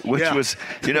 points, which was,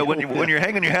 when you're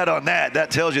hanging your hat on that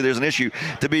tells you there's an issue.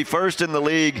 To be first in the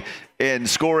league in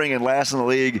scoring and last in the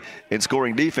league in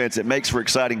scoring defense, it makes for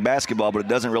exciting basketball, but it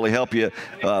doesn't really help you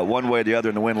one way or the other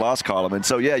in the win-loss column. And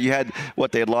so, you had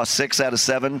they had lost 6 out of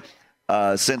 7.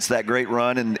 Since that great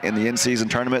run in the in-season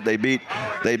tournament. They beat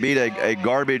a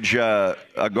garbage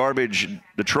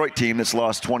Detroit team that's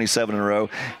lost 27 in a row,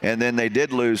 and then they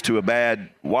did lose to a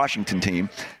bad Washington team.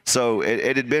 So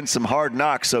it had been some hard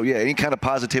knocks. So, any kind of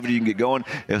positivity you can get going,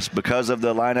 if it's because of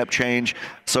the lineup change,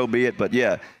 so be it. But,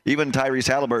 even Tyrese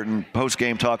Halliburton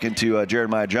post-game talking to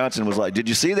Jeremiah Johnson was like, did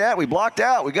you see that? We blocked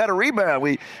out. We got a rebound.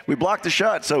 We blocked the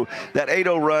shot. So that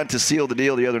 8-0 run to seal the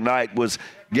deal the other night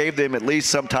gave them at least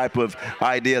some type of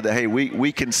idea that, hey,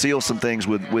 we can seal some things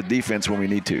with defense when we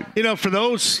need to. For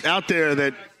those out there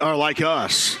that are like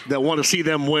us, that want to see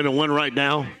them win and win right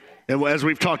now, and as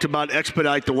we've talked about,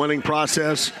 expedite the winning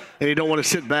process, and you don't want to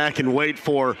sit back and wait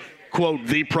for, quote,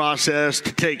 the process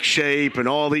to take shape and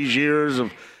all these years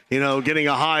of, getting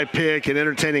a high pick and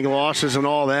entertaining losses and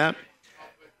all that.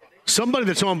 Somebody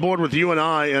that's on board with you and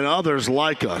I and others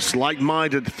like us,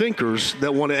 like-minded thinkers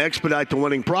that want to expedite the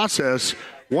winning process,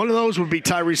 one of those would be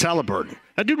Tyrese Halliburton.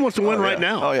 That dude wants to win right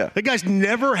now. Oh, yeah. That guy's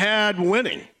never had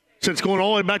winning since going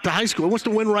all the way back to high school. He wants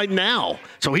to win right now.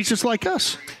 So he's just like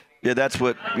us. Yeah, that's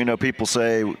what, people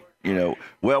say,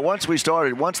 once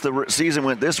the season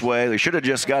went this way, they should have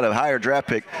just got a higher draft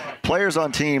pick. Players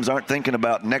on teams aren't thinking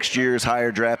about next year's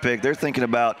higher draft pick. They're thinking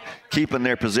about keeping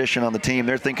their position on the team.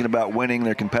 They're thinking about winning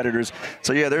their competitors.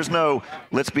 So, there's no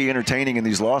let's be entertaining in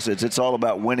these lawsuits. It's all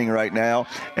about winning right now.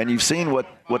 And you've seen what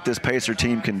this Pacer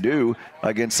team can do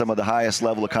against some of the highest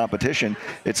level of competition.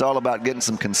 It's all about getting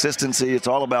some consistency. It's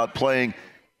all about playing.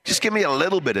 Just give me a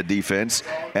little bit of defense,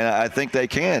 and I think they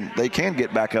can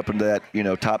get back up into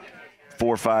that, top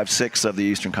 4, 5, 6 of the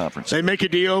Eastern Conference. They make a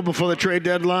deal before the trade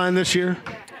deadline this year?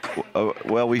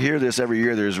 Well, we hear this every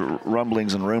year. There's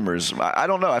rumblings and rumors. I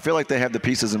don't know. I feel like they have the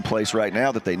pieces in place right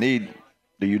now that they need.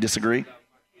 Do you disagree?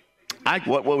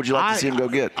 What would you like to see them go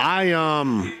get? I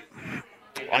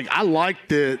like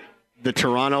the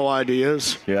Toronto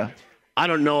ideas. Yeah. I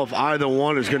don't know if either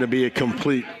one is going to be a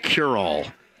complete cure-all.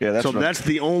 Yeah, that's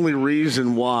the only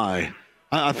reason why.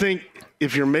 I think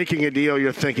if you're making a deal,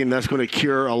 you're thinking that's going to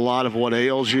cure a lot of what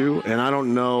ails you, and I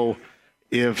don't know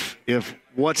if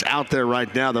what's out there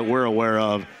right now that we're aware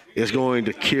of is going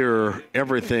to cure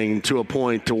everything to a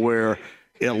point to where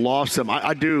it lost them.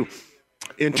 I do,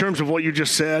 in terms of what you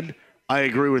just said, I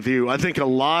agree with you. I think a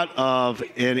lot of,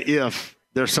 and if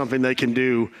there's something they can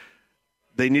do,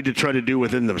 they need to try to do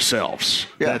within themselves.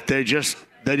 Yeah. That they just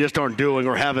they just aren't doing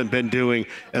or haven't been doing,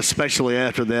 especially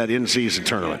after that in-season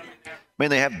tournament. I mean,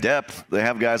 they have depth. They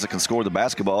have guys that can score the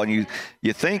basketball. And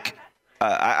you think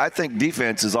I think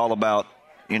defense is all about,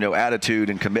 attitude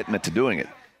and commitment to doing it.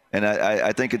 And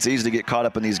I think it's easy to get caught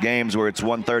up in these games where it's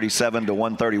 137 to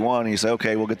 131, and you say,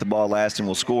 okay, we'll get the ball last and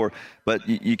we'll score. But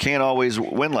you can't always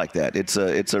win like that. It's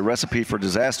a recipe for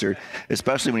disaster,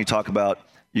 especially when you talk about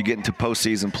you get into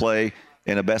postseason play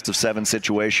in a best-of-7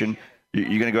 situation. You're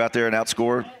going to go out there and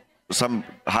outscore some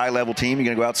high-level team.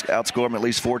 You're going to go outscore them at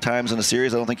least 4 times in a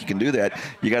series. I don't think you can do that.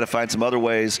 You got to find some other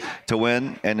ways to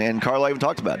win. And Carlisle even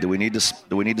talked about it. Do we need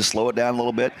to slow it down a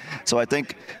little bit? So I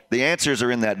think the answers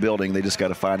are in that building. They just got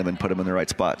to find them and put them in the right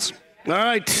spots. All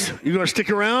right, you going to stick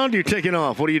around? Or you taking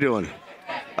off? What are you doing?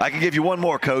 I can give you one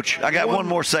more, Coach. I got one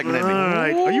more segment in me. All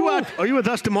right. Are you with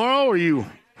us tomorrow? Or are you?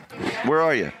 Where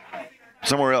are you?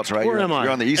 Somewhere else, right? Where am I?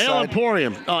 You're on the east side.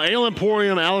 Ale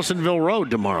Emporium, Allisonville Road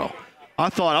tomorrow. I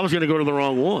thought I was going to go to the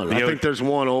wrong one. I think there's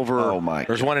one over. Oh, my.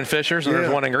 There's one in Fishers and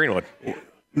there's one in Greenwood.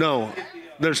 No,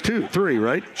 there's 3,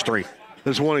 right? There's 3.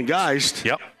 There's one in Geist.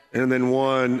 Yep. And then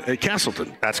one at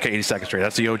Castleton. That's 82nd Street.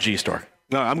 That's the OG store.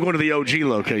 No, I'm going to the OG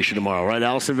location tomorrow, right?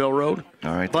 Allisonville Road.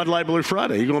 All right. Bud Light Blue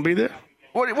Friday. You going to be there?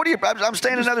 What are you? I'm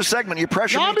staying in another segment. You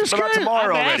pressure me about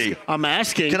tomorrow already. I'm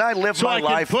asking. Can I live my life? So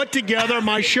I can put together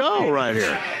my show right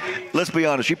here. Let's be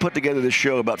honest. You put together this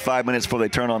show about 5 minutes before they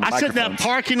turn on the microphones. I sit in that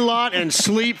parking lot and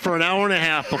sleep for an hour and a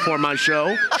half before my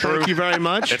show. Thank you very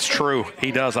much. It's true.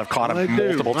 He does. I've caught him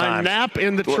multiple times. I nap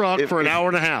in the truck for an hour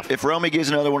and a half. If Romy gives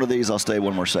another one of these, I'll stay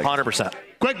one more second. 100%.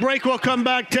 Quick break. We'll come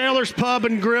back. Taylor's Pub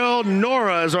and Grill.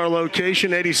 Nora is our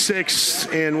location, 86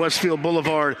 in Westfield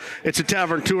Boulevard. It's a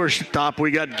tavern tour stop.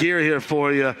 We got gear here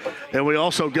for you, and we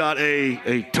also got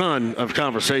a ton of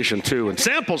conversation, too. And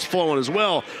samples flowing as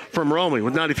well from Romy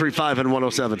with 93.5 and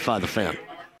 107.5 The Fan.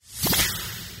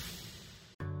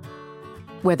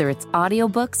 Whether it's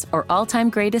audiobooks or all-time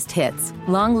greatest hits,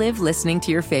 long live listening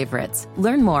to your favorites.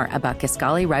 Learn more about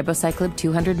Kisqali Ribociclib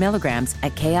 200 milligrams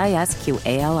at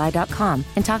KISQALI.com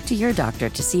and talk to your doctor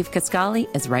to see if Kisqali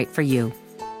is right for you.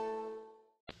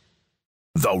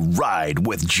 The Ride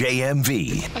with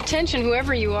JMV. Attention,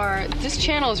 whoever you are, this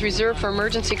channel is reserved for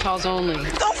emergency calls only.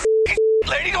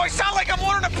 Lady, do I sound like I'm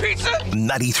ordering a pizza?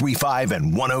 93.5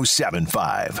 and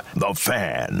 107.5 The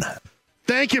Fan.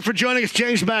 Thank you for joining us.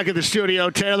 James back at the studio.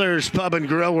 Taylor's Pub and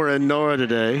Grill. We're in Nora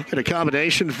today. Got a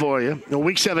combination for you.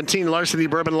 Week 17, Larceny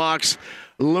Bourbon Locks,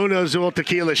 Luna Azul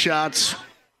Tequila Shots,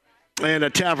 and a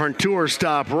tavern tour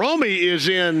stop. Romy is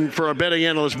in for our betting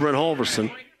analyst, Brent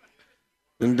Holverson.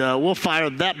 And we'll fire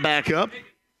that back up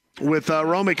with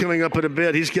Romy coming up in a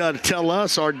bit. He's got to tell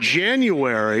us our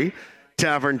January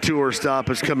tavern tour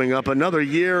stop is coming up. Another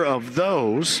year of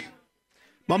those.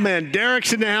 My man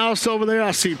Derek's in the house over there. I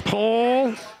see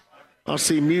Paul. I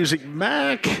see Music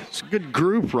Mac. It's a good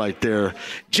group right there.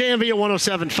 JMV at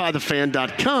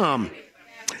 1075thefan.com.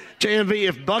 JMV,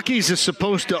 if Buc-ee's is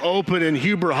supposed to open in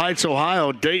Huber Heights,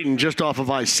 Ohio, Dayton, just off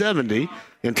of I-70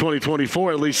 in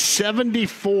 2024, at least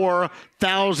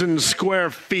 74,000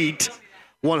 square feet,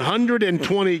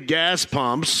 120 gas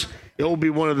pumps. It will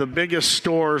be one of the biggest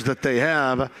stores that they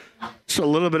have. It's a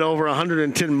little bit over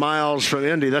 110 miles from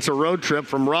Indy. That's a road trip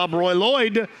from Rob Roy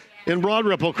Lloyd in Broad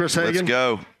Ripple, Chris Hagan. Let's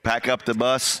go. Pack up the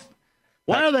bus.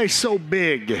 Why are they so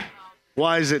big?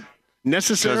 Why is it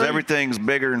necessary? Because everything's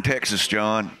bigger in Texas,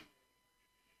 John.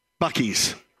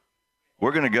 Buc-ee's.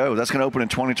 We're going to go. That's going to open in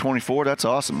 2024. That's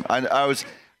awesome. I was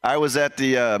at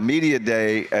the media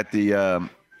day at the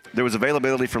there was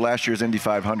availability for last year's Indy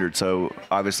 500, so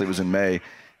obviously it was in May.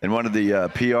 And one of the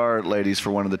PR ladies for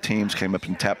one of the teams came up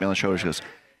and tapped me on the shoulder. She goes,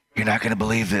 "You're not going to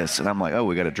believe this." And I'm like, "Oh,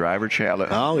 we got a driver chair." Like,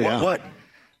 oh, yeah. What?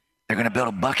 They're going to build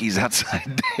a Buc-ee's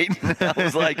outside Dayton. I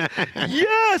was like,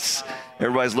 yes.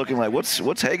 Everybody's looking like,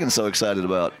 what's Hagan so excited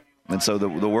about? And so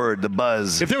the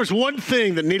buzz. If there was one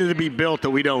thing that needed to be built that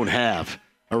we don't have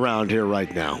around here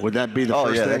right now, would that be the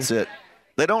first thing? Oh, yeah, that's it.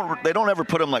 They don't ever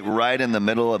put them like right in the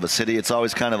middle of a city. It's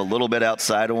always kind of a little bit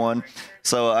outside of one.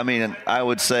 So, I mean, I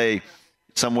would say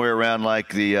somewhere around like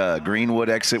the Greenwood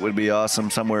exit would be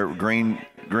awesome. Somewhere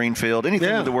Greenfield,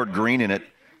 anything with the word green in it.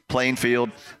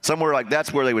 Plainfield, somewhere like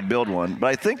that's where they would build one. But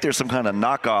I think there's some kind of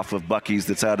knockoff of Buc-ee's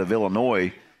that's out of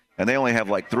Illinois, and they only have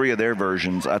like 3 of their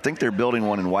versions. I think they're building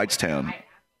one in Whitestown.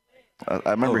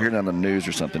 I remember hearing it on the news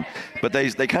or something. But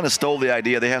they kind of stole the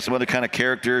idea. They have some other kind of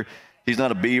character. He's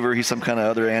not a beaver. He's some kind of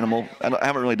other animal. I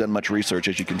haven't really done much research,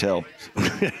 as you can tell.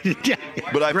 Yeah.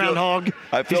 But I groundhog.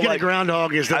 I feel He's got like a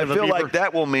groundhog instead of a beaver. I feel like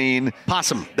that will mean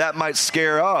possum. That might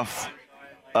scare off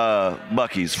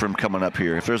Buc-ee's from coming up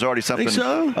here. If there's already something,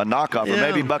 a knockoff, or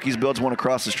maybe Buc-ee's builds one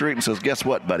across the street and says, "Guess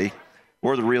what, buddy?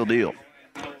 We're the real deal."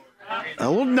 A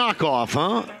little knockoff,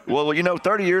 huh? Well,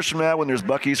 30 years from now when there's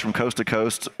Buc-ee's from coast to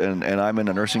coast and I'm in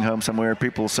a nursing home somewhere,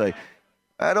 people will say,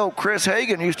 that old Chris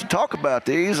Hagan used to talk about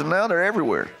these, and now they're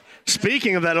everywhere.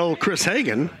 Speaking of that old Chris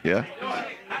Hagan, yeah,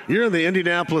 you're in the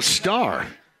Indianapolis Star.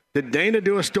 Did Dana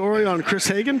do a story on Chris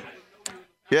Hagan?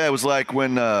 Yeah, it was like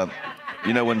when,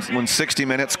 when 60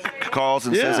 Minutes calls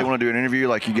and says they want to do an interview,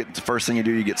 like the first thing you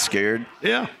do, you get scared.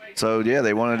 Yeah. So,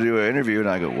 they wanted to do an interview, and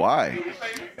I go, why?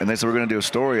 And they said, we're going to do a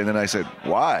story. And then I said,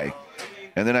 why?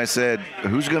 And then I said,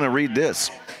 who's going to read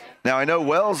this? Now, I know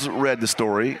Wells read the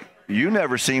story. You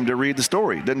never seem to read the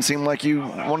story. Doesn't seem like you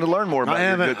want to learn more about I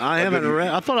haven't read.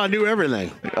 I thought I knew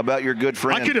everything. About your good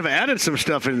friend. I could have added some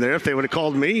stuff in there if they would have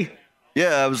called me.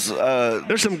 Yeah, I was.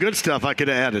 There's some good stuff I could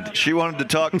have added. She wanted to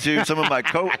talk to some of my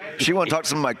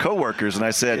coworkers, and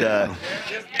I said,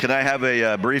 "Can I have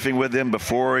a briefing with them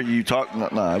before you talk?" No,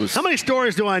 I was. How many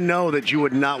stories do I know that you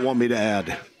would not want me to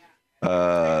add?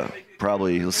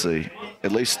 Probably. Let's see,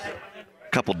 at least a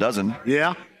couple dozen.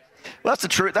 Yeah. Well, that's the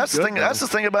truth. That's the thing. That's the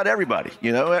thing about everybody.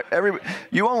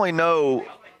 You only know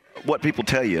what people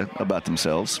tell you about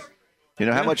themselves.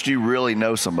 How much do you really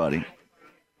know somebody?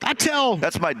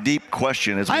 That's my deep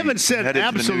question. I haven't said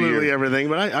absolutely everything,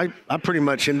 but I pretty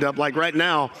much end up like right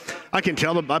now. I can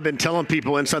tell them. I've been telling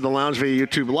people inside the lounge via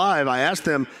YouTube Live. I asked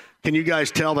them, "Can you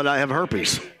guys tell that I have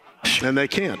herpes?" And they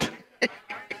can't.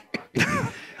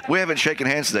 We haven't shaken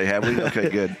hands today, have we? Okay,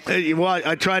 good. Well,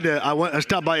 I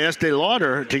stopped by Estee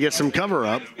Lauder to get some cover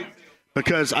up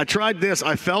because I tried this.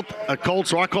 I felt a cold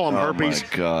sore. I call them herpes.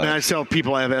 My God. And I tell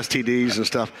people I have STDs and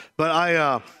stuff, but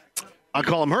I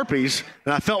call them herpes,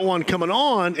 and I felt one coming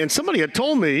on, and somebody had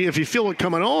told me if you feel it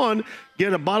coming on,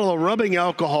 get a bottle of rubbing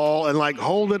alcohol and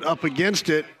hold it up against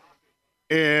it,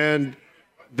 and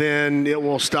then it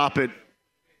will stop it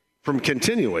from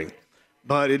continuing.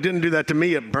 But it didn't do that to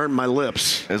me. It burned my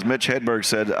lips. As Mitch Hedberg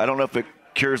said, I don't know if it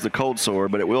cures the cold sore,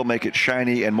 but it will make it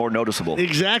shiny and more noticeable.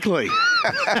 Exactly.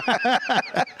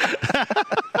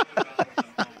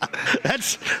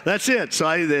 That's it. So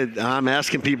I'm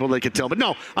asking people they could tell. But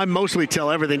no, I mostly tell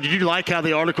everything. Did you like how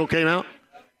the article came out?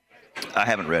 I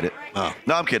haven't read it. Oh.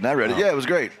 No, I'm kidding. I read it. Yeah, it was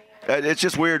great. It's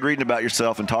just weird reading about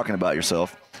yourself and talking about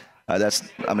yourself.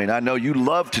 I know you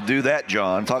love to do that,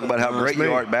 John. Talk about how great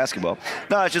you are at basketball.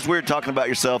 No, it's just weird talking about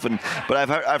yourself. But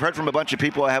I've heard from a bunch of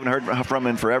people I haven't heard from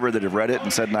in forever that have read it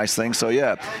and said nice things. So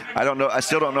yeah, I don't know. I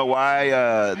still don't know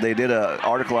why they did an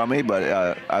article on me,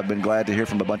 but I've been glad to hear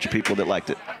from a bunch of people that liked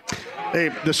it. Hey,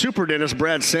 the super dentist,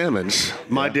 Brad Salmons,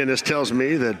 my dentist tells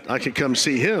me that I can come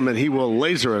see him and he will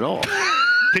laser it off.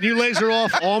 Can you laser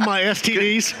off all my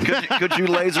STDs? Could you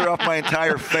laser off my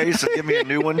entire face and give me a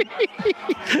new one?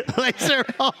 Laser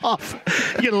off.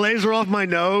 You can laser off my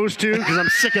nose, too, because I'm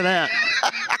sick of that.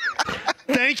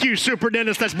 Thank you, Super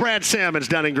Dentist. That's Brad Salmons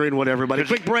down in Greenwood, everybody.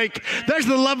 Quick break. There's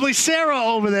the lovely Sarah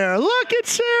over there. Look at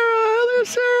Sarah. There's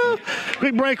Sarah.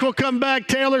 Quick break. We'll come back.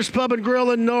 Taylor's Pub and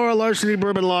Grill in Nora, Larceny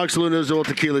Bourbon Log Saloon, Azul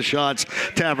Tequila Shots,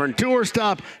 Tavern Tour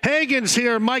Stop. Hagen's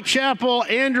here. Mike Chappell,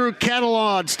 Andrew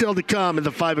Catalon still to come in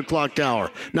the 5 o'clock hour.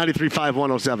 93.5,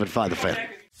 107.5 The Fan.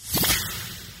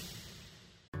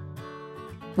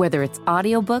 Whether it's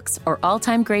audiobooks or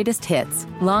all-time greatest hits,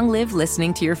 long live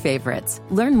listening to your favorites.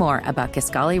 Learn more about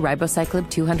Kisqali Ribociclib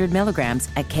 200 milligrams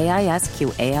at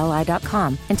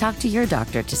KISQALI.com and talk to your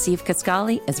doctor to see if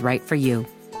Kisqali is right for you.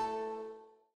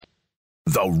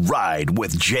 The Ride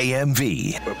with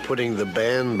JMV. We're putting the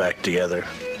band back together.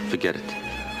 Forget it.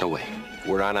 No way.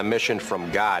 We're on a mission from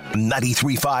God.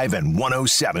 93.5 and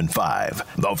 107.5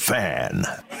 The Fan.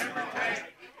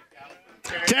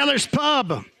 Taylor's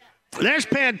Pub. There's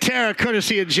Pantera,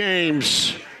 courtesy of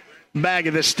James, bag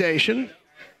of the station.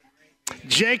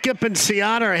 Jacob and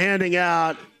Sienna are handing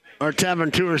out our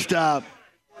Tavern Tour Stop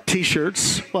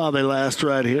T-shirts while they last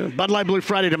right here. Bud Light Blue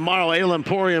Friday tomorrow, Ale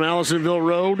Emporium, Allisonville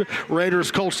Road. Raiders,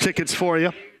 Colts tickets for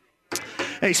you.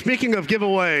 Hey, speaking of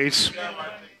giveaways,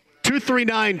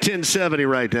 239-1070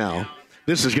 right now.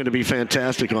 This is going to be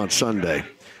fantastic on Sunday.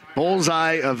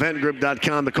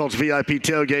 BullseyeEventGroup.com, the Colts VIP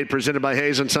tailgate presented by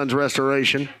Hayes & Sons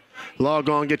Restoration. Log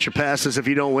on, get your passes if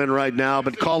you don't win right now.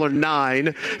 But caller 9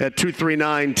 at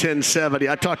 239-1070.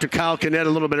 I talked to Kyle Kinnett a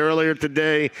little bit earlier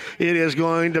today. It is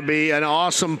going to be an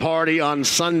awesome party on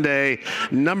Sunday.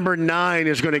 Number 9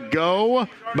 is going to go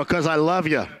because I love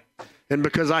you. And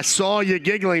because I saw you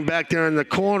giggling back there in the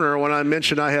corner when I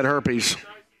mentioned I had herpes.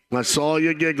 I saw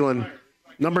you giggling.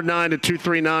 Number 9 at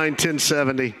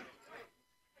 239-1070.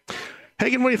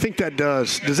 Hagen, what do you think that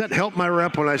does? Does that help my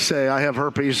rep when I say I have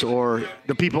herpes, or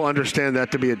do people understand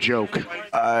that to be a joke?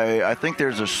 I think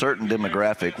there's a certain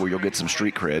demographic where you'll get some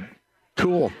street cred.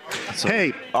 Cool. So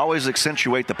hey, always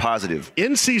accentuate the positive.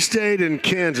 NC State and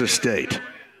Kansas State,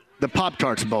 the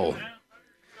Pop-Tarts Bowl.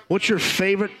 What's your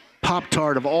favorite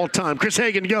Pop-Tart of all time? Chris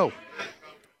Hagan, go.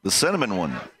 The cinnamon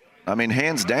one. I mean,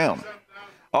 hands down.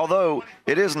 Although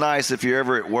it is nice if you're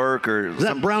ever at work or is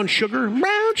that brown sugar?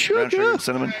 Brown sugar. Brown sugar and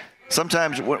cinnamon.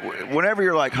 Sometimes whenever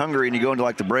you're like hungry and you go into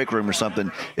like the break room or something,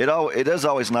 it is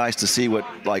always nice to see what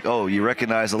you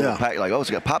recognize a little pack, like, it's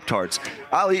got Pop-Tarts.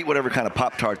 I'll eat whatever kind of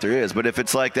Pop-Tart there is, but if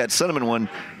it's like that cinnamon one,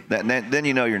 then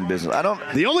you know you're in business.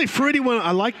 The only fruity one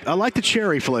I like the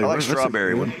cherry flavor. I like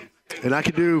strawberry one. And I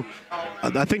could do.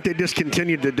 I think they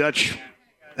discontinued the Dutch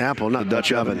apple, not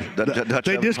Dutch oven.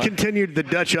 They discontinued the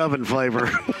Dutch oven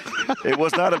flavor. It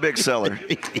was not a big seller.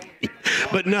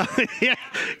 But no,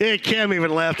 Cam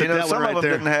even laughed at that one right there. Some of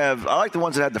them didn't have. I like the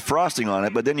ones that had the frosting on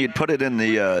it, but then you'd put it in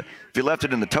the. If you left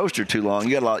it in the toaster too long,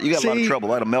 you got a lot of trouble.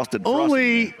 A lot of melted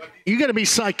frosting. You got to be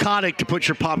psychotic to put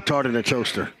your Pop-Tart in a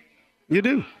toaster. You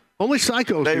do. Only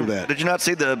psychos do that. Did you not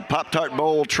see the Pop-Tart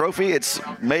Bowl trophy? It's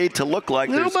made to look like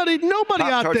nobody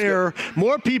out there.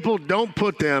 More people don't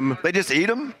put them. They just eat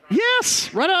them?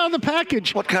 Yes, right out of the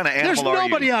package. What kind of animal There's are you? There's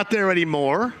nobody out there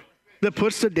anymore that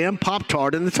puts the damn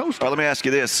Pop-Tart in the toaster. Well, let me ask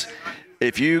you this.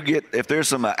 If there's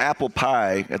some apple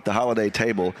pie at the holiday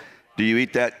table, do you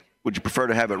eat that? Would you prefer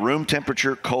to have it room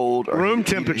temperature, cold, or room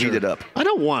temperature? Heat it up. I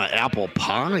don't want apple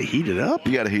pie heated up.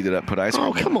 You got to heat it up. Put ice cream.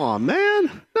 Oh, come on,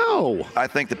 man. No. I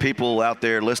think the people out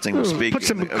there listening will speak. Put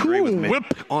some agree with me.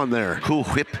 Whip on there. Cool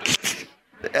Whip.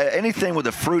 Anything with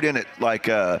a fruit in it, like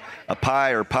a pie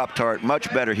or Pop-Tart,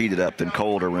 much better heated up than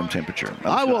cold or room temperature.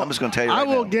 I'm just going to tell you right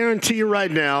now. I will guarantee you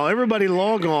right now, everybody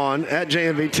log on at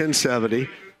JMV 1070.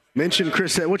 Mention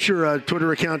Chris. What's your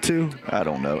Twitter account too? I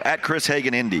don't know. At Chris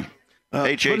Hagan Indy.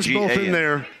 Put us both in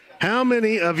there. How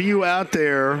many of you out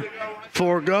there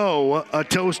forego a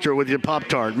toaster with your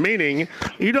Pop-Tart? Meaning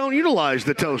you don't utilize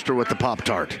the toaster with the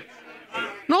Pop-Tart.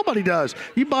 Nobody does.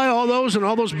 You buy all those in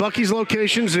all those Buc-ee's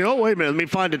locations. And, wait a minute, let me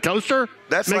find a toaster.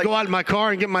 Let me go out in my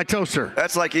car and get my toaster.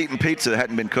 That's like eating pizza that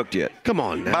hadn't been cooked yet. Come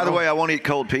on now. By the way, I won't eat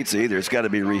cold pizza either. It's got to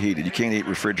be reheated. You can't eat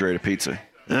refrigerated pizza.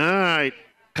 All right.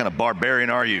 What kind of barbarian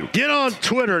are you? Get on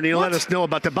Twitter and you let us know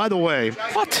about that. By the way,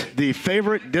 the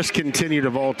favorite discontinued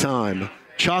of all time,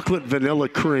 chocolate vanilla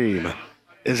cream,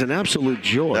 is an absolute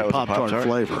joy. Pop-Tart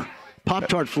flavor.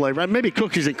 Pop-Tart flavor. Maybe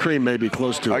cookies and cream may be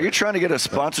close to it. Are you trying to get a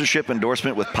sponsorship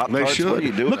endorsement with Pop-Tarts? They should. What are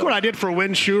you doing? Look what I did for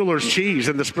Win Schuler's cheese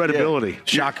and the spreadability.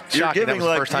 Yeah. Shocking. That was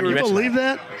the first time you mentioned believe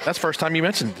that? That's the first time you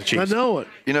mentioned the cheese. I know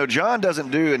it. John doesn't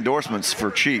do endorsements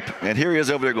for cheap. And here he is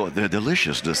over there going, the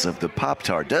deliciousness of the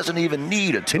Pop-Tart doesn't even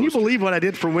need a toaster. Can you believe what I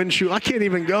did for Win Schuler? I can't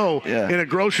even go in a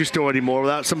grocery store anymore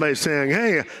without somebody saying,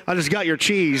 hey, I just got your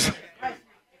cheese.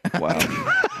 Wow.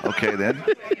 Okay, then.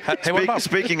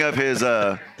 Speaking of his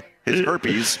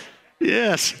herpes.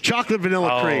 Yes, chocolate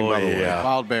vanilla cream, by the way.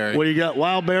 Wild berry. What do you got?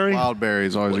 Wild berry? Wild berry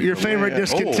is always your favorite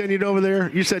discontinued over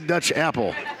there? You said Dutch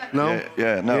apple. No?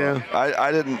 No. Yeah.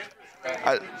 I didn't.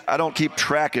 I don't keep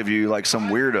track of you like some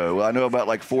weirdo. I know about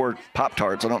like 4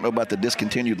 Pop-Tarts. I don't know about the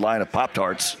discontinued line of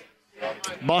Pop-Tarts.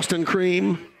 Boston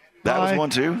cream pie. That was one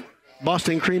too?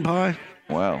 Boston cream pie.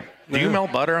 Wow. Do you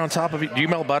melt butter on top of it? Do you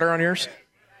melt butter on yours?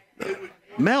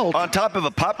 Melt on top of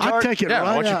a Pop-Tart? I take it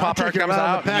right once your Pop-Tart comes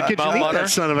out, the package and eat that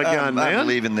son of a gun, man. I'm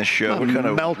leaving this show. What kind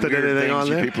of melted weird anything things on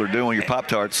there? People are doing with your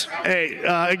Pop-Tarts? Hey,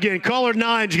 again, caller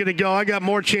 9's going to go. I got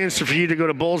more chances for you to go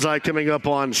to Bullseye coming up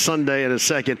on Sunday in a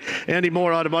second. Andy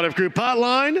Moore, Automotive Group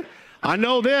Hotline. I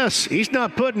know this. He's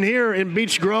not putting here in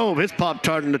Beech Grove his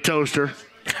Pop-Tart in the toaster.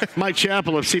 Mike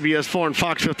Chappell of CBS 4 and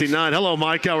Fox 59. Hello,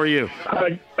 Mike. How are you?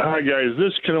 Hi, guys.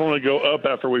 This can only go up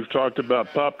after we've talked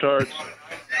about Pop-Tarts,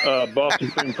 Boston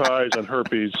cream pies, and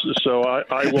herpes. So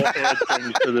I will add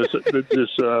things to this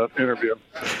interview.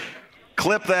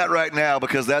 Clip that right now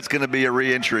because that's going to be a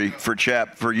re-entry for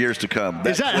Chap for years to come.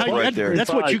 Is that how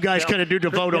that's what you guys kind of do to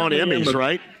vote on Emmys,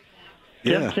 right?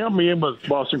 Yeah. Count me in with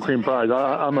Boston cream pies.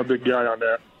 I'm a big guy on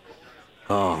that.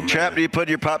 Oh, Chap, do you put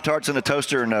your Pop-Tarts in the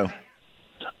toaster or no?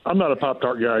 I'm not a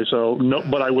Pop-Tart guy, so no,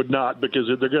 but I would not because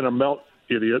they're going to melt,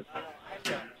 idiot. I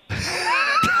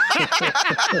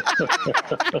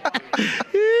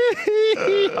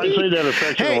say that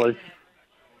affectionately.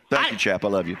 Thank you, Chap. I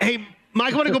love you. Hey,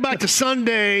 Mike, I want to go back to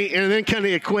Sunday and then kind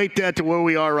of equate that to where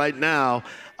we are right now.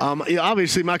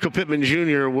 Obviously, Michael Pittman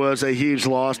Jr. was a huge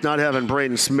loss. Not having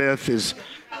Braden Smith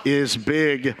is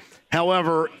big.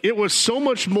 However, it was so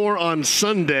much more on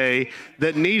Sunday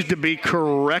that needs to be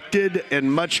corrected and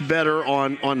much better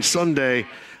on Sunday.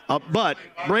 But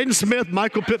Braden Smith,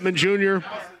 Michael Pittman Jr.,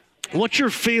 what's your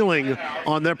feeling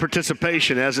on their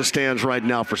participation as it stands right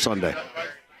now for Sunday?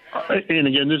 And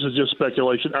again, this is just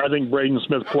speculation. I think Braden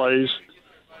Smith plays.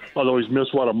 although he's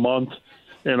missed, a month.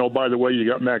 And, oh, by the way, you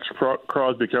got Max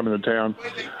Crosby coming to town.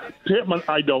 Pittman,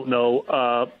 I don't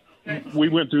know. We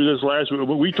went through this last week.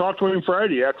 We talked to him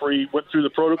Friday after he went through the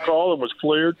protocol and was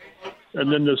cleared.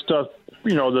 And then the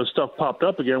stuff popped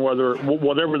up again,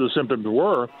 whatever the symptoms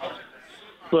were.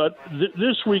 But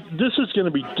this week, this is going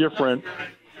to be different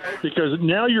because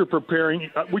now you're preparing.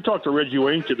 We talked to Reggie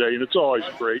Wayne today, and it's always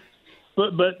great.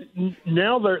 But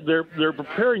now they're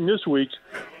preparing this week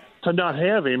to not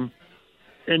have him.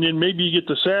 And then maybe you get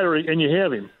to Saturday and you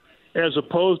have him, as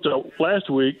opposed to last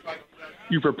week,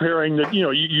 you're preparing that,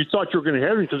 you thought you were going to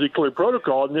have him because he cleared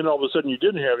protocol, and then all of a sudden you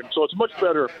didn't have him. So it's much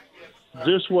better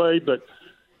this way, but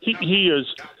he is,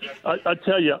 I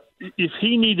tell you, if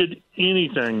he needed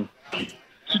anything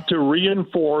to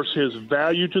reinforce his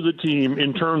value to the team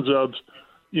in terms of,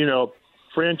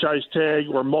 franchise tag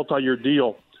or multi-year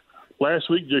deal, last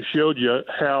week just showed you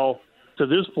how, to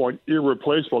this point,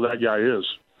 irreplaceable that guy is.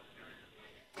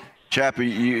 Chappie,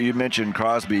 you mentioned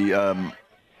Crosby.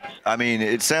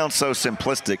 It sounds so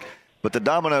simplistic, but the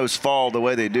dominoes fall the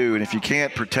way they do. And if you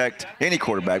can't protect any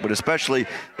quarterback, but especially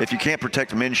if you can't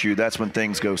protect Minshew, that's when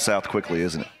things go south quickly,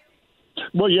 isn't it?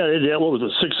 Well, yeah. What was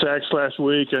it, 6 sacks last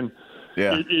week? And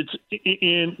yeah,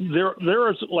 there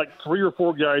are like 3 or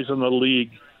 4 guys in the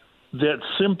league that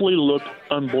simply look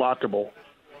unblockable.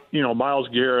 Myles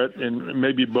Garrett and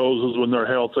maybe Boses when they're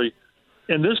healthy.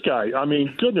 And this guy,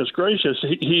 goodness gracious,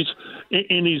 he's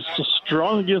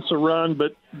strong against the run,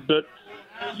 but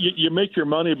you make your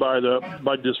money by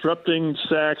disrupting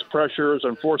sacks, pressures,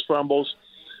 and forced fumbles,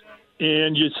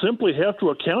 and you simply have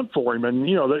to account for him. And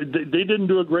they didn't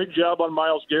do a great job on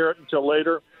Myles Garrett until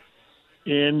later.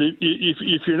 And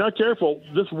if you're not careful,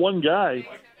 this one guy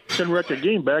can wreck a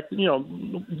game. Back,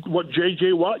 what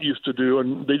J.J. Watt used to do,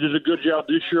 and they did a good job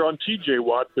this year on T.J.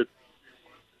 Watt, but.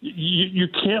 You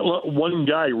can't let one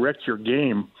guy wreck your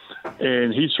game,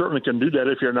 and he certainly can do that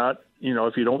if you're not,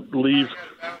 if you don't leave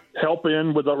help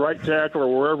in with the right tackle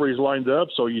or wherever he's lined up.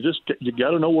 So you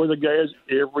got to know where the guy is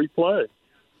every play.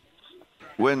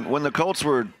 When the Colts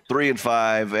were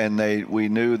 3-5 and we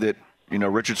knew that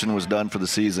Richardson was done for the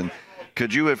season,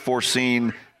 could you have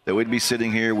foreseen that we'd be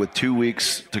sitting here with 2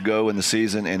 weeks to go in the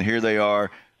season, and here they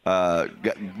are,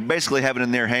 basically having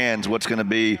in their hands what's going to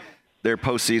be their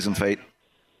postseason fate?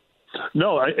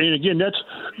 No, and again,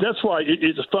 that's why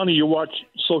it's funny you watch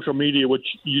social media, which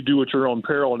you do at your own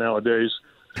peril nowadays.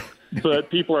 But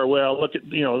people are, look at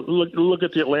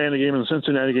the Atlanta game and the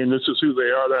Cincinnati game. This is who they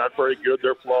are. They're not very good.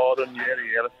 They're flawed, and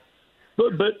yada.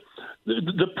 But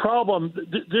the problem,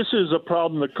 this is a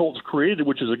problem the Colts created,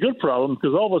 which is a good problem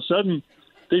because all of a sudden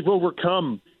they've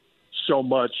overcome so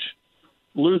much,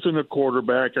 losing a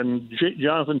quarterback and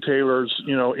Jonathan Taylor's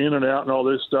in and out and all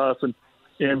this stuff and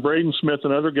Braden Smith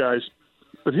and other guys.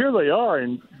 But here they are,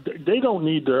 and they don't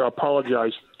need to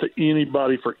apologize to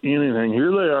anybody for anything. Here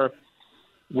they are,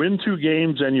 win 2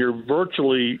 games, and you're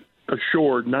virtually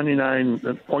assured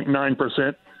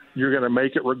 99.9% you're going to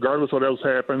make it regardless what else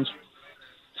happens.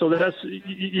 So that's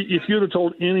if you'd have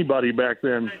told anybody back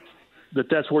then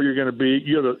that's where you're going to be,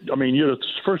 you'd have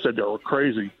first said they were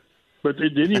crazy. But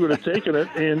then you would have taken it,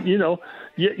 and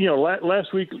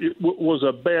last week it was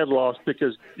a bad loss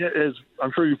because, as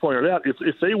I'm sure you pointed out,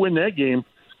 if they win that game,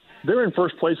 they're in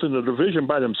first place in the division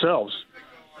by themselves,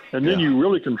 and then you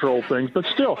really control things. But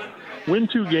still, win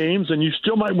 2 games, and you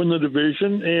still might win the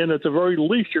division, and at the very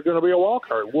least, you're going to be a wild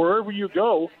card. Wherever you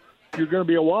go, you're going to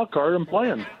be a wild card and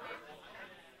playing.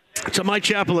 So Mike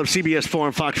Chappell of CBS 4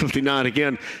 and Fox 59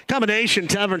 again. Combination,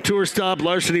 Tavern Tour Stop,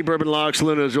 Larceny Bourbon Locks,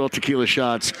 Luna Azul Tequila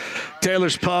Shots,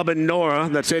 Taylor's Pub in Nora,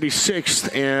 that's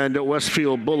 86th and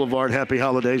Westfield Boulevard. Happy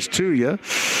holidays to you.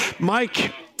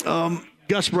 Mike,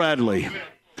 Gus Bradley,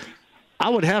 I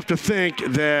would have to think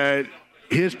that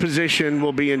his position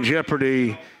will be in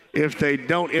jeopardy if they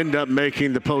don't end up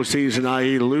making the postseason,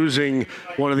 i.e. losing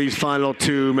one of these final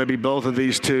 2, maybe both of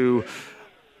these 2.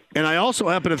 And I also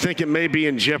happen to think it may be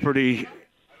in jeopardy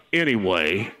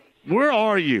anyway. Where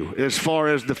are you as far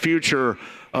as the future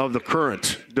of the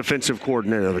current defensive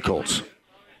coordinator of the Colts?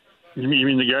 You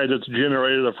mean the guy that's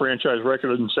generated a franchise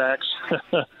record in sacks?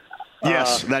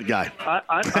 Yes, that guy.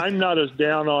 I'm not as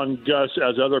down on Gus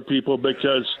as other people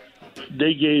because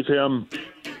they gave him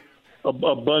a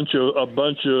bunch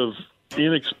of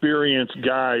inexperienced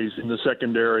guys in the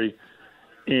secondary,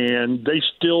 and they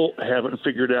still haven't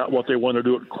figured out what they want to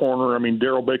do at corner. I mean,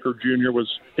 Darrell Baker Jr.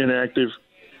 was inactive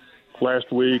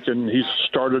last week, and he's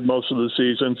started most of the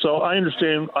season. So I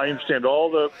understand all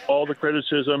the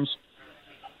criticisms.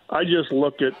 I just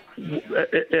look at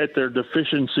their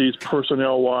deficiencies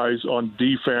personnel-wise on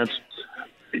defense.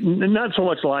 not so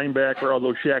much linebacker,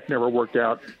 although Shaq never worked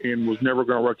out and was never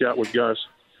going to work out with Gus.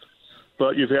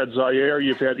 But you've had Zaire,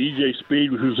 you've had E.J.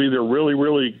 Speed, who's either really,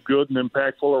 really good and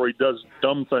impactful or he does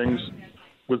dumb things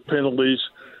with penalties.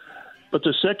 But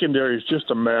the secondary is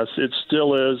just a mess. It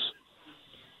still is.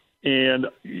 And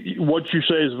what you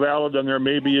say is valid, and there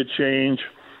may be a change.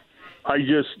 I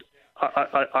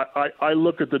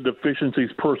look at the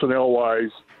deficiencies personnel-wise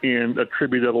and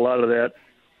attributed a lot of that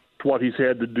to what he's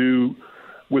had to do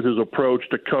with his approach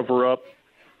to cover up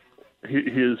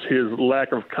his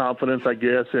lack of confidence, I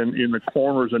guess, in the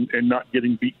corners and not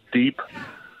getting beat deep.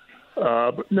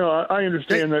 But no, I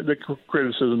understand the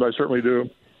criticism. I certainly do.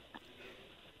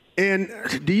 And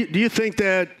do you think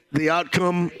that the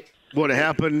outcome would have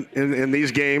happened in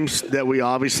these games that we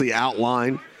obviously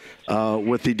outlined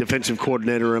with the defensive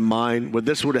coordinator in mind? Would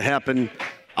have happened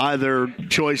either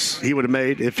choice he would have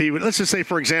made if he would? Let's just say,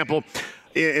 for example.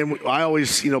 And I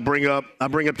always, bring up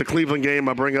the Cleveland game.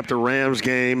 I bring up the Rams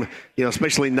game,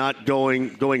 especially not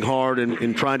going hard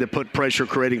and trying to put pressure,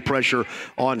 creating pressure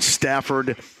on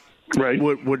Stafford. Right.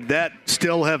 Would that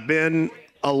still have been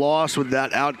a loss? Would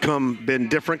that outcome been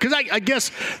different? Because I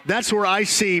guess that's where I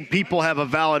see people have a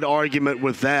valid argument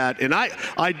with that. And I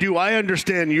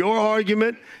understand your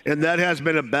argument, and that has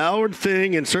been a Ballard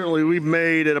thing, and certainly we've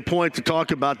made it a point to talk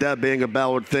about that being a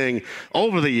Ballard thing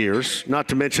over the years, not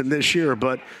to mention this year.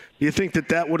 But do you think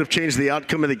that would have changed the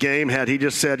outcome of the game had he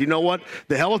just said, you know what,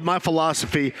 the hell with my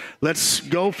philosophy, let's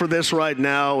go for this right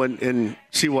now and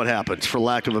see what happens, for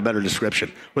lack of a better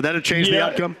description? Would that have changed the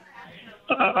outcome?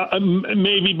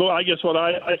 Maybe, but I guess what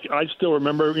I still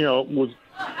remember, with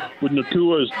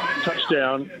Nakua's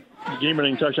touchdown,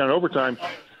 game-winning touchdown overtime,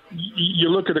 you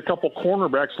look at a couple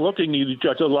cornerbacks looking at each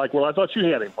other like, well, I thought you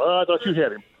had him. Well, I thought you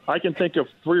had him. I can think of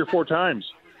 3 or 4 times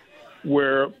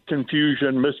where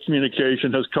confusion,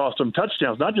 miscommunication has cost them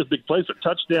touchdowns, not just big plays, but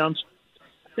touchdowns.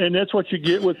 And that's what you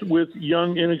get with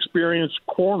young, inexperienced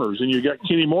corners. And you got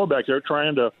Kenny Moore back there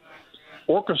trying to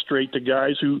orchestrate the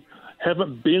guys who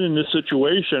haven't been in this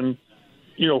situation,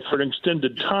 for an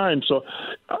extended time. So,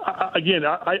 I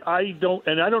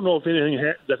don't know if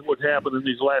anything that would happen in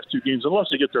these last 2 games, unless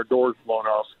they get their doors blown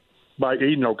off by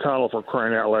Aiden O'Connell, for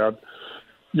crying out loud.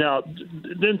 Now,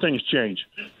 then things change.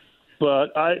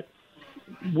 But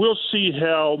we'll see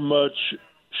how much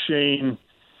Shane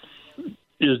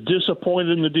is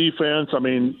disappointed in the defense. I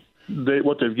mean,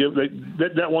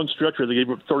 that one stretch where they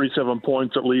gave up 37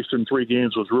 points at least in 3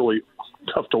 games was really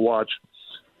tough to watch.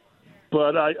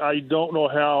 But I don't know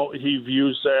how he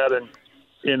views that.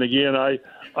 And again,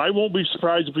 I won't be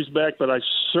surprised if he's back, but I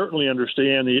certainly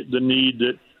understand the need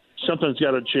that something's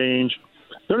got to change.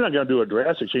 They're not going to do a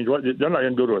drastic change. They're not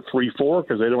going to go to a 3-4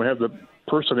 because they don't have the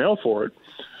personnel for it.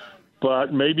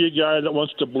 But maybe a guy that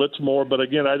wants to blitz more. But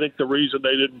again, I think the reason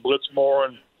they didn't blitz more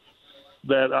and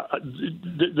that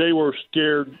they were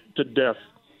scared to death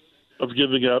of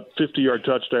giving up 50-yard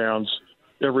touchdowns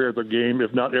every other game,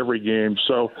 if not every game.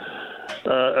 So,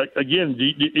 again,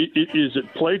 is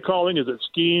it play calling, is it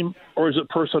scheme, or is it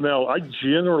personnel? I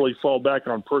generally fall back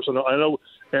on personnel. I know,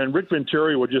 and Rick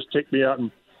Venturi would just take me out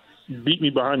and beat me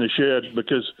behind the shed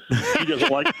because he doesn't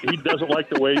like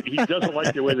the way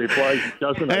they play.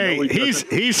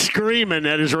 He's screaming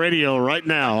at his radio right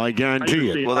now. I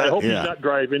guarantee it. Well, I hope he's not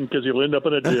driving because he'll end up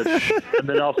in a ditch, and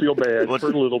then I'll feel bad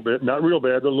for a little bit. Not real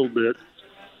bad, but a little bit.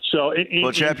 So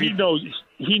he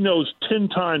knows 10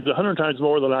 times, 100 times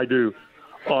more than I do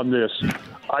on this.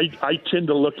 I tend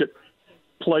to look at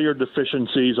player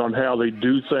deficiencies on how they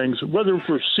do things, whether it's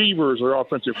receivers or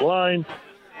offensive line.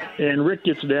 And Rick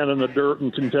gets down in the dirt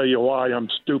and can tell you why I'm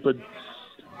stupid,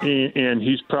 and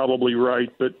he's probably right.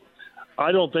 But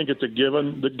I don't think it's a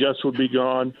given that Gus would be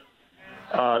gone.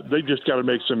 They just got to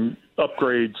make some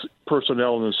upgrades,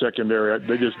 personnel in the secondary.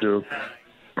 They just do.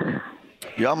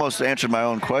 You almost answered my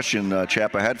own question,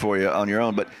 Chap, I had for you on your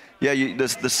own. But, yeah,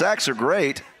 the sacks are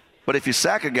great. But if you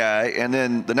sack a guy and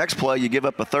then the next play you give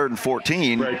up a 3rd and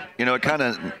 14, right, it kind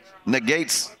of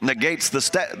negates the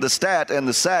stat and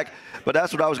the sack. But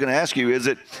that's what I was going to ask you. Is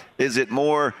it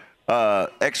more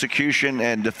execution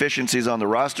and deficiencies on the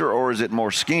roster, or is it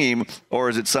more scheme, or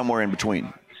is it somewhere in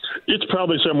between? It's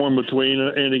probably somewhere in between.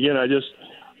 And again,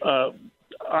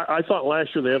 I thought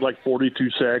last year they had like 42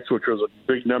 sacks, which was a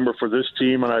big number for this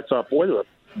team. And I thought, boy,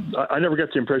 I never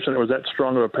got the impression it was that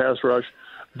strong of a pass rush.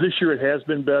 This year it has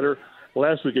been better.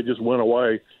 Last week it just went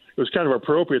away. It was kind of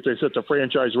appropriate they set the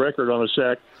franchise record on a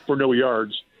sack for no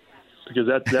yards, because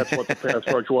that's what the pass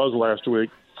rush was last week.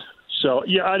 So,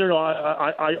 yeah, I don't know.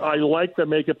 I like the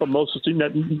makeup of most of the team.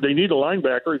 That they need a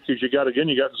linebacker because you got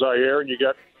Zaire and you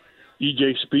got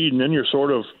E.J. Speed, and then you're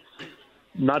sort of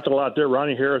not a lot there.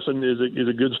 Ronnie Harrison is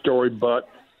a good story, but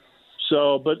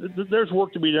there's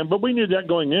work to be done. But we knew that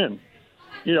going in.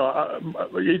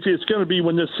 It's going to be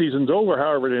when this season's over,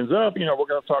 however it ends up. We're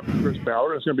going to talk to Chris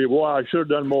Ballard. It's going to be, well, I should have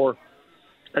done more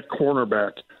at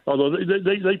cornerback. Although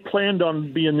they planned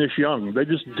on being this young. They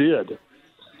just did.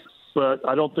 But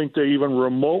I don't think they even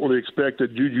remotely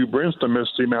expected Juju Brents to miss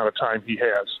the amount of time he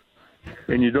has.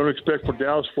 And you don't expect for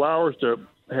Dallas Flowers to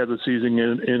have the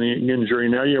season-ending injury.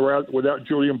 Now you're out without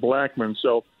Julian Blackman.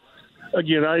 So,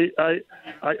 again,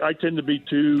 I tend to be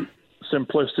too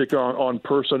simplistic on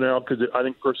personnel because I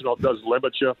think personnel does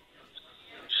limit you.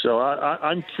 So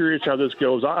I'm curious how this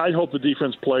goes. I hope the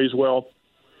defense plays well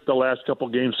the last couple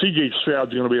of games. C.J.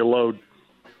 Stroud's going to be a load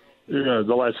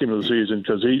the last game of the season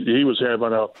because he was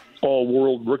having a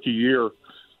all-world rookie year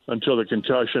until the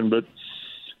concussion. But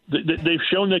they've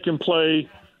shown they can play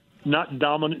not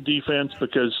dominant defense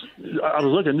because I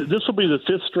was looking. This will be the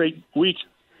 5th straight week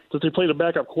that they played a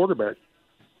backup quarterback.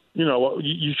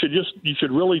 You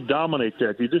should really dominate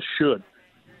that. You just should.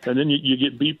 And then you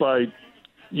get beat by,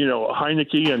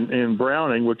 Heineke and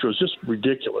Browning, which was just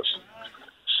ridiculous.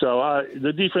 So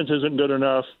the defense isn't good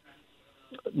enough.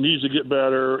 Needs to get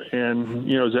better. And,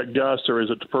 is that Gus or is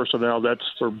it the personnel? That's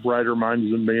for brighter minds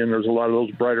than me, and there's a lot of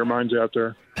those brighter minds out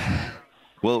there.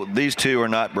 Well, these two are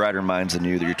not brighter minds than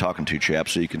you that you're talking to, Chap,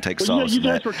 so you can take solace in that.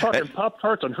 You guys were talking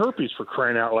Pop-Tarts and herpes for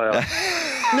crying out loud.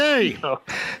 Hey,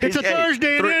 it's a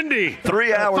Thursday in Indy.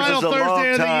 3 hours is a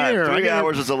long time. 3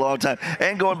 hours is a long time.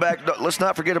 And going back, let's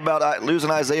not forget about losing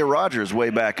Isaiah Rodgers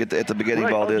way back at the beginning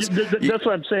of all this. That's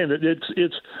what I'm saying.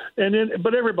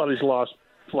 But everybody's lost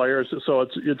players, so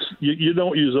you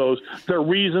don't use those. They're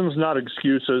reasons, not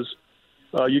excuses.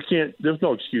 You can't. There's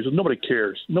no excuses. Nobody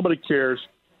cares. Nobody cares.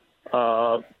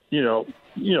 The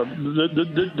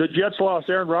Jets lost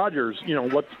Aaron Rodgers.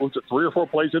 What was it, 3 or 4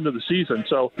 plays into the season?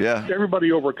 So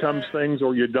everybody overcomes things,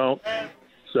 or you don't.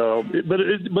 So, but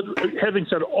having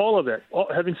said all of that,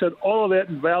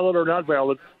 and valid or not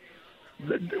valid,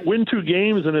 win 2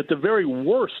 games, and at the very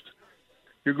worst,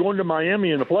 you're going to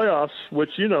Miami in the playoffs,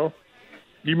 which you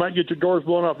might get your doors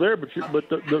blown off there, but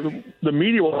the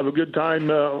media will have a good time.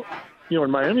 In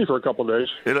Miami for a couple of days.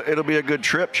 It'll be a good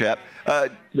trip, Chap.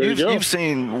 You've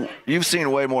seen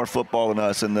way more football than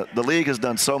us, and the league has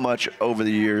done so much over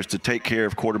the years to take care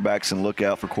of quarterbacks and look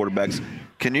out for quarterbacks.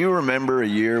 Can you remember a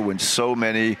year when so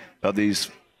many of these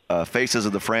faces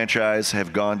of the franchise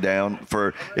have gone down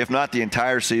for, if not the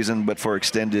entire season, but for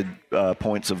extended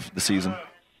points of the season?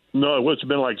 No, it's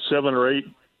been like 7 or 8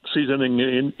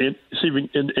 season-ending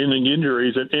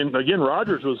injuries, and again,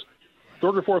 Rodgers was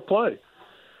 3rd or 4th play.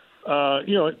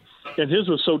 And his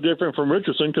was so different from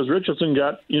Richardson because Richardson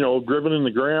got, driven in the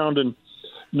ground. And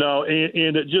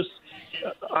it just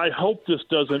 – I hope this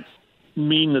doesn't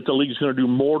mean that the league's going to do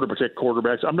more to protect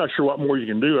quarterbacks. I'm not sure what more you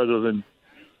can do other than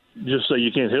just say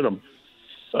you can't hit them.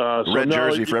 Red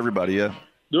jersey for everybody, yeah.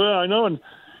 Yeah, I know. And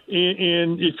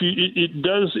if it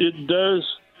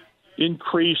does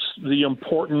increase the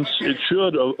importance, it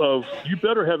should, of you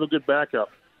better have a good backup.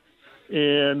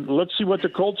 And let's see what the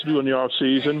Colts do in the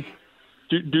offseason.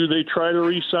 Do they try to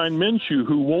re-sign Minshew,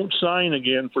 who won't sign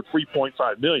again for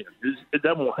 $3.5 million?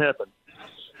 That won't happen.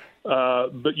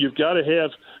 But you've got to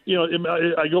have,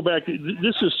 I go back.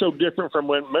 This is so different from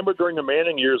when. Remember during the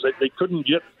Manning years, they couldn't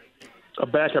get a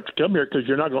backup to come here because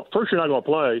you're not going to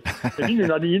play, and then you're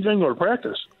not going to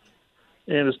practice.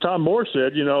 And as Tom Moore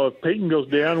said, if Peyton goes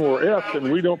down, we're effed,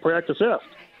 and we don't practice effed.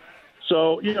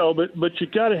 So, but you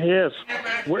got to have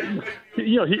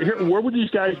where would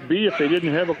these guys be if they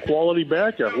didn't have a quality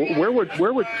backup? Where would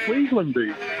Cleveland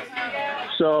be?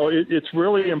 So it's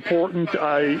really important.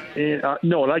 And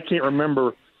I can't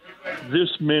remember this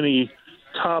many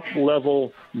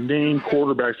top-level name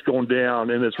quarterbacks going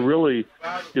down, and it's really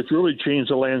changed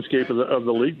the landscape of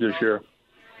the league this year.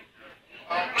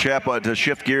 Chap, to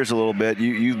shift gears a little bit,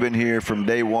 you've been here from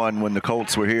day one when the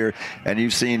Colts were here, and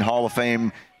you've seen Hall of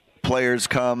Fame players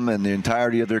come and the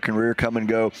entirety of their career come and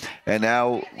go, and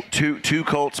now two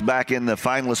Colts back in the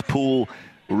finalist pool.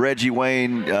 Reggie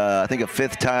Wayne, I think a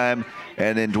 5th time,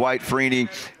 and then Dwight Freeney.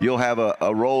 You'll have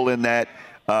a role in that.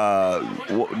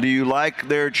 Do you like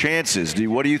their chances?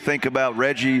 What do you think about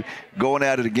Reggie going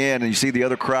at it again? And you see the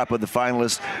other crop of the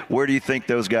finalists. Where do you think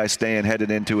those guys stand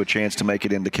headed into a chance to make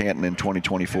it into Canton in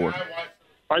 2024?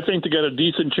 I think they got a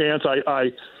decent chance.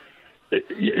 I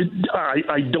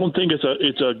don't think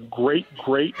it's a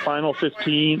great final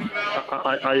 15.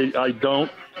 I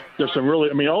don't. There's some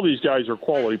really. All these guys are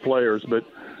quality players, but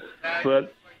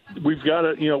we've got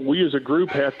to. We as a group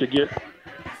have to get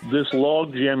this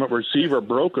logjam at receiver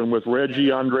broken with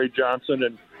Reggie, Andre Johnson,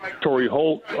 and Torrey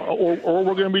Holt, or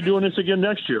we're going to be doing this again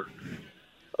next year.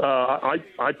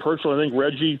 I personally think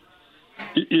Reggie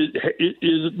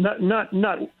is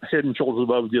not head and shoulders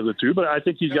above the other two, but I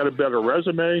think he's got a better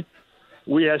resume.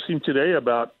 We asked him today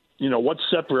about, I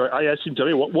asked him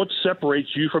today, what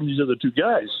separates you from these other two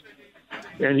guys?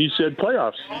 And he said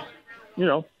playoffs.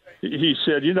 He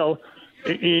said,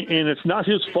 and it's not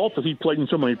his fault that he played in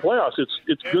so many playoffs.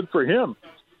 It's good for him.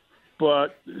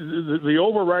 But the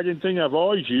overriding thing I've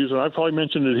always used, and I've probably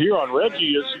mentioned it here on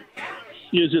Reggie,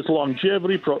 is his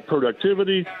longevity,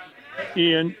 productivity,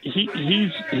 and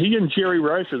he and Jerry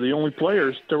Rice are the only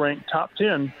players to rank top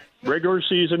 10 regular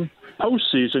season,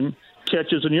 postseason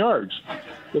catches and yards.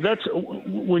 Well, that's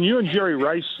when you and Jerry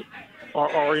Rice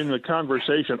are in the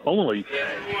conversation only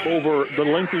over the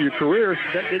length of your careers.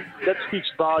 That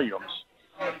speaks volumes.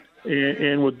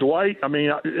 And with Dwight,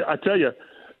 I tell you,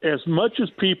 as much as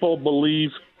people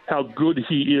believe how good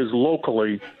he is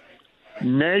locally,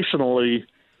 nationally,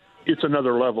 it's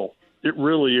another level. It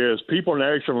really is. People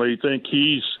nationally think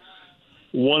he's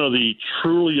one of the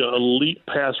truly elite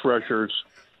pass rushers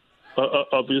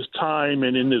of his time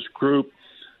and in this group.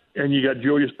 And you got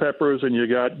Julius Peppers and you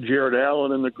got Jared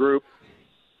Allen in the group.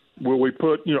 Where we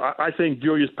put, I think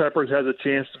Julius Peppers has a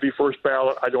chance to be first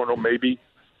ballot. I don't know, maybe.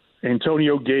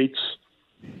 Antonio Gates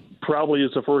probably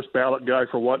is the first ballot guy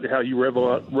for how he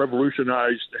helped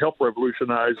revolutionize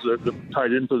the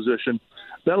tight end position.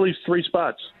 That leaves 3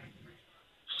 spots.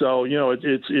 So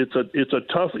it's a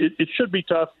tough. It should be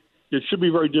tough. It should be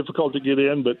very difficult to get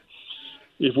in. But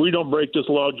if we don't break this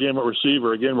logjam at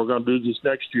receiver again, we're going to do this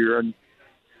next year, and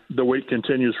the wait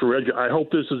continues for Reggie. I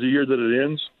hope this is the year that it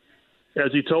ends.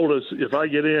 As he told us, if I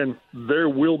get in, there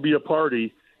will be a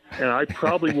party, and I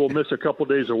probably will miss a couple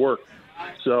days of work.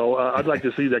 So I'd like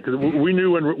to see that, because we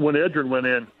knew when Edrin went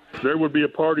in, there would be a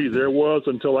party. There was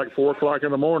until like 4 o'clock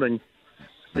in the morning,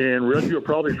 and Reggie will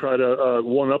probably try to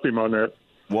one-up him on that.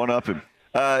 One-up him.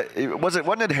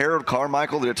 Wasn't it Harold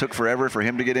Carmichael that it took forever for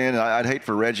him to get in? I'd hate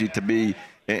for Reggie to be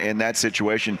in that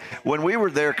situation. When we were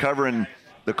there covering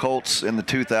the Colts in the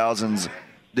 2000s,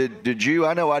 did you –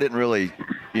 I know I didn't really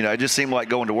 – it just seemed like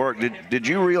going to work. Did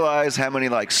you realize how many,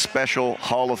 special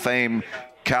Hall of Fame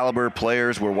caliber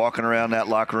players were walking around that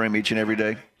locker room each and every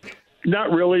day?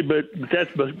 Not really, but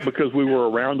that's because we were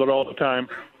around it all the time.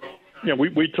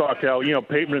 We talked how,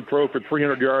 Peyton would throw for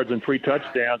 300 yards and 3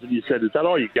 touchdowns, and you said, is that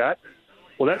all you got?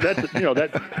 Well, that's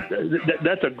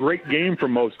a great game for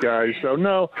most guys. So,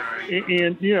 no,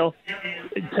 and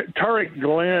Tarek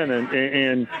Glenn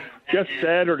and Jeff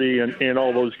Saturday and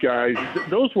all those guys,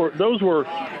 those were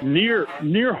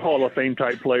near Hall of Fame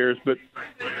type players. But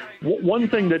one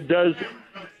thing that does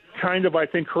kind of, I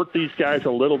think, hurt these guys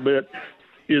a little bit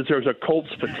is there's a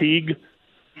Colts fatigue.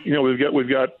 We've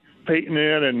got Peyton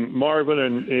in and Marvin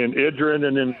and Edrin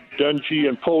and then Dungy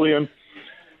and Polian.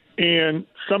 And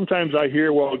sometimes I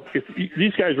hear, well, if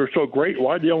these guys were so great,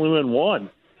 why'd they only win 1?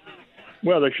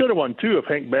 Well, they should have won 2 if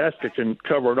Hank Baskett can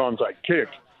cover an onside kick.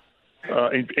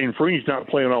 And Freeney's not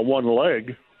playing on one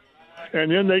leg.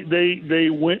 And then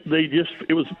it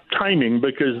was timing,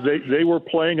 because they were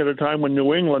playing at a time when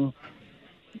New England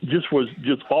was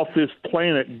off this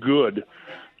planet good.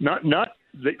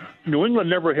 New England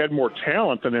never had more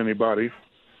talent than anybody,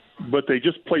 but they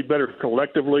just played better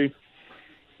collectively.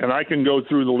 And I can go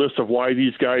through the list of why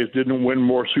these guys didn't win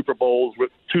more Super Bowls. With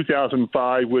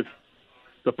 2005, with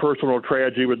the personal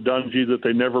tragedy with Dungy that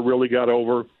they never really got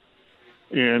over,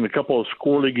 and a couple of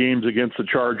squirrely games against the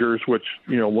Chargers, which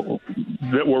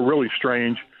that were really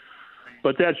strange.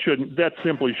 But that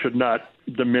simply should not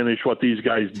diminish what these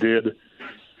guys did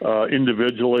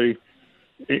individually,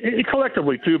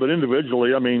 collectively too, but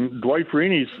individually. I mean, Dwight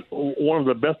Freeney's one of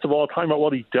the best of all time at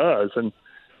what he does, and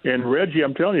Reggie,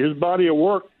 I'm telling you, his body of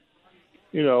work,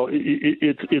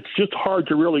 it's just hard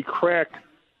to really crack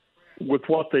with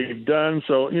what they've done.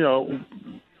 So,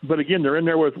 but again, they're in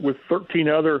there with 13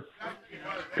 other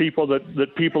people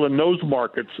that people in those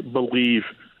markets believe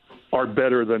are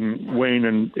better than Wayne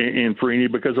and Freeney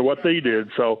because of what they did.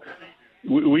 So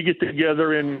we get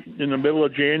together in the middle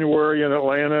of January in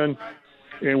Atlanta,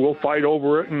 and we'll fight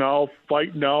over it, and I'll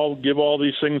fight, and I'll give all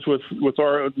these things with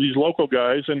these local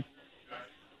guys, and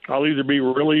I'll either be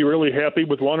really, really happy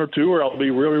with 1 or 2, or I'll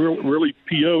be really, really, really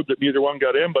PO'd that neither one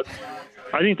got in. But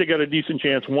I think they got a decent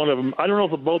chance. One of them, I don't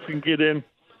know if both can get in,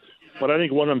 but I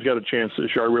think one of them's got a chance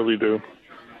this year. I really do.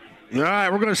 All right,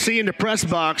 we're going to see you in the press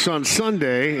box on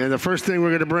Sunday, and the first thing we're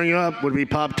going to bring up would be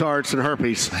Pop-Tarts and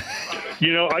herpes.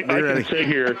 I can say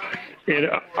here,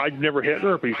 and I've never had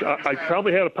herpes. I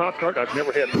probably had a Pop-Tart. I've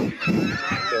never had herpes.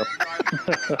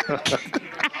 So.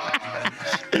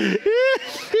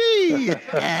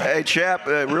 Hey, Chap,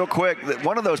 real quick,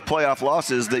 one of those playoff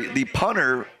losses, the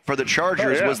punter for the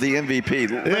Chargers was the MVP.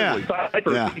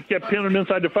 Yeah. He kept pinning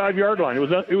inside the 5-yard line. It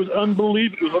was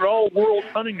unbelievable. It was an all-world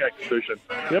punting exhibition.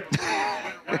 Yep.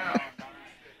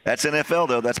 That's NFL,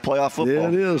 though. That's playoff football. Yeah,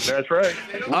 it is. That's right.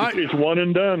 It's one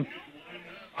and done.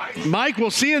 Mike, we'll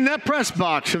see you in that press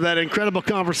box for that incredible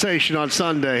conversation on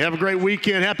Sunday. Have a great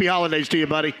weekend. Happy holidays to you,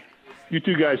 buddy. You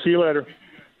too, guys. See you later.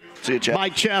 See you, Chap.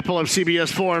 Mike Chappell of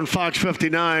CBS 4 and Fox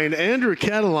 59. Andrew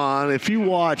Catalon, if you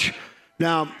watch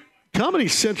now, Comedy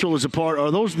Central is a part.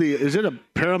 Is it a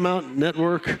Paramount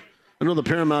network? I know the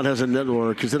Paramount has a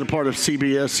network. Is it a part of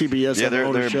CBS? CBS Yeah,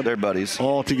 ownership? they're buddies.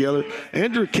 All together.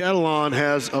 Andrew Catalon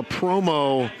has a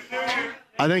promo,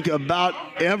 I think, about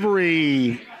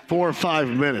every 4 or 5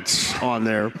 minutes on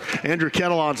there. Andrew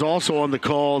Catalon's also on the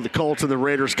call. The Colts and the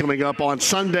Raiders coming up on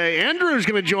Sunday. Andrew's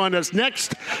going to join us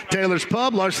next. Taylor's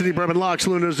Pub, Larceny Bourbon Locks,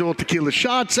 Luna Azul Tequila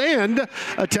Shots, and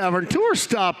a Tavern Tour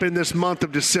stop in this month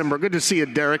of December. Good to see you,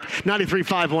 Derek.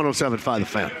 93.5, 107.5 The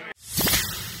Fan.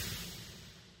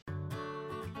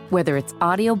 Whether it's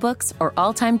audiobooks or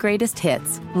all-time greatest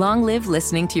hits, long live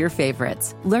listening to your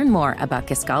favorites. Learn more about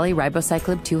Kisqali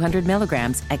Ribociclib 200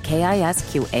 milligrams at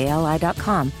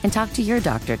KISQALI.com and talk to your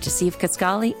doctor to see if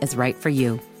Kisqali is right for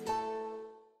you.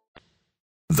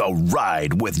 The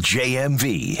Ride with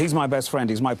JMV. He's my best friend.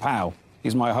 He's my pal.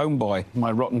 He's my homeboy,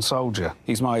 my rotten soldier.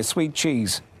 He's my sweet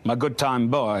cheese, my good time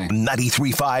boy.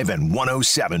 93.5 and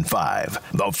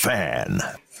 107.5 The Fan.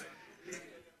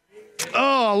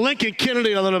 Oh, Lincoln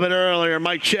Kennedy a little bit earlier.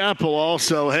 Mike Chappell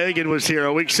also. Hagan was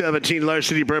here. Week 17,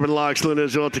 Larceny Bourbon Locks, Luna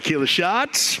Azul Tequila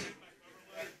Shots.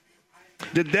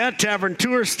 Did that Tavern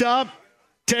Tour stop.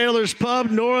 Taylor's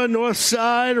Pub, Nora, North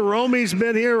Side. Romy's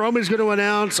been here. Romy's going to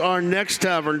announce our next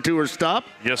Tavern Tour stop.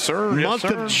 Yes, sir. Month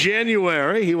of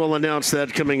January. He will announce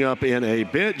that coming up in a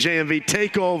bit. JMV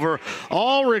Takeover.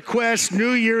 All request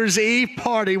New Year's Eve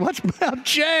party. What's up,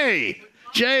 Jay?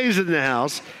 Jay's in the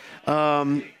house.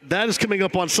 That is coming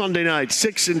up on Sunday night,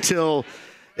 6 until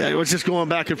I was just going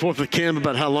back and forth with Cam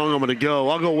about how long I'm going to go.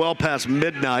 I'll go well past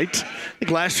midnight. I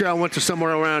think last year I went to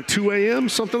somewhere around 2 a.m.,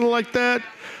 something like that.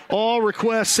 All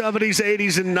requests, 70s,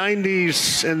 80s, and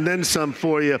 90s, and then some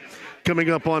for you coming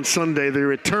up on Sunday. The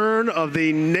return of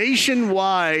the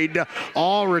nationwide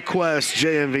all request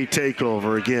JMV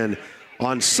Takeover again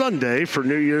on Sunday for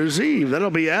New Year's Eve.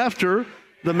 That'll be after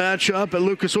the matchup at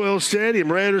Lucas Oil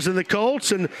Stadium, Raiders and the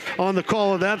Colts. And on the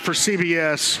call of that for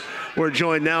CBS, we're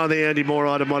joined now on the Andy Moore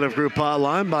Automotive Group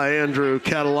hotline by Andrew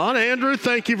Catalon. Andrew,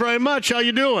 thank you very much. How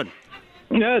you doing?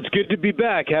 Yeah, it's good to be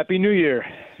back. Happy New Year.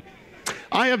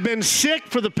 I have been sick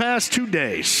for the past 2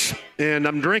 days, and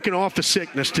I'm drinking off the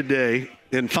sickness today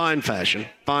in fine fashion,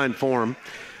 fine form.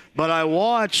 But I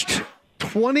watched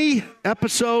 20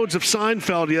 episodes of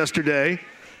Seinfeld yesterday,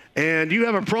 and you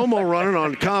have a promo running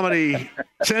on Comedy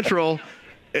Central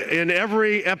in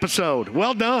every episode.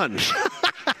 Well done.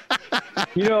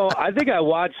 I think I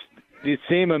watched the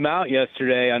same amount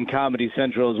yesterday on Comedy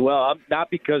Central as well. Not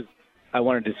because I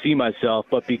wanted to see myself,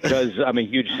 but because I'm a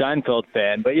huge Seinfeld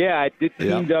fan. But, yeah, I did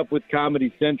teamed up with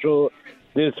Comedy Central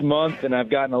this month, and I've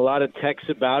gotten a lot of texts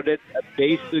about it.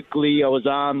 Basically, I was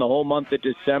on the whole month of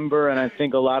December, and I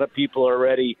think a lot of people are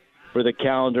ready for the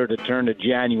calendar to turn to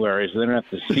January, so they don't have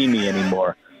to see me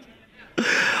anymore.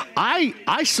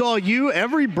 I saw you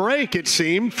every break, it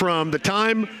seemed, from the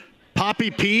time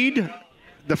Poppy peed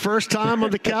the first time on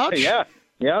the couch. Yeah,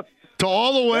 yep. To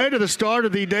all the way to the start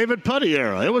of the David Putty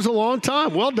era. It was a long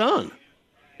time. Well done.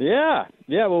 Yeah.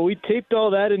 Well, we taped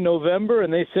all that in November,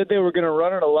 and they said they were going to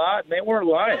run it a lot, and they weren't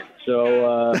lying.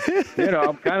 So,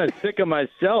 I'm kind of sick of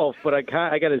myself, but I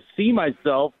got to see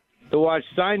myself to watch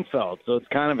Seinfeld, so it's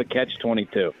kind of a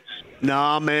catch-22.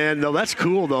 Nah, man. No, that's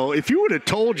cool, though. If you would have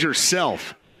told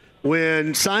yourself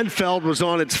when Seinfeld was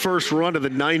on its first run of the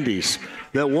 90s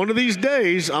that one of these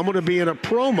days I'm going to be in a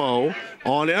promo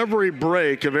on every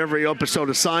break of every episode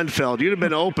of Seinfeld, you'd have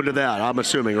been open to that, I'm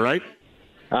assuming, right?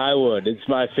 I would. It's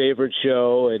my favorite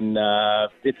show, and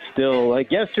it's still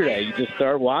like yesterday. You just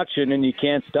start watching, and you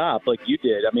can't stop like you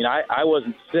did. I mean, I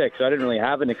wasn't sick, so I didn't really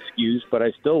have an excuse, but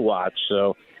I still watched,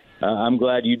 so I'm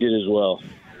glad you did as well.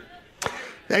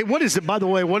 Hey, what is it, by the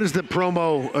way, what is the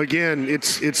promo again?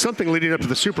 It's something leading up to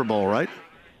the Super Bowl, right?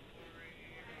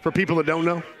 For people that don't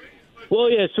know? Well,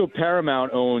 yeah, so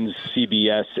Paramount owns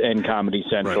CBS and Comedy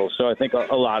Central, right. So I think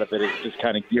a lot of it is just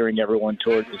kind of gearing everyone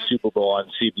towards the Super Bowl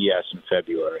on CBS in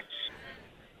February.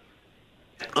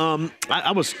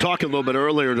 I was talking a little bit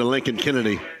earlier to Lincoln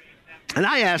Kennedy, and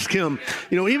I asked him,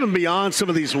 even beyond some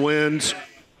of these wins,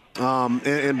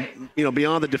 and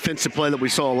beyond the defensive play that we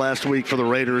saw last week for the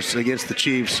Raiders against the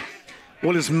Chiefs,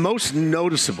 what is most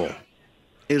noticeable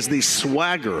is the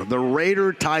swagger, the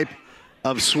Raider type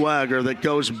of swagger that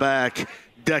goes back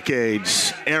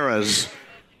decades, eras,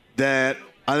 that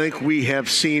I think we have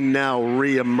seen now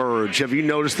reemerge. Have you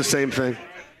noticed the same thing?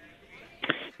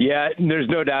 Yeah, there's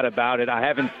no doubt about it. I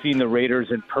haven't seen the Raiders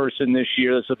in person this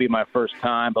year. This will be my first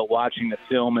time, but watching the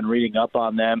film and reading up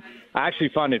on them, I actually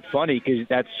find it funny because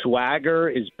that swagger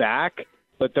is back,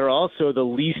 but they're also the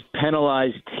least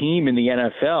penalized team in the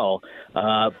NFL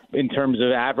in terms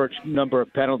of average number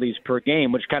of penalties per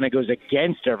game, which kind of goes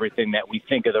against everything that we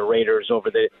think of the Raiders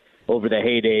over the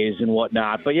heydays and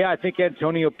whatnot. But, yeah, I think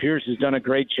Antonio Pierce has done a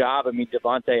great job. I mean,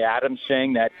 Devontae Adams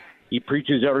saying that he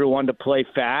preaches everyone to play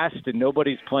fast and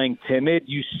nobody's playing timid.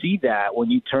 You see that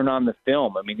when you turn on the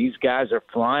film. I mean, these guys are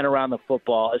flying around the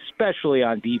football, especially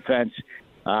on defense.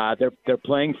 They're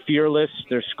playing fearless.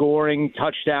 They're scoring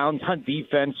touchdowns on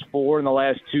defense 4 in the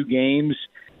last 2 games,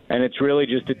 and it's really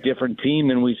just a different team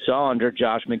than we saw under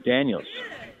Josh McDaniels.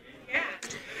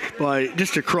 Well,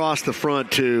 just across the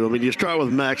front, too. I mean, you start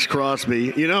with Max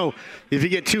Crosby. You know, if you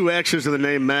get 2 X's in the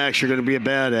name Max, you're going to be a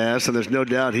badass, and there's no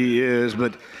doubt he is.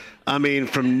 But, I mean,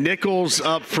 from nickels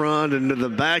up front and to the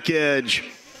back edge,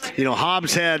 you know,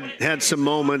 Hobbs had some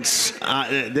moments.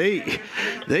 They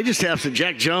just have some.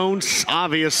 Jack Jones,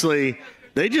 obviously.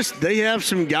 They have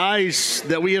some guys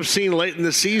that we have seen late in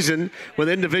the season with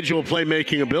individual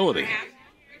playmaking ability.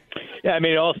 Yeah, I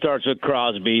mean, it all starts with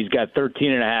Crosby. He's got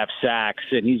 13.5 sacks,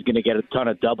 and he's going to get a ton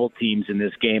of double teams in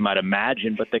this game, I'd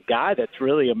imagine. But the guy that's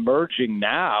really emerging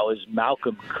now is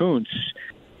Malcolm Kuntz.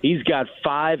 He's got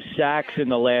 5 sacks in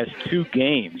the last 2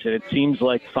 games, and it seems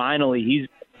like finally he's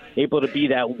able to be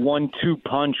that 1-2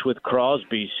 punch with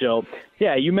Crosby. So,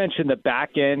 yeah, you mentioned the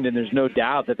back end, and there's no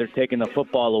doubt that they're taking the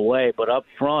football away. But up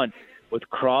front with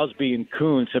Crosby and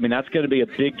Kuntz, I mean, that's going to be a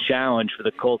big challenge for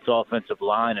the Colts offensive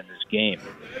line in this game.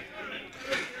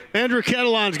 Andrew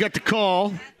Catalon's got the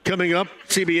call coming up,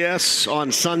 CBS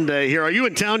on Sunday here. Are you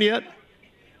in town yet?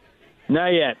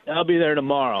 Not yet. I'll be there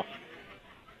tomorrow.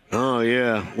 Oh,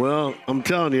 yeah. Well, I'm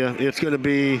telling you, it's going to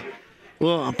be,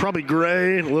 well, probably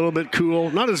gray, a little bit cool.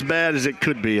 Not as bad as it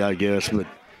could be, I guess, but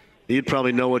you'd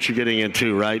probably know what you're getting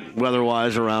into, right,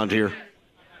 weather-wise around here.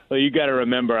 Well, you got to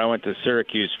remember I went to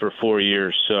Syracuse for 4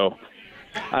 years, so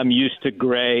I'm used to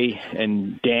gray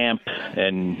and damp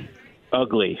and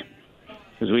ugly.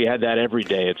 Because we had that every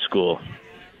day at school.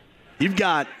 You've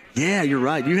got, yeah, you're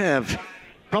right. You have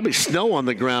probably snow on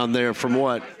the ground there from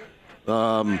what,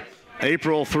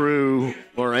 April through,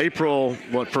 or April,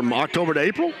 what, from October to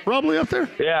April, probably up there?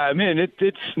 Yeah, I mean,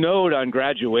 it snowed on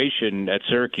graduation at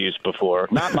Syracuse before.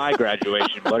 Not my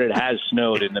graduation, but it has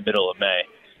snowed in the middle of May.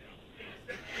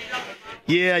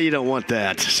 Yeah, you don't want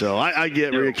that. So I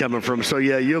get where you're coming from. So,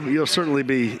 yeah, you'll certainly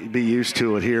be used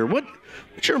to it here.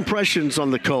 What's your impressions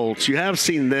on the Colts? You have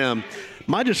seen them.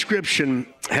 My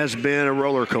description has been a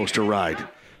roller coaster ride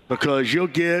because you'll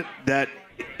get that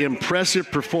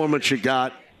impressive performance you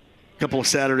got a couple of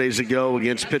Saturdays ago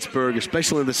against Pittsburgh,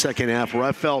 especially in the second half, where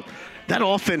I felt that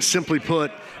offense, simply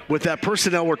put, with that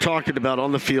personnel we're talking about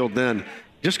on the field then,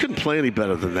 just couldn't play any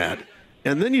better than that.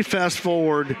 And then you fast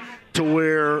forward to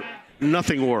where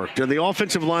nothing worked. And the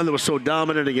offensive line that was so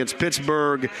dominant against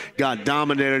Pittsburgh got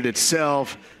dominated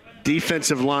itself.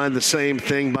 Defensive line, the same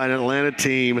thing by an Atlanta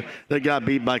team that got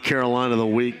beat by Carolina the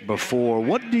week before.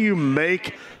 What do you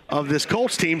make of this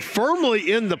Colts team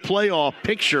firmly in the playoff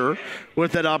picture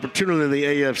with that opportunity in the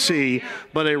AFC,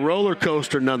 but a roller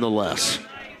coaster nonetheless?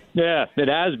 Yeah, it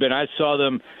has been. I saw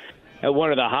them at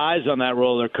one of the highs on that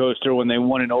roller coaster when they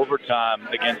won in overtime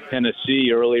against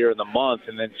Tennessee earlier in the month,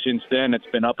 and then since then it's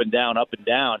been up and down, up and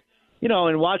down. You know,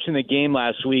 and watching the game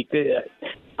last week,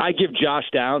 I give Josh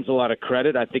Downs a lot of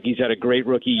credit. I think he's had a great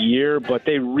rookie year, but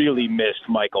they really missed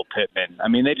Michael Pittman. I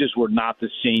mean, they just were not the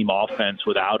same offense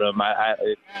without him.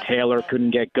 Taylor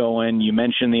couldn't get going. You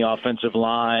mentioned the offensive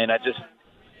line. I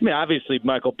mean, obviously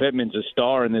Michael Pittman's a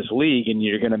star in this league, and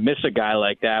you're going to miss a guy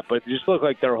like that, but it just looked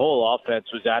like their whole offense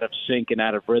was out of sync and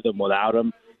out of rhythm without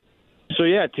him. So,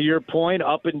 yeah, to your point,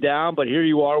 up and down, but here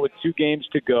you are with 2 games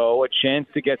to go, a chance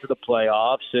to get to the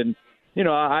playoffs, and you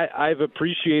know, I've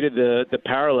appreciated the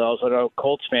parallels. I know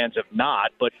Colts fans have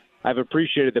not, but I've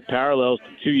appreciated the parallels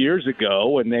to 2 years ago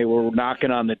when they were knocking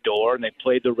on the door and they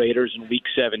played the Raiders in Week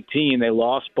 17. They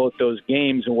lost both those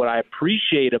games, and what I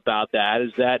appreciate about that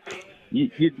is that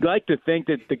you'd like to think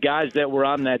that the guys that were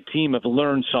on that team have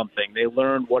learned something. They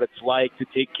learned what it's like to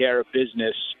take care of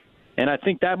business, and I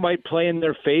think that might play in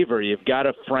their favor. You've got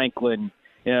a Franklin.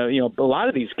 You know, a lot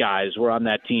of these guys were on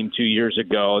that team 2 years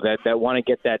ago that want to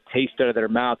get that taste out of their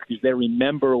mouth because they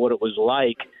remember what it was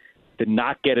like to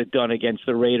not get it done against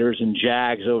the Raiders and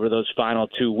Jags over those final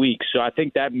 2 weeks. So I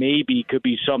think that maybe could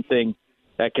be something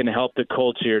that can help the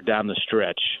Colts here down the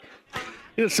stretch.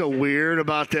 It's so weird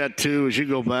about that, too, as you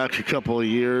go back a couple of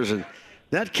years. And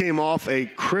that came off a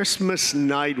Christmas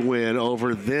night win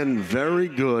over then very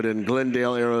good in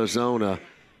Glendale, Arizona.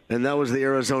 And that was the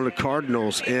Arizona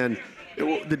Cardinals. And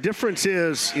the difference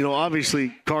is,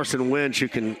 obviously Carson Wentz, you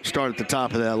can start at the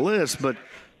top of that list, but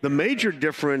the major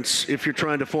difference, if you're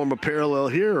trying to form a parallel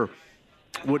here,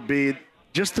 would be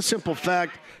just the simple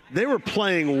fact they were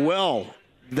playing well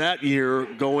that year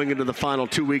going into the final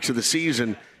 2 weeks of the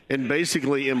season and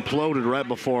basically imploded right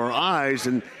before our eyes.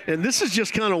 And this is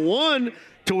just kind of one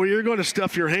to where you're going to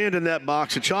stuff your hand in that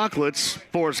box of chocolates,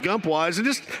 Forrest Gump-wise, and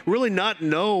just really not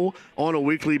know on a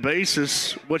weekly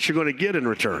basis what you're going to get in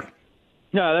return.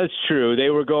 No, that's true. They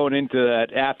were going into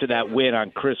that after that win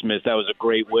on Christmas. That was a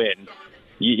great win.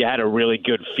 You had a really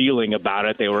good feeling about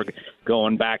it. They were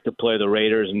going back to play the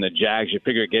Raiders and the Jags. You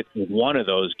figure get one of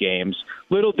those games.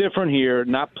 Little different here,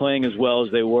 not playing as well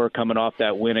as they were coming off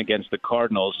that win against the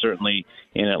Cardinals, certainly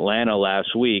in Atlanta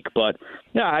last week. But,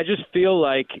 yeah, I just feel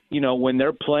like, when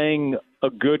they're playing a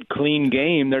good, clean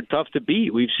game, they're tough to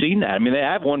beat. We've seen that. I mean, they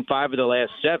have won 5 of the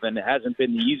last 7. It hasn't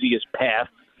been the easiest path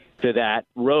to that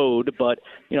road, but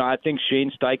I think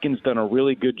Shane Steichen's done a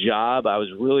really good job. I was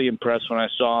really impressed when I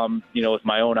saw him, with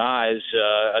my own eyes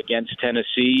against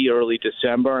Tennessee early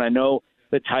December. And I know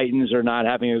the Titans are not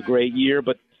having a great year,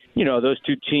 but those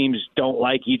two teams don't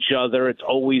like each other. It's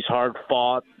always hard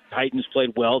fought. Titans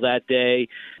played well that day.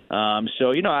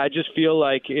 So I just feel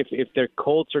like if their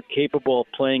Colts are capable of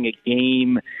playing a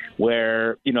game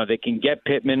where they can get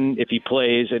Pittman if he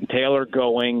plays and Taylor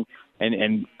going.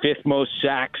 And fifth most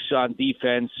sacks on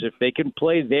defense, if they can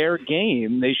play their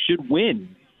game, they should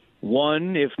win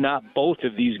one, if not both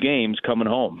of these games coming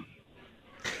home.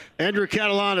 Andrew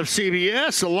Catalon of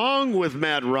CBS, along with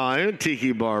Matt Ryan,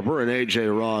 Tiki Barber, and A.J.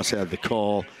 Ross had the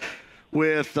call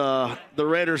with the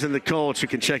Raiders and the Colts. You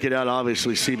can check it out,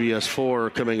 obviously, CBS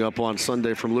 4 coming up on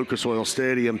Sunday from Lucas Oil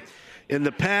Stadium. In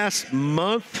the past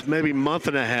month, maybe month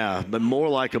and a half, but more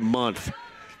like a month,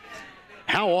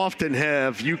 how often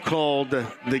have you called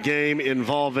the game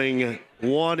involving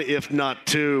one, if not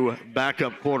two,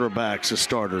 backup quarterbacks as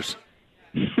starters?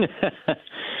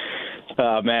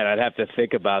 Oh, man, I'd have to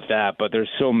think about that, but there's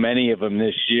so many of them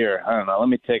this year. I don't know. Let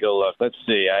me take a look. Let's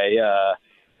see.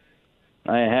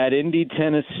 I had Indy,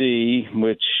 Tennessee,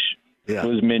 which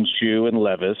was Minshew and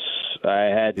Levis.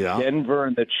 I had Denver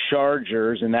and the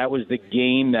Chargers, and that was the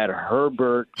game that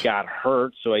Herbert got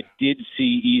hurt, so I did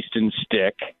see Easton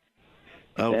stick.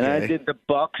 Okay. And I did the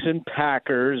Bucks and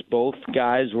Packers. Both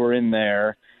guys were in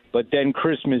there. But then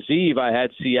Christmas Eve, I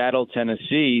had Seattle,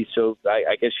 Tennessee. So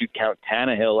I guess you'd count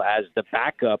Tannehill as the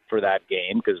backup for that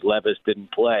game because Levis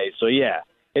didn't play. So, yeah,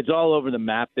 it's all over the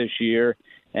map this year.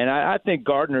 And I think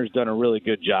Gardner's done a really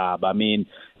good job. I mean,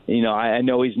 I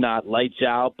know he's not lights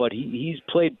out, but he's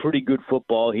played pretty good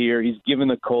football here. He's given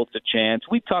the Colts a chance.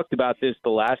 We talked about this the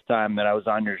last time that I was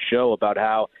on your show about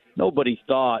how nobody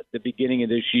thought the beginning of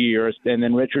this year, and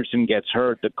then Richardson gets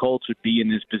hurt, the Colts would be in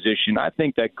this position. I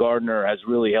think that Gardner has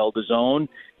really held his own,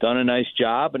 done a nice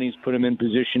job, and he's put him in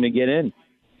position to get in.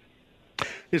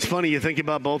 It's funny, you think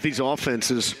about both these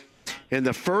offenses, and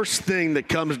the first thing that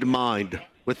comes to mind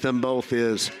with them both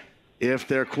is if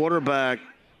their quarterback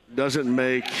doesn't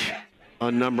make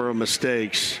a number of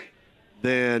mistakes,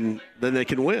 then they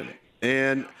can win.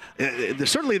 And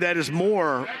certainly that is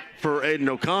more for Aiden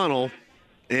O'Connell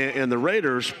and the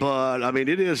Raiders, but, I mean,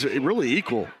 it is really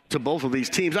equal to both of these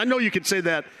teams. I know you could say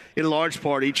that in large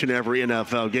part each and every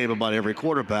NFL game about every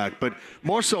quarterback, but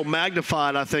more so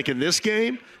magnified, I think, in this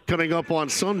game coming up on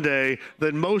Sunday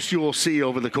than most you will see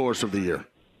over the course of the year.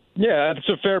 Yeah, that's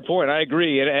a fair point. I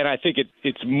agree, and I think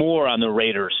it's more on the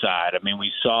Raiders side. I mean,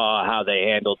 we saw how they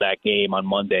handled that game on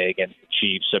Monday against the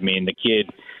Chiefs. I mean, the kid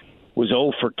was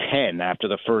 0 for 10 after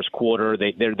the first quarter.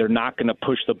 They're not going to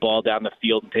push the ball down the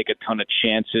field and take a ton of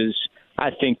chances.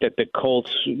 I think that the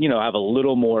Colts, have a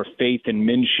little more faith in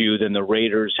Minshew than the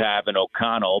Raiders have in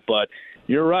O'Connell. But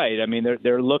you're right. I mean,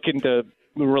 they're looking to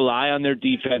rely on their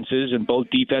defenses, and both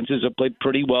defenses have played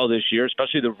pretty well this year,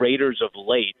 especially the Raiders of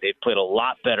late. They've played a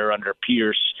lot better under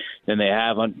Pierce than they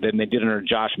did under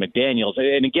Josh McDaniels.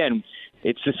 And again,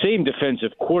 it's the same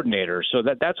defensive coordinator. So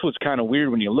that's what's kind of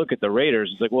weird when you look at the Raiders.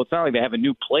 It's like, well, it's not like they have a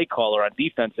new play caller on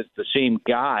defense. It's the same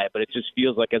guy, but it just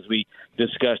feels like, as we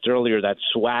discussed earlier, that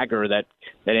swagger that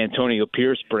Antonio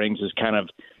Pierce brings is kind of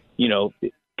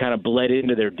bled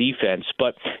into their defense.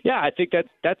 But, yeah, I think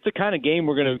that's the kind of game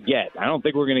we're going to get. I don't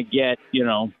think we're going to get,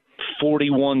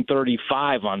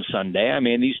 41-35 on Sunday. I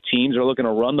mean, these teams are looking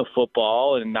to run the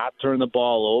football and not turn the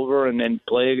ball over and then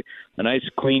play a nice,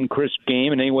 clean, crisp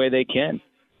game in any way they can.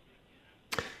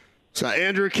 So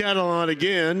Andrew Catalon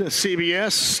again,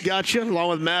 CBS got you,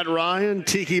 along with Matt Ryan,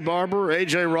 Tiki Barber,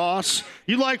 AJ Ross.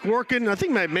 You like working? I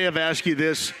think I may have asked you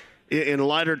this in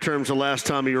lighter terms the last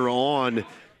time you were on,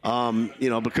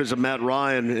 because of Matt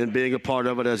Ryan and being a part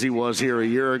of it as he was here a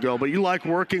year ago. But you like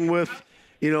working with,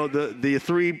 the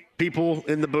three people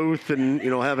in the booth and,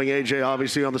 having AJ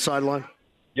obviously on the sideline?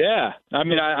 Yeah. I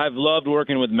mean, I've loved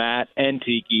working with Matt and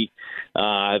Tiki.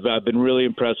 I've been really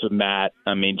impressed with Matt.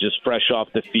 I mean, just fresh off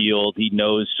the field, he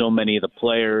knows so many of the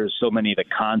players, so many of the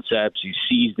concepts. He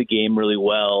sees the game really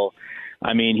well.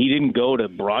 I mean, he didn't go to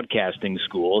broadcasting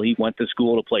school. He went to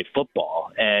school to play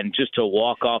football. And just to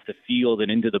walk off the field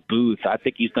and into the booth, I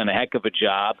think he's done a heck of a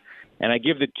job. And I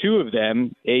give the two of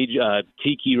them,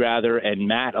 Tiki and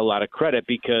Matt, a lot of credit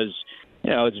because –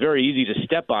 it's very easy to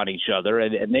step on each other,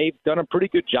 and they've done a pretty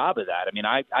good job of that. I mean,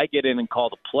 I get in and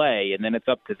call the play, and then it's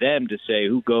up to them to say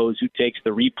who goes, who takes the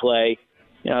replay.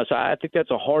 So I think that's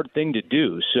a hard thing to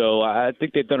do. So I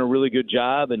think they've done a really good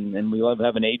job, and we love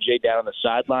having AJ down on the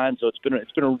sideline. So it's been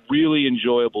a really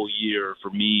enjoyable year for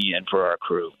me and for our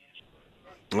crew.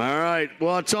 All right.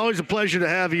 Well, it's always a pleasure to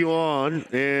have you on.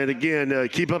 And, again,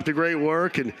 keep up the great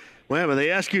work. And, when they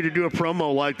ask you to do a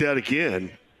promo like that again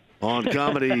on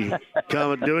comedy,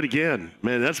 do it again.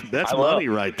 Man, that's money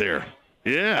right there.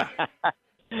 Yeah.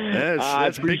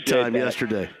 That's big time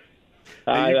yesterday.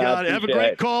 You got it. Have a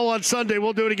great call on Sunday.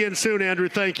 We'll do it again soon, Andrew.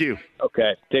 Thank you.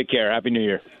 Okay. Take care. Happy New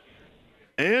Year.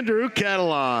 Andrew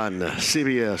Catalon,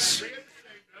 CBS.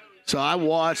 So I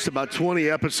watched about 20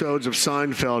 episodes of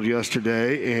Seinfeld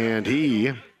yesterday, and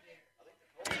it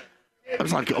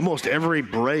was like almost every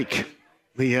break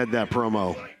he had that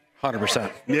promo.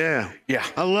 100%. Yeah. Yeah.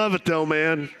 I love it, though,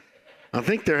 man. I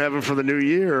think they're having for the new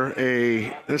year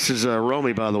this is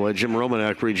Romy, by the way. Jim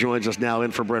Romanek rejoins us now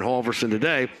in for Brent Halverson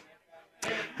today.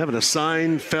 Having a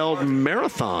Seinfeld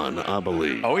marathon, I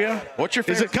believe. Oh, yeah? What's your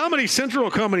favorite? Is it Comedy Central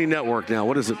or Comedy Network now?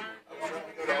 What is it?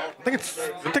 I think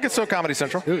it's still Comedy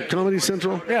Central. Comedy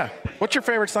Central? Yeah. What's your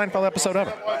favorite Seinfeld episode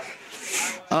ever?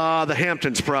 The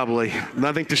Hamptons, probably. And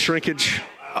I think the shrinkage.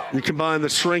 You combine the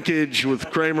shrinkage with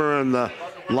Kramer and the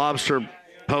lobster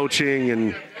poaching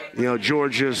and,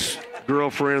 George's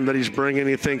girlfriend that he's bringing.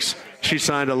 He thinks she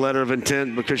signed a letter of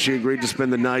intent because she agreed to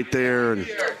spend the night there. And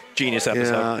genius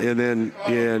episode. And then,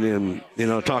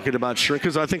 talking about shrink.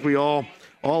 Because I think we all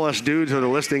us dudes that are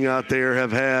listening out there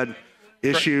have had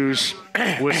issues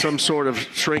with some sort of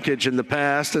shrinkage in the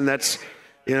past. And that's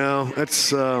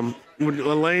Elaine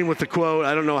with the quote,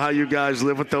 I don't know how you guys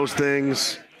live with those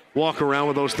things, walk around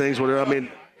with those things, whatever. I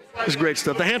mean, it's great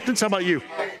stuff. The Hamptons, how about you?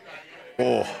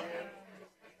 Oh,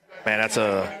 man, that's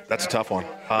a tough one.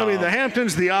 The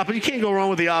Hamptons, the opposite. You can't go wrong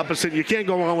with the opposite. You can't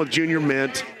go wrong with Junior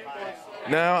Mint.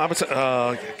 No, I would say,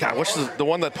 God, what's the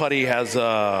one that Putty has?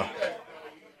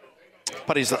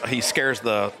 He scares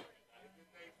the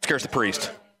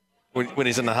priest when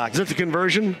he's in the hockey. Is that the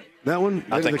conversion? That one?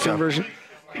 I think the conversion.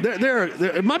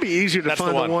 It might be easier to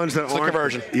find the ones that aren't.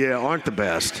 Conversion. Aren't the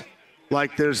best.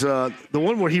 Like there's the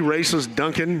one where he races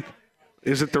Duncan.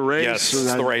 Is it the race? Yes,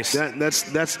 it's the race.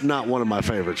 That's not one of my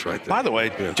favorites right there. By the way,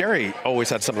 Jerry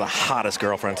always had some of the hottest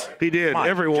girlfriends. He did.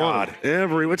 Every one.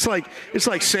 It's like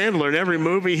Sandler. In every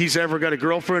movie he's ever got a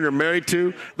girlfriend or married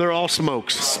to, they're all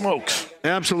smokes.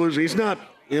 Absolutely. He's not.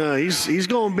 He's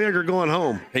going big or going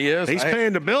home. He is. He's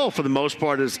paying the bill for the most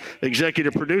part as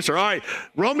executive producer. All right,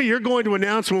 Romy, you're going to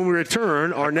announce when we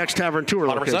return our next Tavern Tour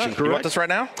location, correct? You want this right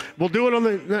now? We'll do it on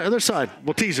the other side.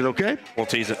 We'll tease it, okay? We'll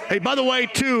tease it. Hey, by the way,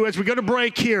 too, as we go to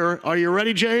break here, are you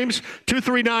ready, James?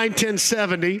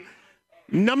 239-1070.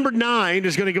 Number 9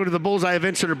 is going to go to the Bullseye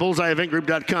Event Center,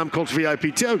 bullseyeeventgroup.com, Colts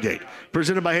VIP Tailgate.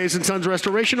 Presented by Hayes & Sons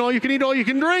Restoration. All you can eat, all you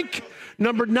can drink.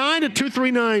 Number 9 at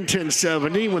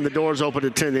 239-1070. When the doors open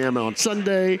at 10 a.m. on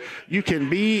Sunday, you can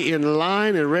be in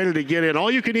line and ready to get in. All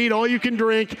you can eat, all you can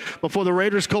drink before the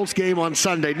Raiders-Colts game on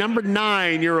Sunday. Number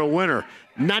 9, you're a winner.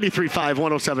 93.5,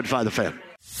 107.5 The Fan.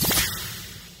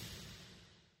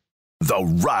 The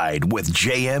Ride with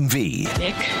JMV.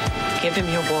 Nick, give him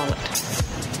your wallet.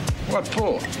 What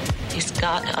for? He's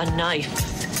got a knife.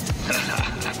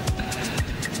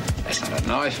 That's not a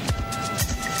knife.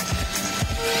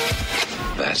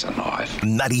 That's a knife.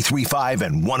 93.5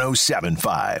 and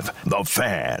 107.5 The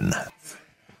Fan.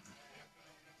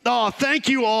 Oh, thank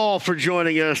you all for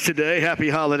joining us today. Happy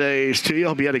holidays to you.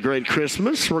 Hope you had a great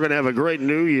Christmas. We're going to have a great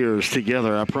New Year's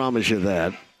together. I promise you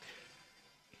that.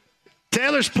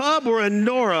 Taylor's Pub, we're in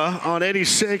Nora on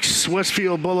 86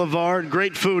 Westfield Boulevard.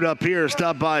 Great food up here.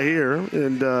 Stop by here.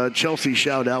 And Chelsea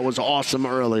shout-out was awesome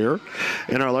earlier.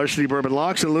 And our Larceny Bourbon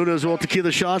Locks and Luna's World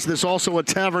Tequila Shots. There's also a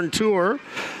tavern tour.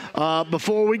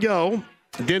 Before we go,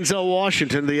 Denzel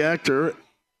Washington, the actor,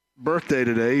 birthday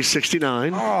today. He's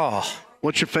 69. Oh.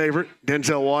 What's your favorite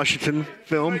Denzel Washington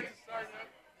film?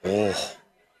 Oh.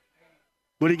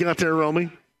 What do you got there,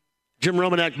 Romy? Jim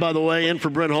Romanak, by the way, in for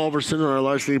Brent Halverson, our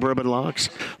Larceny Bourbon Locks.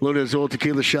 Luna Azul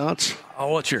Tequila Shots. Oh,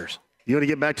 what's yours? You want to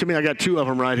get back to me? I got two of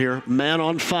them right here. Man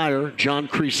on Fire, John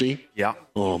Creasy. Yeah.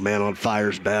 Oh, Man on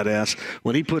Fire's badass.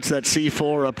 When he puts that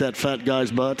C4 up that fat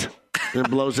guy's butt and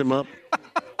blows him up,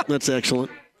 that's excellent.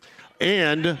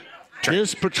 And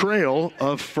his portrayal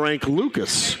of Frank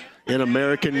Lucas in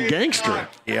American Gangster.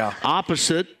 Yeah.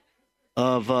 Opposite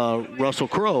of Russell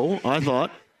Crowe, I thought.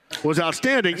 Was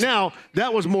outstanding. Now,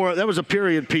 that was a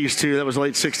period piece, too. That was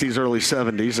late 60s, early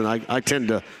 70s, and I tend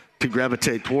to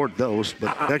gravitate toward those,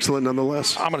 but excellent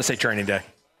nonetheless. I'm going to say Training Day.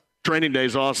 Training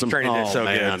Day's awesome. Training Day's so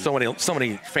man. good. So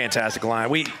many fantastic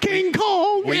lines. King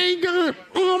Kong ain't got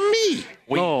on me.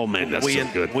 That's so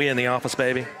good. We in the office,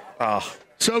 baby. Oh.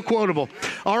 So quotable.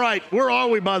 All right, where are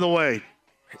we, by the way?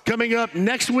 Coming up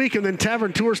next week, and then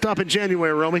Tavern Tour stop in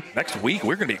January, Romy. Next week,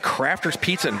 we're going to be Crafters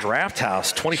Pizza and Draft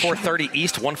House, 2430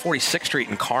 East 146th Street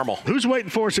in Carmel. Who's waiting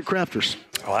for us at Crafters?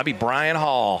 Oh, that'd be Brian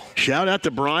Hall. Shout out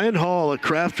to Brian Hall at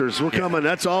Crafters. We're coming.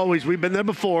 That's always, we've been there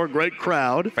before. Great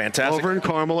crowd. Fantastic. Over in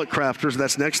Carmel at Crafters.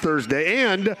 That's next Thursday.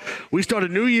 And we start a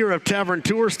new year of Tavern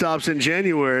Tour stops in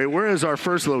January. Where is our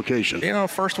first location?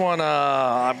 First one,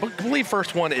 I believe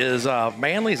first one is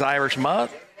Manly's Irish Mutt.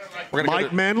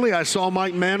 Mike Manley. I saw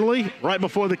Mike Manley right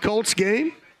before the Colts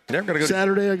game. They're going to go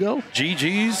Saturday ago.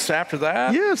 GG's after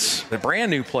that. Yes. The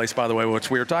brand new place, by the way, which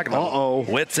we were talking about. Uh-oh.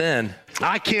 Wits Inn.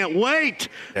 I can't wait.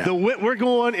 Yeah. We're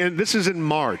going, and this is in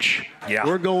March. Yeah.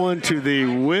 We're going to the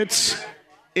Wits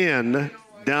Inn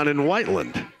down in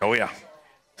Whiteland. Oh, yeah.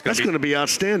 That's going to be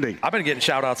outstanding. I've been getting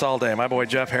shout-outs all day. My boy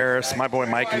Jeff Harris, my boy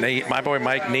Mike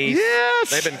Neese. Yes.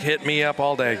 They've been hitting me up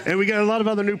all day. And we got a lot of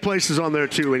other new places on there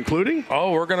too, including.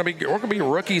 Oh, we're gonna be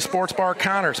Rookie Sports Bar,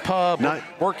 Connors Pub,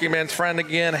 Working Man's Friend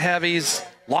again, Heavies,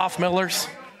 Loft Millers.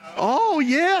 Oh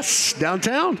yes,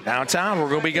 downtown. We're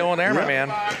gonna be going there, my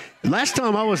man. Last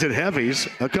time I was at Heavy's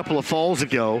a couple of falls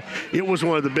ago, it was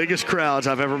one of the biggest crowds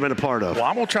I've ever been a part of. Well,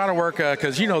 I'm gonna try to work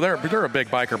because they're a big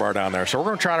biker bar down there, so we're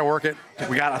gonna try to work it.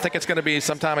 I think it's gonna be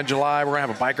sometime in July. We're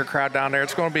gonna have a biker crowd down there.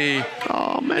 It's gonna be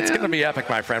it's gonna be epic,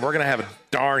 my friend. We're gonna have a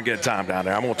darn good time down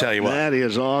there. I'm gonna tell you what. That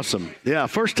is awesome. Yeah,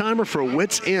 first timer for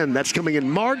Wits Inn. That's coming in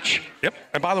March. Yep.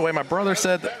 And by the way, my brother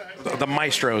said the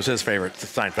Maestro is his favorite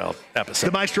Seinfeld episode.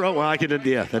 The Maestro. Well,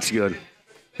 that's good.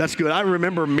 That's good. I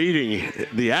remember meeting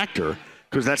the actor.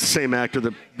 Because that's the same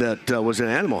actor that was in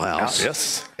Animal House.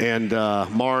 Yes. And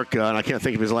Mark, and I can't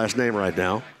think of his last name right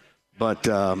now, but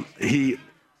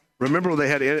remember they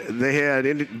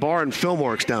had Bar and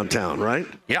Filmworks downtown, right?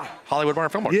 Yeah, Hollywood Bar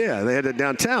and Filmworks. Yeah, they had it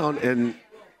downtown, and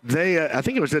they I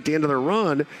think it was at the end of their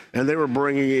run, and they were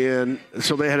bringing in,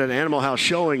 so they had an Animal House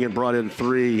showing and brought in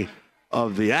 3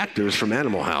 of the actors from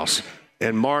Animal House.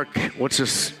 And Mark, what's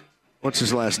his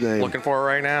last name? Looking for it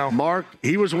right now. Mark,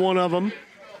 he was one of them.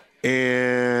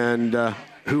 And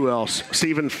who else?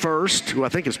 Stephen First, who I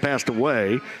think has passed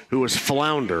away, who was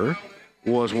Flounder,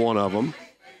 was one of them.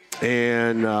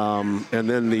 And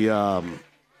then the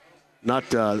not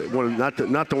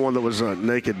the one that was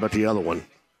naked, but the other one,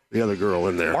 the other girl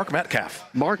in there. Mark Metcalf.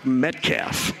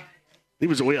 He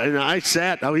was. And I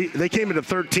sat. They came into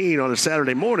 13 on a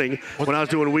Saturday morning when I was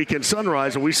doing Weekend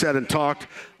Sunrise, and we sat and talked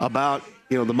about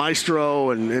the Maestro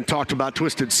and talked about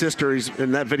Twisted Sister. He's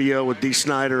in that video with Dee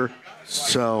Snider.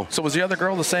 So was the other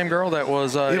girl the same girl that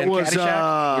was in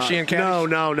Caddyshack? Was she in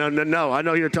Caddyshack? No. I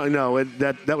know you're talking. No,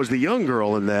 that was the young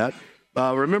girl in that.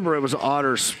 Remember, it was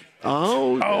Otter's.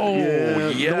 Oh,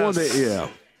 yes.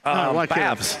 The one that,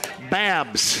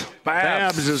 Babs.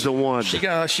 Babs is the one.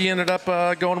 She ended up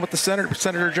going with the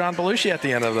Senator John Belushi at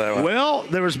the end of that one. Well,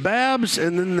 there was Babs,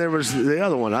 and then there was the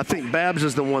other one. I think Babs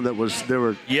is the one that was there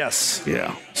were. Yes.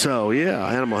 Yeah. So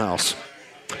Animal House,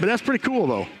 but that's pretty cool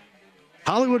though.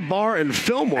 Hollywood Bar and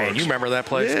Filmworks. Man, you remember that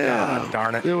place? Yeah. God,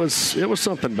 darn it. It was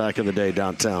something back in the day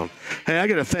downtown. Hey, I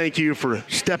got to thank you for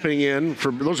stepping in.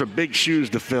 Those are big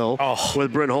shoes to fill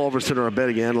with Brent Halverson, our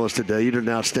betting analyst today. You did an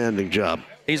outstanding job.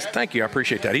 Thank you. I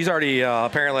appreciate that. He's already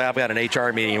apparently I've got an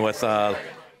HR meeting with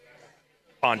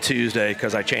on Tuesday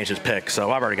because I changed his pick,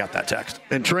 so I've already got that text.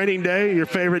 And Training Day, your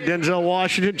favorite Denzel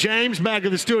Washington. James, back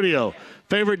in the studio.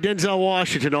 Favorite Denzel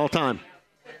Washington all time.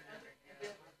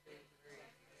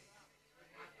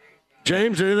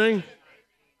 James, anything?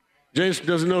 James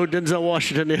doesn't know who Denzel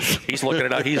Washington is. He's looking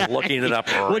it up. He's looking it up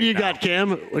right What do you now. got,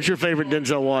 Cam? What's your favorite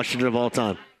Denzel Washington of all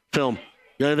time? Film.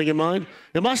 You got anything in mind?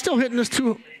 Am I still hitting this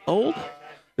too old?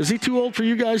 Is he too old for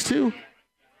you guys, too?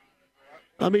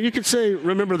 I mean, you could say,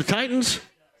 Remember the Titans,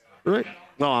 right?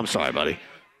 No, I'm sorry, buddy.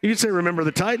 You could say, Remember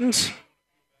the Titans?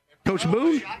 Coach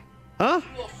Boone? Huh?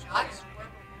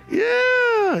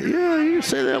 Yeah, you can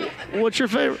say that. What's your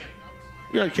favorite?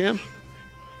 You got it, Cam?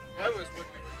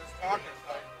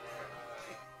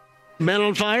 Man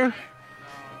on Fire?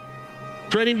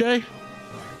 Training Day?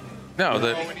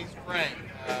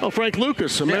 No, Frank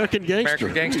Lucas, American Gangster.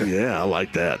 American Gangster. Yeah, I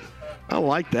like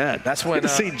that. That's when good to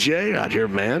see Jay out here,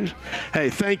 man. Hey,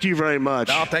 thank you very much.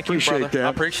 No, thank you, Appreciate brother. that. I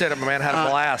appreciate it, my man. Had a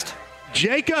blast.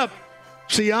 Jacob,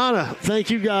 Sienna, thank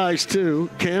you guys, too.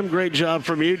 Cam, great job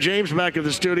from you. James back at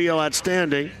the studio,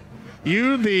 outstanding.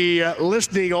 You, the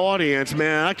listening audience,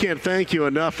 man, I can't thank you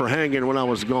enough for hanging when I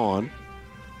was gone.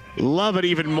 Love it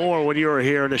even more when you were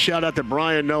here. And a shout out to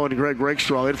Brian Noah and Greg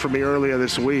Rakestraw in for me earlier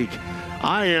this week.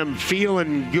 I am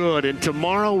feeling good. And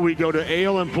tomorrow we go to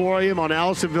Ale Emporium on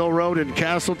Allisonville Road in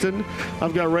Castleton.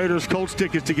 I've got Raiders Colts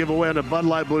tickets to give away on a Bud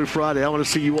Light Blue Friday. I want to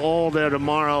see you all there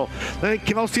tomorrow. Thank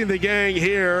Kelsey and the gang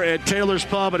here at Taylor's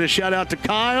Pub. And a shout out to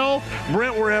Kyle,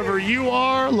 Brent, wherever you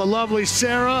are, the lovely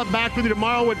Sarah. Back with you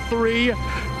tomorrow at 3.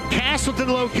 Castleton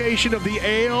location of the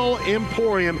Ale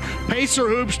Emporium. Pacer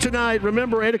Hoops tonight.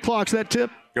 Remember, 8 o'clock's that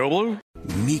tip. Go Blue.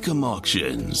 Mecum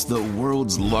Auctions, the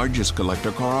world's largest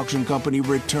collector car auction company,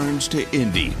 returns to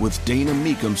Indy with Dana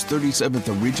Mecum's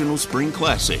 37th Original Spring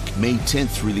Classic, May 10th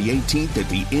through the 18th at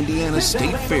the Indiana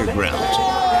State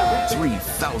Fairgrounds.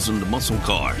 3,000 muscle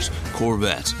cars,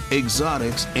 Corvettes,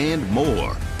 exotics, and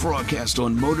more. Broadcast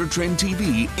on Motor Trend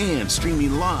TV and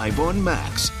streaming live on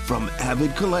Max. From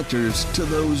avid collectors to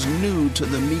those new to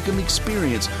the Mecum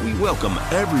experience, we welcome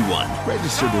everyone.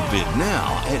 Register to bid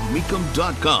now at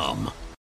Mecum.com.